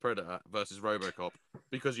versus Predator versus RoboCop,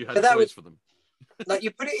 because you had toys for them. Like,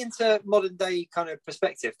 you put it into modern day kind of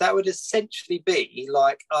perspective, that would essentially be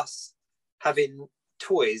like us having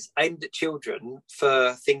toys aimed at children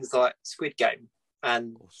for things like Squid Game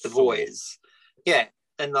and The Boys. Yeah,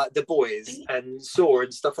 and like The Boys and Saw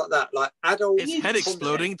and stuff like that. Like adult. It's head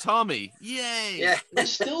exploding Tommy. Yay! Yeah. They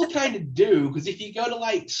still kind of do, because if you go to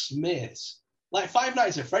like Smith's, like Five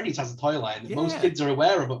Nights at Freddy's has a toy line that most kids are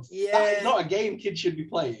aware of, but that is not a game kids should be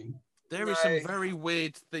playing. There is some very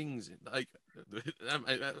weird things. Like,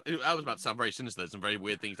 I was about to sound very sinister. There's some very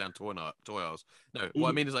weird things down toy aisles. No, what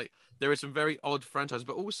I mean is, like, there is some very odd franchises,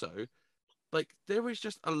 but also, like, there is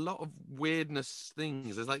just a lot of weirdness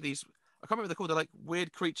things. There's like these, I can't remember what they're called. They're like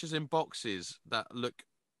weird creatures in boxes that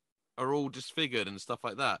are all disfigured and stuff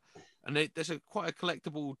like that. And there's quite a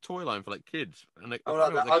collectible toy line for like kids. And like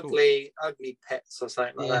the ugly pets or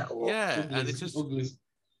something like that. Or... Yeah, Uglies, and it's just. uglies.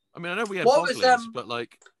 I mean, I know we had Boglins, but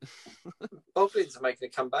like. Boglins are making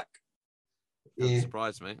a comeback. Doesn't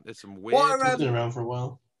surprise me. There's some weird. It's been around for a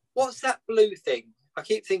while. What's that blue thing? I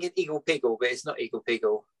keep thinking Eagle Piggle, but it's not Eagle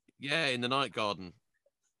Piggle. Yeah, in the Night Garden.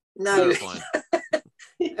 No.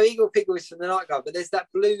 Eagle Piggle is from the Night Garden, but there's that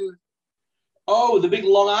blue. Oh, the big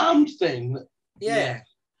long-armed thing. Yeah.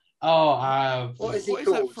 Oh, what is it called?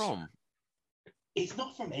 What is that from? It's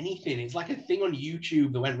not from anything. It's like a thing on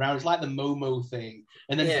YouTube that went round. It's like the Momo thing,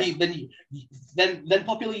 and then then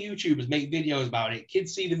popular YouTubers make videos about it.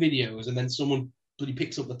 Kids see the videos, and then someone bloody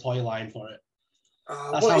picks up the toy line for it.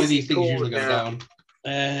 That's how these things usually go down.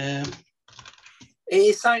 It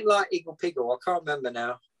is something like Eagle Piggle. I can't remember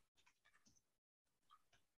now.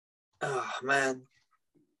 Oh man,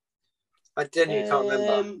 I genuinely can't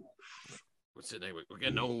remember. What's it name? We're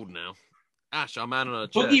getting old now. Ash, our man on a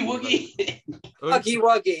chair. Huggy Wuggy. Huggy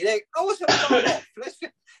Wuggy. Let's be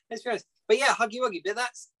honest. But yeah, Huggy Wuggy. But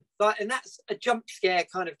that's like, and that's a jump scare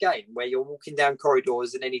kind of game where you're walking down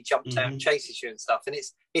corridors and then he jumps out and chases you and stuff. And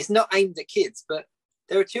it's not aimed at kids, but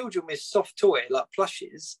there are children with soft toy like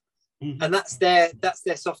plushes, and that's their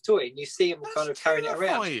soft toy, and you see them kind of carrying it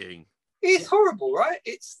around. It's horrible, right?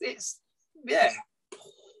 It's yeah.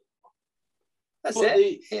 That's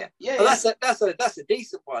it. Yeah. Well, that's a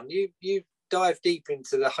decent one. You dive deep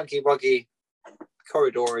into the Huggy Wuggy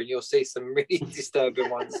corridor and you'll see some really disturbing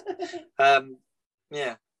ones.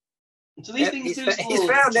 Yeah. So these things do. He's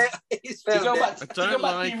found it. He's found it.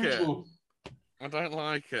 I don't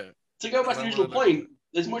like it. To go back to the original point,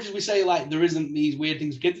 as much as we say like there isn't these weird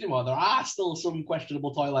things for kids anymore, there are still some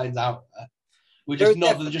questionable toy lines out there.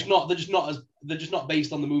 They're just not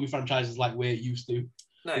based on the movie franchises like we're used to.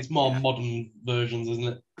 No, it's more modern versions, isn't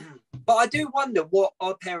it? But I do wonder what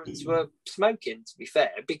our parents were smoking, to be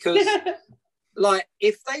fair, because like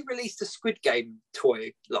if they released a Squid Game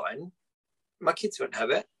toy line, my kids wouldn't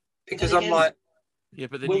have it because I'm like, yeah.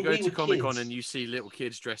 But then you go to Comic-Con and you see little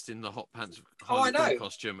kids dressed in the hot pants Harley Quinn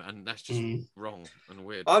costume, and that's just wrong and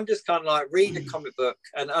weird. I'm just kind of like, read a comic book,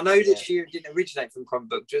 and I know that she didn't originate from comic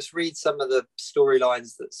book. Just read some of the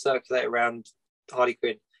storylines that circulate around Harley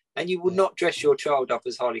Quinn. And you will not dress your child up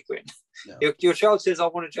as Harley Quinn. No. Your child says, I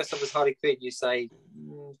want to dress up as Harley Quinn. You say,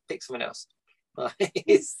 pick someone else.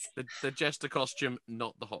 the jester costume,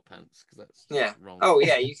 not the hot pants, because that's wrong. Oh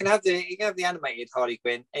yeah, you can have the animated Harley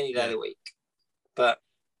Quinn any day of the week. But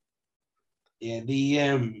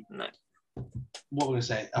no. What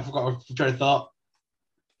was I say? I forgot what I tried to thought.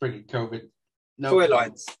 Freaking COVID. No toy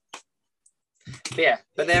lines.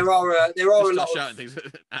 But there are a lot of things.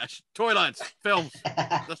 Ash, toy lines, films.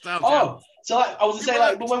 So like, I was gonna say,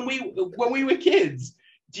 like, but when we were kids,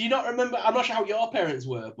 do you not remember? I'm not sure how your parents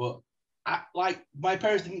were, but my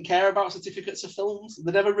parents didn't care about certificates of films.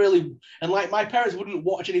 They never really, and like my parents wouldn't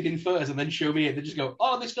watch anything first and then show me it. They just go,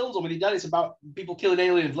 "Oh, this film's on with your dad. It's about people killing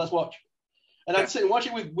aliens. Let's watch." And I'd sit and watch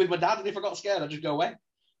it with my dad, and if I got scared, I'd just go away.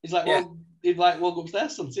 He's like, "Well, go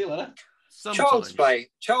upstairs, son. See you later." Child's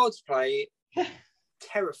Play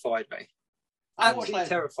terrified me. Absolutely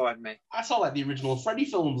terrified me. I saw like the original Freddy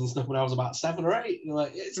films and stuff when I was about 7 or 8.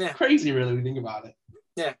 Like, it's crazy, really, when you think about it.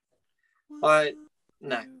 Yeah.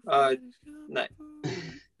 No.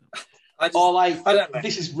 I don't know.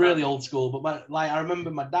 This is really old school, but I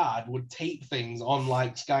remember my dad would tape things on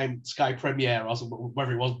like Sky Premiere or something,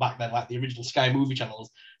 whatever it was back then, like the original Sky movie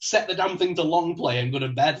channels. Set the damn thing to long play and go to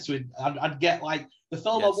bed. So I'd get like the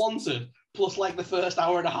film I wanted plus like the first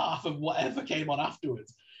hour and a half of whatever came on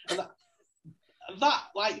afterwards. And that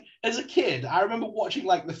like as a kid, I remember watching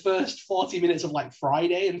like the first 40 minutes of like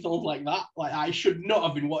Friday and films like that. Like I should not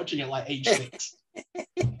have been watching it like age 6.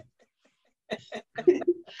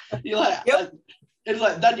 You're like, it's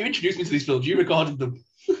like, Dad, you introduced me to these films, you recorded them.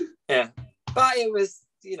 Yeah, but it was,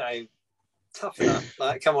 tough enough.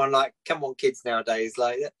 Like, come on, kids nowadays.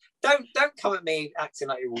 Like, don't come at me acting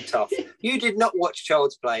like you're all tough. You did not watch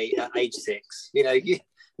Child's Play at age 6.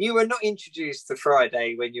 You were not introduced to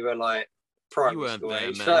Friday when you were like primary school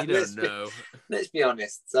age. Man. You don't know. Let's be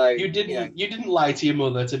honest. So you didn't lie to your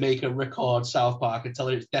mother to make her record South Park and tell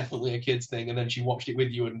her it's definitely a kids thing, and then she watched it with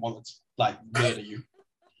you and wanted to like murder you.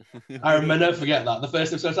 I remember, never forget that. The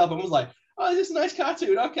first episode of South Park was like, oh, this is a nice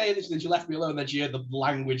cartoon, okay. And then she left me alone, and then she heard the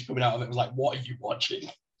language coming out of it. It was like, what are you watching?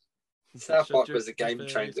 South Park was a game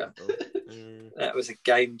changer. That was a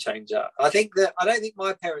game changer. I don't think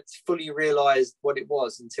my parents fully realised what it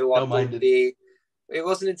was until I bought the. It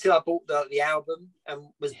wasn't until I bought the album and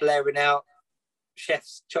was blaring out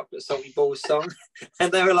Chef's Chocolate Salty Balls song,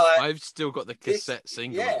 and they were like, "I've still got the cassette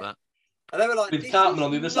single of that." And they were like, with Cartman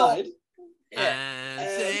on the other side. Yeah.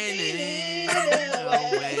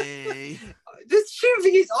 The true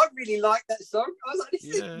thing is, I really like that song. I was like, this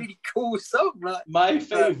is a really cool song. Like, my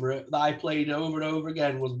favourite that I played over and over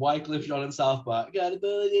again was Wycliffe Jean and South Park. Got a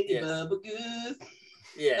bullet in your bubble good.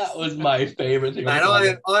 Yes. That was my favourite thing. Man,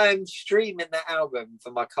 I am streaming that album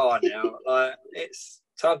for my car now. Like, it's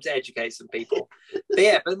time to educate some people.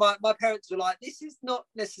 But my parents were like, this is not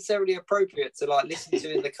necessarily appropriate to like listen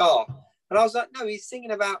to in the car. And I was like, no, he's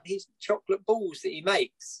singing about his chocolate balls that he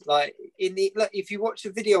makes. Like, if you watch the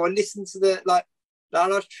video and listen to and I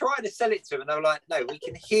was trying to sell it to him, and they were like, no, we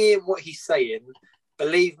can hear what he's saying.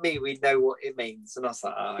 Believe me, we know what it means. And I was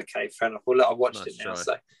like, oh, okay, fair enough. Well, look, I watched it now.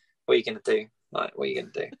 So what are you going to do? Like, what are you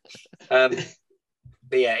going to do?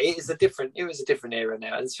 But yeah, it was a different era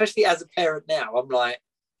now. And especially as a parent now, I'm like,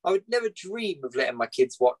 I would never dream of letting my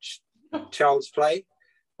kids watch Child's Play.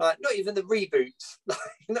 Like, not even the reboots, like,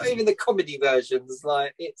 not even the comedy versions.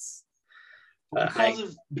 Like, it's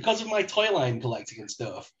because of my toy line collecting and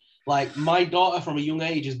stuff. Like, my daughter from a young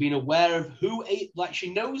age has been aware of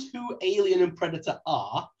she knows who Alien and Predator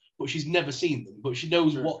are, but she's never seen them. But she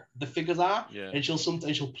knows what the figures are, and she'll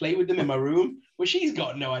play with them in my room. But she's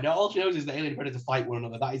got no idea. All she knows is that Alien and Predator fight one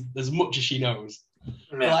another. That is as much as she knows. Yeah.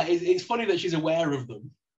 But, like, it's funny that she's aware of them.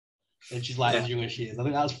 And she's like as young as she is. I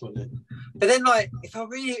think that's funny. But then, like, if I'm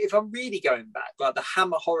really going back, like the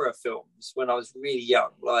Hammer horror films when I was really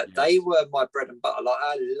young, like they were my bread and butter. Like,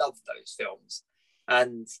 I loved those films,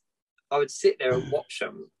 and I would sit there and watch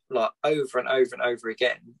them like over and over and over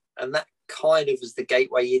again. And that kind of was the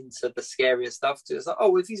gateway into the scarier stuff. So it's like,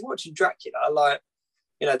 oh, if he's watching Dracula, like,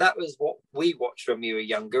 that was what we watched when we were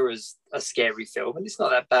younger as a scary film, and it's not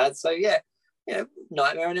that bad. So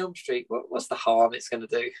Nightmare on Elm Street. What's the harm it's going to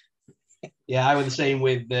do? Yeah, I was the same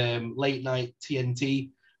with late night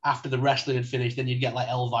TNT. After the wrestling had finished, then you'd get like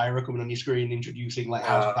Elvira coming on your screen introducing like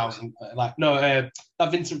House of Thousand, that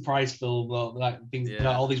Vincent Price film, like things,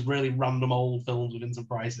 all these really random old films with Vincent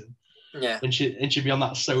Price in. Yeah, and she'd be on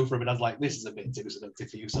that sofa, and I was like, "This is a bit too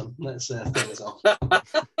seductive for you, son. Let's turn this off."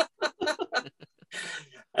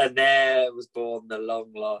 And there was born the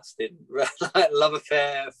long-lasting love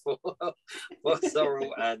affair for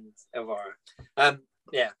Sorrell and Elvira.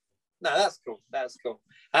 No, that's cool. So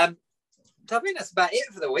I think that's about it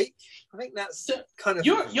for the week. I think that's kind of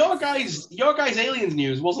your guys' aliens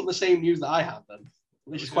news wasn't the same news that I had then,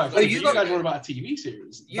 which is quite funny. You guys were about a TV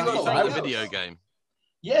series. You got a video game.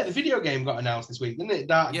 Yeah, the video game got announced this week, didn't it?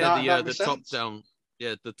 The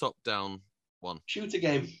top-down one. Shooter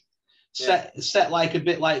game. Set like a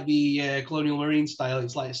bit like the Colonial Marine style.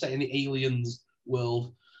 It's like set in the aliens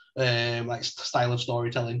world, like style of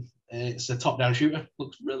storytelling. It's a top-down shooter.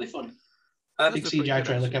 Looks really fun. Big CGI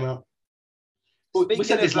trailer came out. We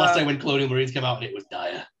said this last time when Colonial Marines came out, and it was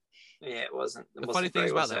dire. Yeah, it wasn't. The funny thing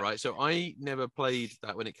about that, right? So I never played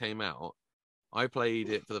that when it came out. I played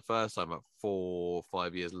it for the first time about 4 or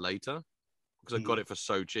 5 years later because I got it for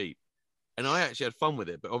so cheap, and I actually had fun with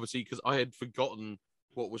it. But obviously, because I had forgotten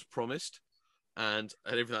what was promised and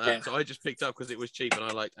everything like that, so I just picked up because it was cheap and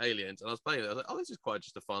I liked aliens, and I was playing it. I was like, "Oh, this is quite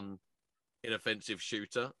just a fun, inoffensive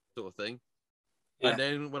shooter sort of thing." And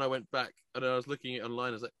then when I went back and I was looking at it online,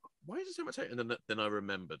 I was like, why is it so much hate? And then I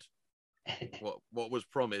remembered what was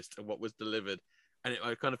promised and what was delivered. And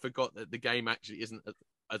I kind of forgot that the game actually isn't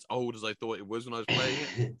as old as I thought it was when I was playing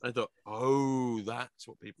it. And I thought, oh, that's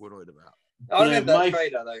what people were annoyed about. I remember that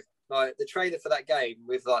trailer though, like the trailer for that game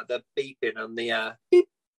with like the beeping on the beep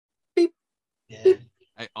beep. Yeah.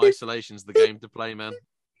 Hey, Isolation's the game to play, man.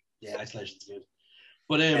 Yeah, Isolation's good.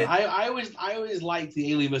 But I always liked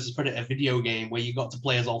the Alien vs Predator video game where you got to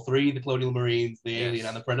play as all three, the Colonial Marines, the Alien,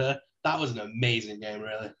 and the Predator. That was an amazing game,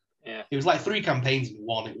 really. Yeah. It was like 3 campaigns in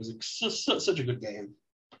one. It was such a good game.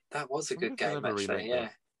 That was a good game, actually. Yeah.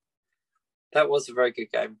 That was a very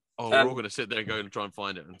good game. Oh, we're all going to sit there and go and try and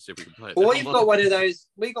find it and see if we can play it. Well, we've got one of those.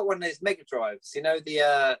 We got one of those Mega Drives. You know,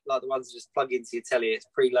 the like the ones that just plug into your telly. It's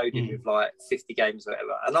preloaded with like 50 games or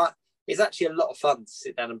whatever. And it's actually a lot of fun to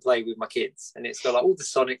sit down and play with my kids. And it's got like all the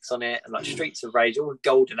Sonics on it and like Streets of Rage, all the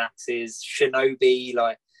Golden Axes, Shinobi,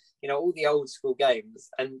 like, you know, all the old school games,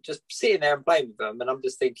 and just sitting there and playing with them. And I'm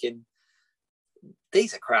just thinking,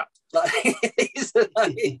 these are crap. Like, these are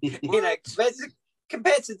like, you know,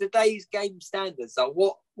 compared to today's game standards, like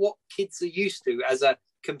what kids are used to as a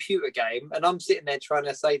computer game. And I'm sitting there trying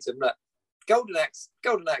to say to them, look, Golden Axe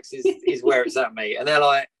is where it's at, mate. And they're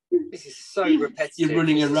like, this is so repetitive. You're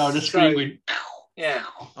running around the screen with... Yeah.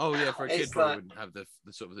 Oh yeah, for a kid, probably wouldn't have the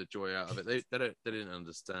sort of the joy out of it. They didn't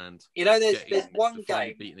understand. You know, there's one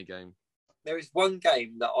game. Beating a game. There is one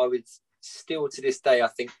game that I would still to this day, I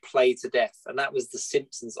think, play to death, and that was the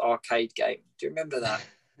Simpsons arcade game. Do you remember that?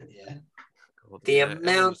 Yeah. God, the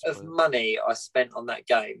amount of money I spent on that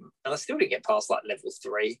game, and I still didn't get past like level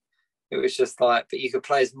 3. It was just like, but you could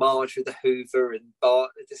play as Marge with the Hoover and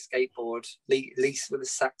Bart with the skateboard, Lisa with the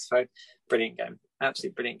saxophone. Brilliant game,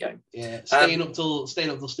 absolutely brilliant game. Yeah, staying up till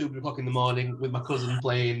stupid o'clock in the morning with my cousin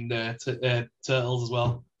playing Turtles as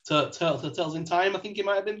well. Turtles in Time, I think it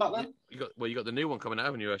might have been back then. You got the new one coming out,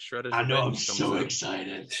 haven't you? Shredder's I know, Revenge I'm so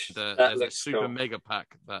excited. There's a super mega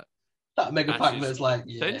pack that mega pack that's like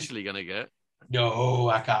potentially gonna get. No,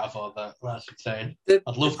 I can't afford that. That's insane.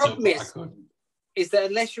 I'd love to, but I couldn't. Is that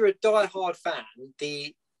unless you're a die-hard fan,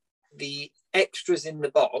 the extras in the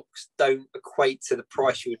box don't equate to the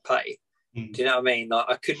price you would pay. Do you know what I mean? Like,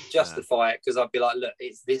 I couldn't justify it because I'd be like, look,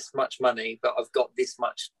 it's this much money, but I've got this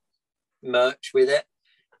much merch with it.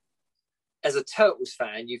 As a Turtles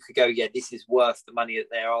fan, you could go, yeah, this is worth the money that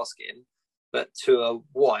they're asking. But to a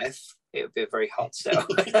wife, it would be a very hard sell.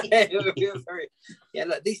 It would be a very, yeah,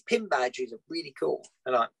 look, these pin badges are really cool.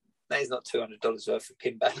 And like, that is not $200 worth of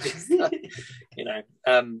pin badges, you know.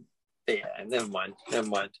 But yeah, never mind.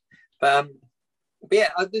 But yeah,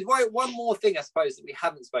 there's one more thing I suppose that we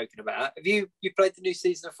haven't spoken about. Have you played the new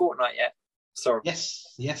season of Fortnite yet? Sorry.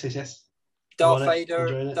 Yes. Darth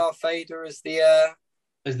Vader is the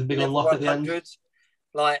big unlock at the end.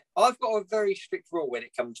 Like, I've got a very strict rule when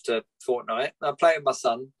it comes to Fortnite. I play with my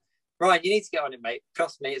son. Ryan, you need to get on it, mate.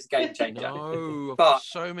 Trust me, it's a game changer. No, I've got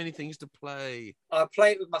so many things to play. I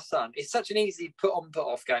play it with my son. It's such an easy put on, put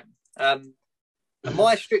off game. And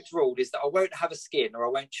my strict rule is that I won't have a skin or I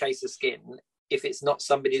won't chase a skin if it's not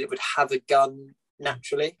somebody that would have a gun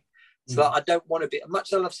naturally. So I don't want to be,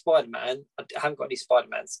 much as I love Spider-Man, I haven't got any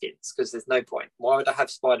Spider-Man skins because there's no point. Why would I have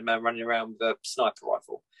Spider-Man running around with a sniper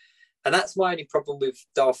rifle? And that's my only problem with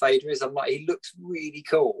Darth Vader is I'm like, he looks really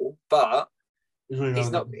cool, but he's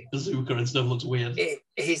not, bazooka and stuff looks weird.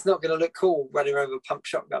 He's not going to look cool running around with a pump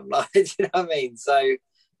shotgun, like, you know what I mean? So,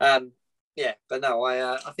 yeah, but no,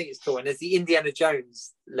 I think it's cool. And there's the Indiana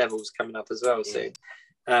Jones levels coming up as well soon.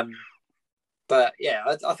 But yeah,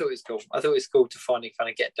 I thought it was cool. I thought it was cool to finally kind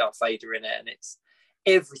of get Darth Vader in it, and it's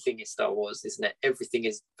everything is Star Wars, isn't it? Everything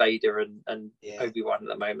is Vader and Obi Wan at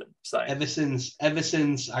the moment. So ever since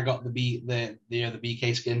I got the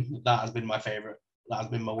BK skin, that has been my favorite. That has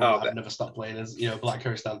been my one. I've never stopped playing as Black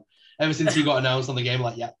Kirsten. Ever since he got announced on the game,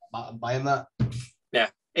 like I'm buying that. Yeah,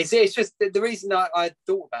 it's just the reason I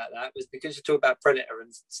thought about that was because you talk about Predator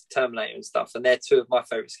and Terminator and stuff, and they're two of my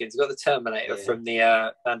favorite skins. I've got the Terminator from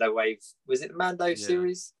the Mando Wave. Was it the Mando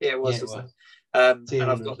series? Yeah, it was. Yeah, it was. And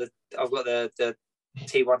I've got the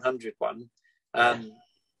T100 one. And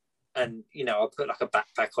I put like a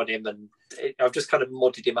backpack on him, and I've just kind of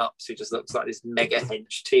modded him up so he just looks like this mega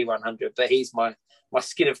hench T100. But he's my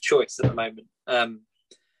skin of choice at the moment.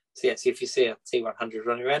 So if you see a T100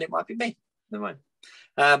 running around, it might be me. Never mind.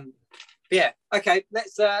 Yeah, okay.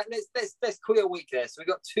 Let's call it a week there. So we've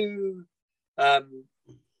got two.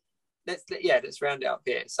 Let's round it up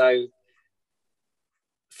here. So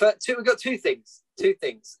we've got two things.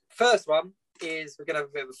 First one is we're going to have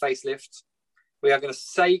a bit of a facelift. We are going to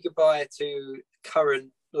say goodbye to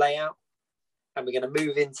current layout, and we're going to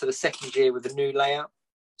move into the second year with a new layout.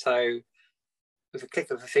 So with a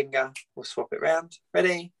click of a finger, we'll swap it around.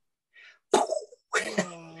 Ready?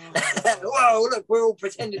 Whoa, look, we're all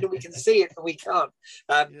pretending that we can see it, but we can't.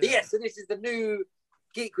 But yeah, so this is the new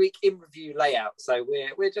Geek Week in review layout. So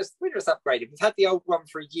we're just upgrading. We've had the old one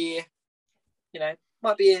for a year. You know,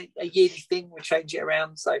 might be a yearly thing. We change it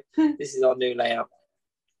around. So this is our new layout.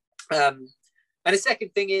 And the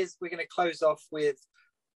second thing is we're going to close off with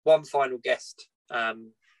one final guest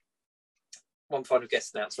announcement,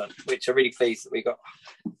 which I'm really pleased that we got.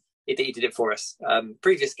 He did it for us.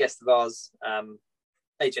 Previous guest of ours,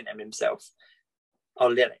 Agent M himself.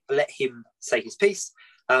 I'll let him say his piece.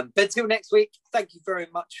 But until next week, thank you very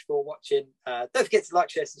much for watching. Don't forget to like,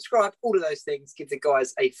 share, subscribe, all of those things. Give the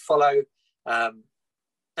guys a follow. And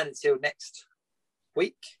until next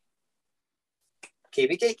week, keep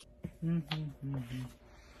it geek.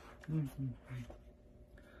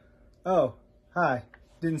 Oh, hi.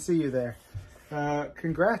 Didn't see you there.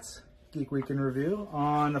 Congrats, Geek Week in Review,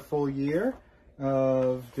 on a full year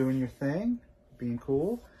of doing your thing, being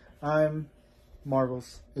cool. I'm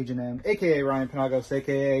Marvel's Agent M, aka Ryan Penagos,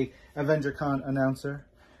 aka AvengerCon announcer.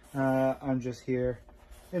 I'm just here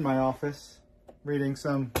in my office reading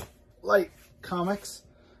some light comics.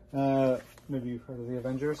 Maybe you've heard of the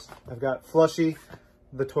Avengers. I've got Flushy,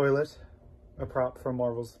 the toilet, a prop from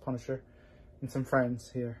Marvel's Punisher, and some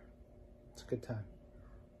friends here. It's a good time.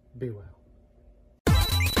 Be well.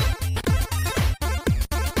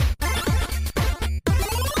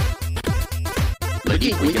 The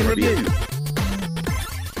Geek Week in Review.